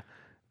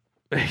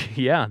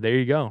 Yeah, there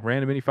you go.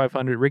 Random Indy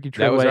 500. Ricky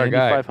That was Treadway, our Indy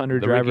guy.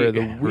 500 driver of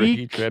the week.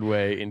 Ricky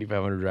Treadway, Indy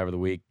 500 driver of the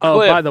week. Oh,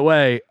 Cliff by the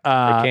way, for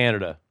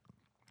Canada.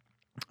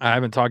 I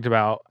haven't talked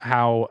about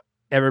how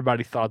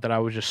everybody thought that I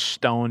was just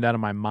stoned out of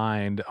my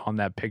mind on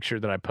that picture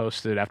that I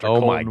posted after Oh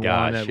my Colton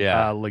gosh, won at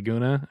yeah.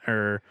 Laguna.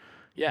 It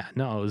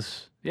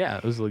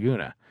was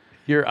Laguna.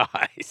 Your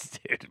eyes,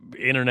 dude.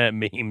 Internet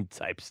meme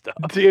type stuff.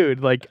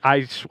 Dude, like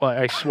I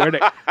swear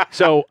to.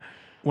 So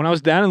when I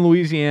was down in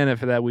Louisiana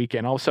for that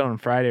weekend, all of a sudden on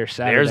Friday or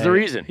Saturday. There's the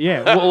reason.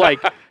 Yeah, well, like,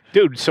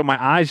 dude. So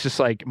my eyes just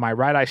like my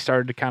right eye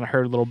started to kind of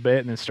hurt a little bit,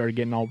 and then started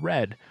getting all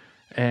red.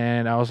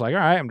 And I was like, all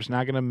right, I'm just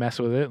not gonna mess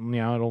with it, and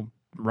it'll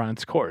run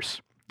its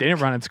course. Didn't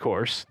run its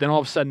course. Then all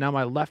of a sudden, now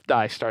my left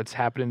eye starts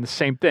happening the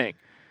same thing.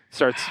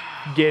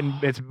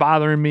 It's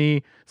bothering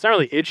me. It's not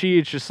really itchy.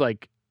 It's just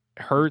like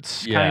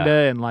hurts kind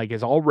of, and like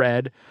it's all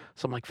red.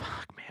 So I'm like,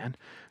 fuck, man.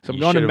 So I'm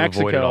going to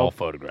Mexico. Avoided all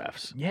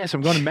photographs. Yeah, so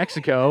I'm going to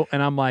Mexico,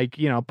 and I'm like,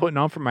 putting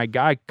on for my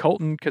guy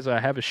Colton because I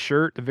have a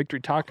shirt, the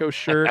Victory Taco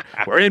shirt.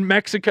 We're in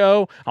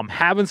Mexico. I'm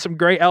having some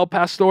great El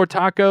Pastor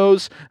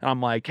tacos, and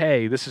I'm like,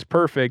 hey, this is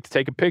perfect to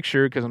take a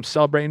picture because I'm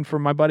celebrating for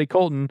my buddy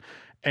Colton.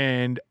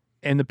 And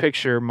in the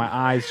picture, my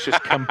eyes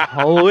just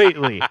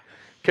completely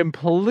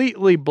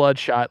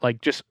bloodshot. Like,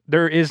 just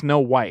there is no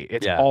white.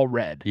 It's all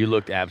red. You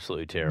looked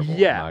absolutely terrible.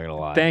 Yeah, I'm not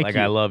gonna lie. thank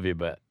you. I love you,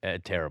 but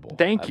terrible.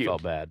 Thank you. I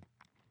felt bad.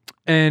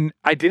 And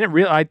I didn't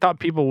realize. I thought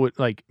people would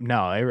like. No,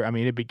 I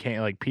mean, it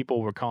became like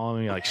people were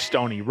calling me like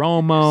Stony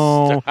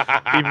Romo.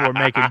 People were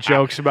making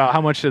jokes about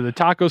how much do the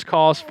tacos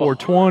cost,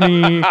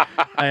 $4.20.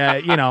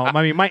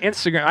 I mean, my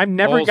Instagram. I've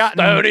never gotten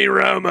Stony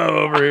Romo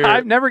over here.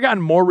 I've never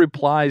gotten more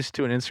replies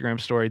to an Instagram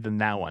story than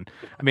that one.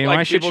 I mean, like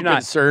I shit people you not.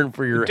 concerned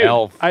for your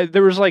health.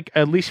 There was like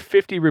at least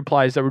 50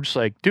 replies that were just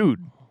like,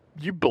 dude,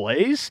 you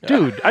blaze?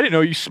 Dude, I didn't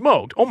know you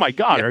smoked. Oh my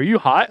God, are you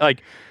high?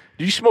 Like,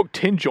 did you smoke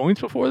 10 joints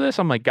before this?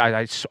 I'm like,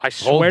 guys, I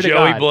swear Old to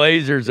Joey God.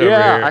 Blazers over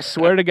here. I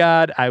swear to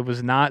God, I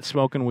was not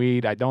smoking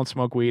weed. I don't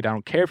smoke weed. I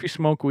don't care if you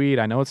smoke weed.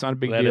 I know it's not a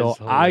big deal.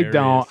 I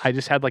don't. I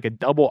just had like a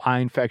double eye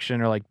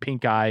infection or like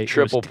pink eye.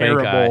 Triple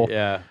pink eye,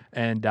 yeah.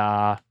 And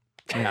so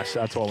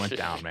that's what went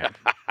down, man.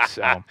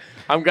 So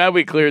I'm glad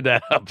we cleared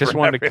that up. Just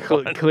wanted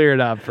to clear it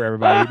up for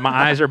everybody.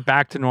 My eyes are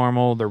back to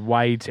normal. They're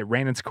white. It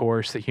ran its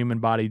course. The human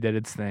body did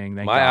its thing.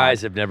 Thank My God.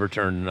 eyes have never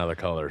turned another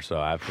color,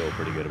 so I feel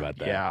pretty good about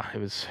that. Yeah, it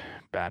was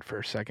bad for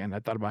a second. I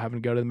thought about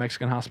having to go to the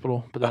Mexican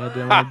hospital, but then I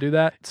didn't want to do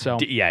that. So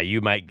yeah,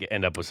 you might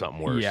end up with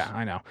something worse. Yeah,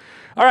 I know.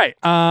 All right.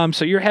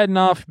 So you're heading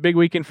off. Big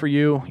weekend for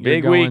you.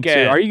 Big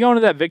weekend. Are you going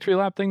to that victory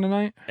lap thing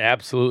tonight?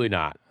 Absolutely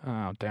not.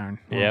 Oh, darn.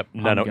 Yep.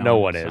 No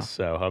one is,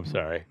 so I'm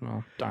sorry.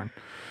 Well, darn.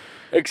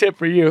 Except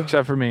for you.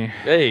 Except for me.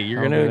 Hey,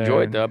 you're going to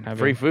enjoy the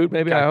free food,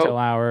 maybe, I hope. Cocktail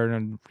hour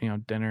and,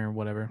 dinner,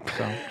 whatever.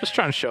 So just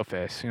trying to show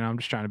face. I'm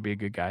just trying to be a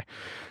good guy.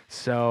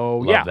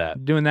 So,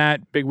 doing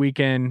that. Big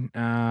weekend.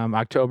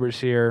 October's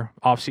here.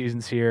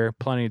 Off-season's here.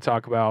 Plenty to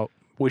talk about.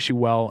 Wish you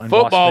well in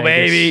football, Las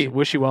Vegas. baby.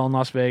 Wish you well in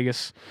Las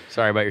Vegas.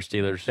 Sorry about your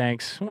Steelers.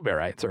 Thanks. We'll be all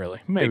right. It's early.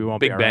 Maybe we won't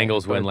big be all right.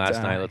 Bengals win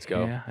last night. Let's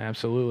go. Yeah,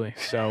 absolutely.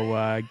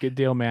 So, good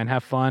deal, man.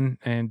 Have fun.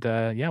 And,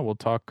 we'll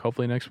talk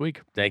hopefully next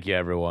week. Thank you,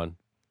 everyone.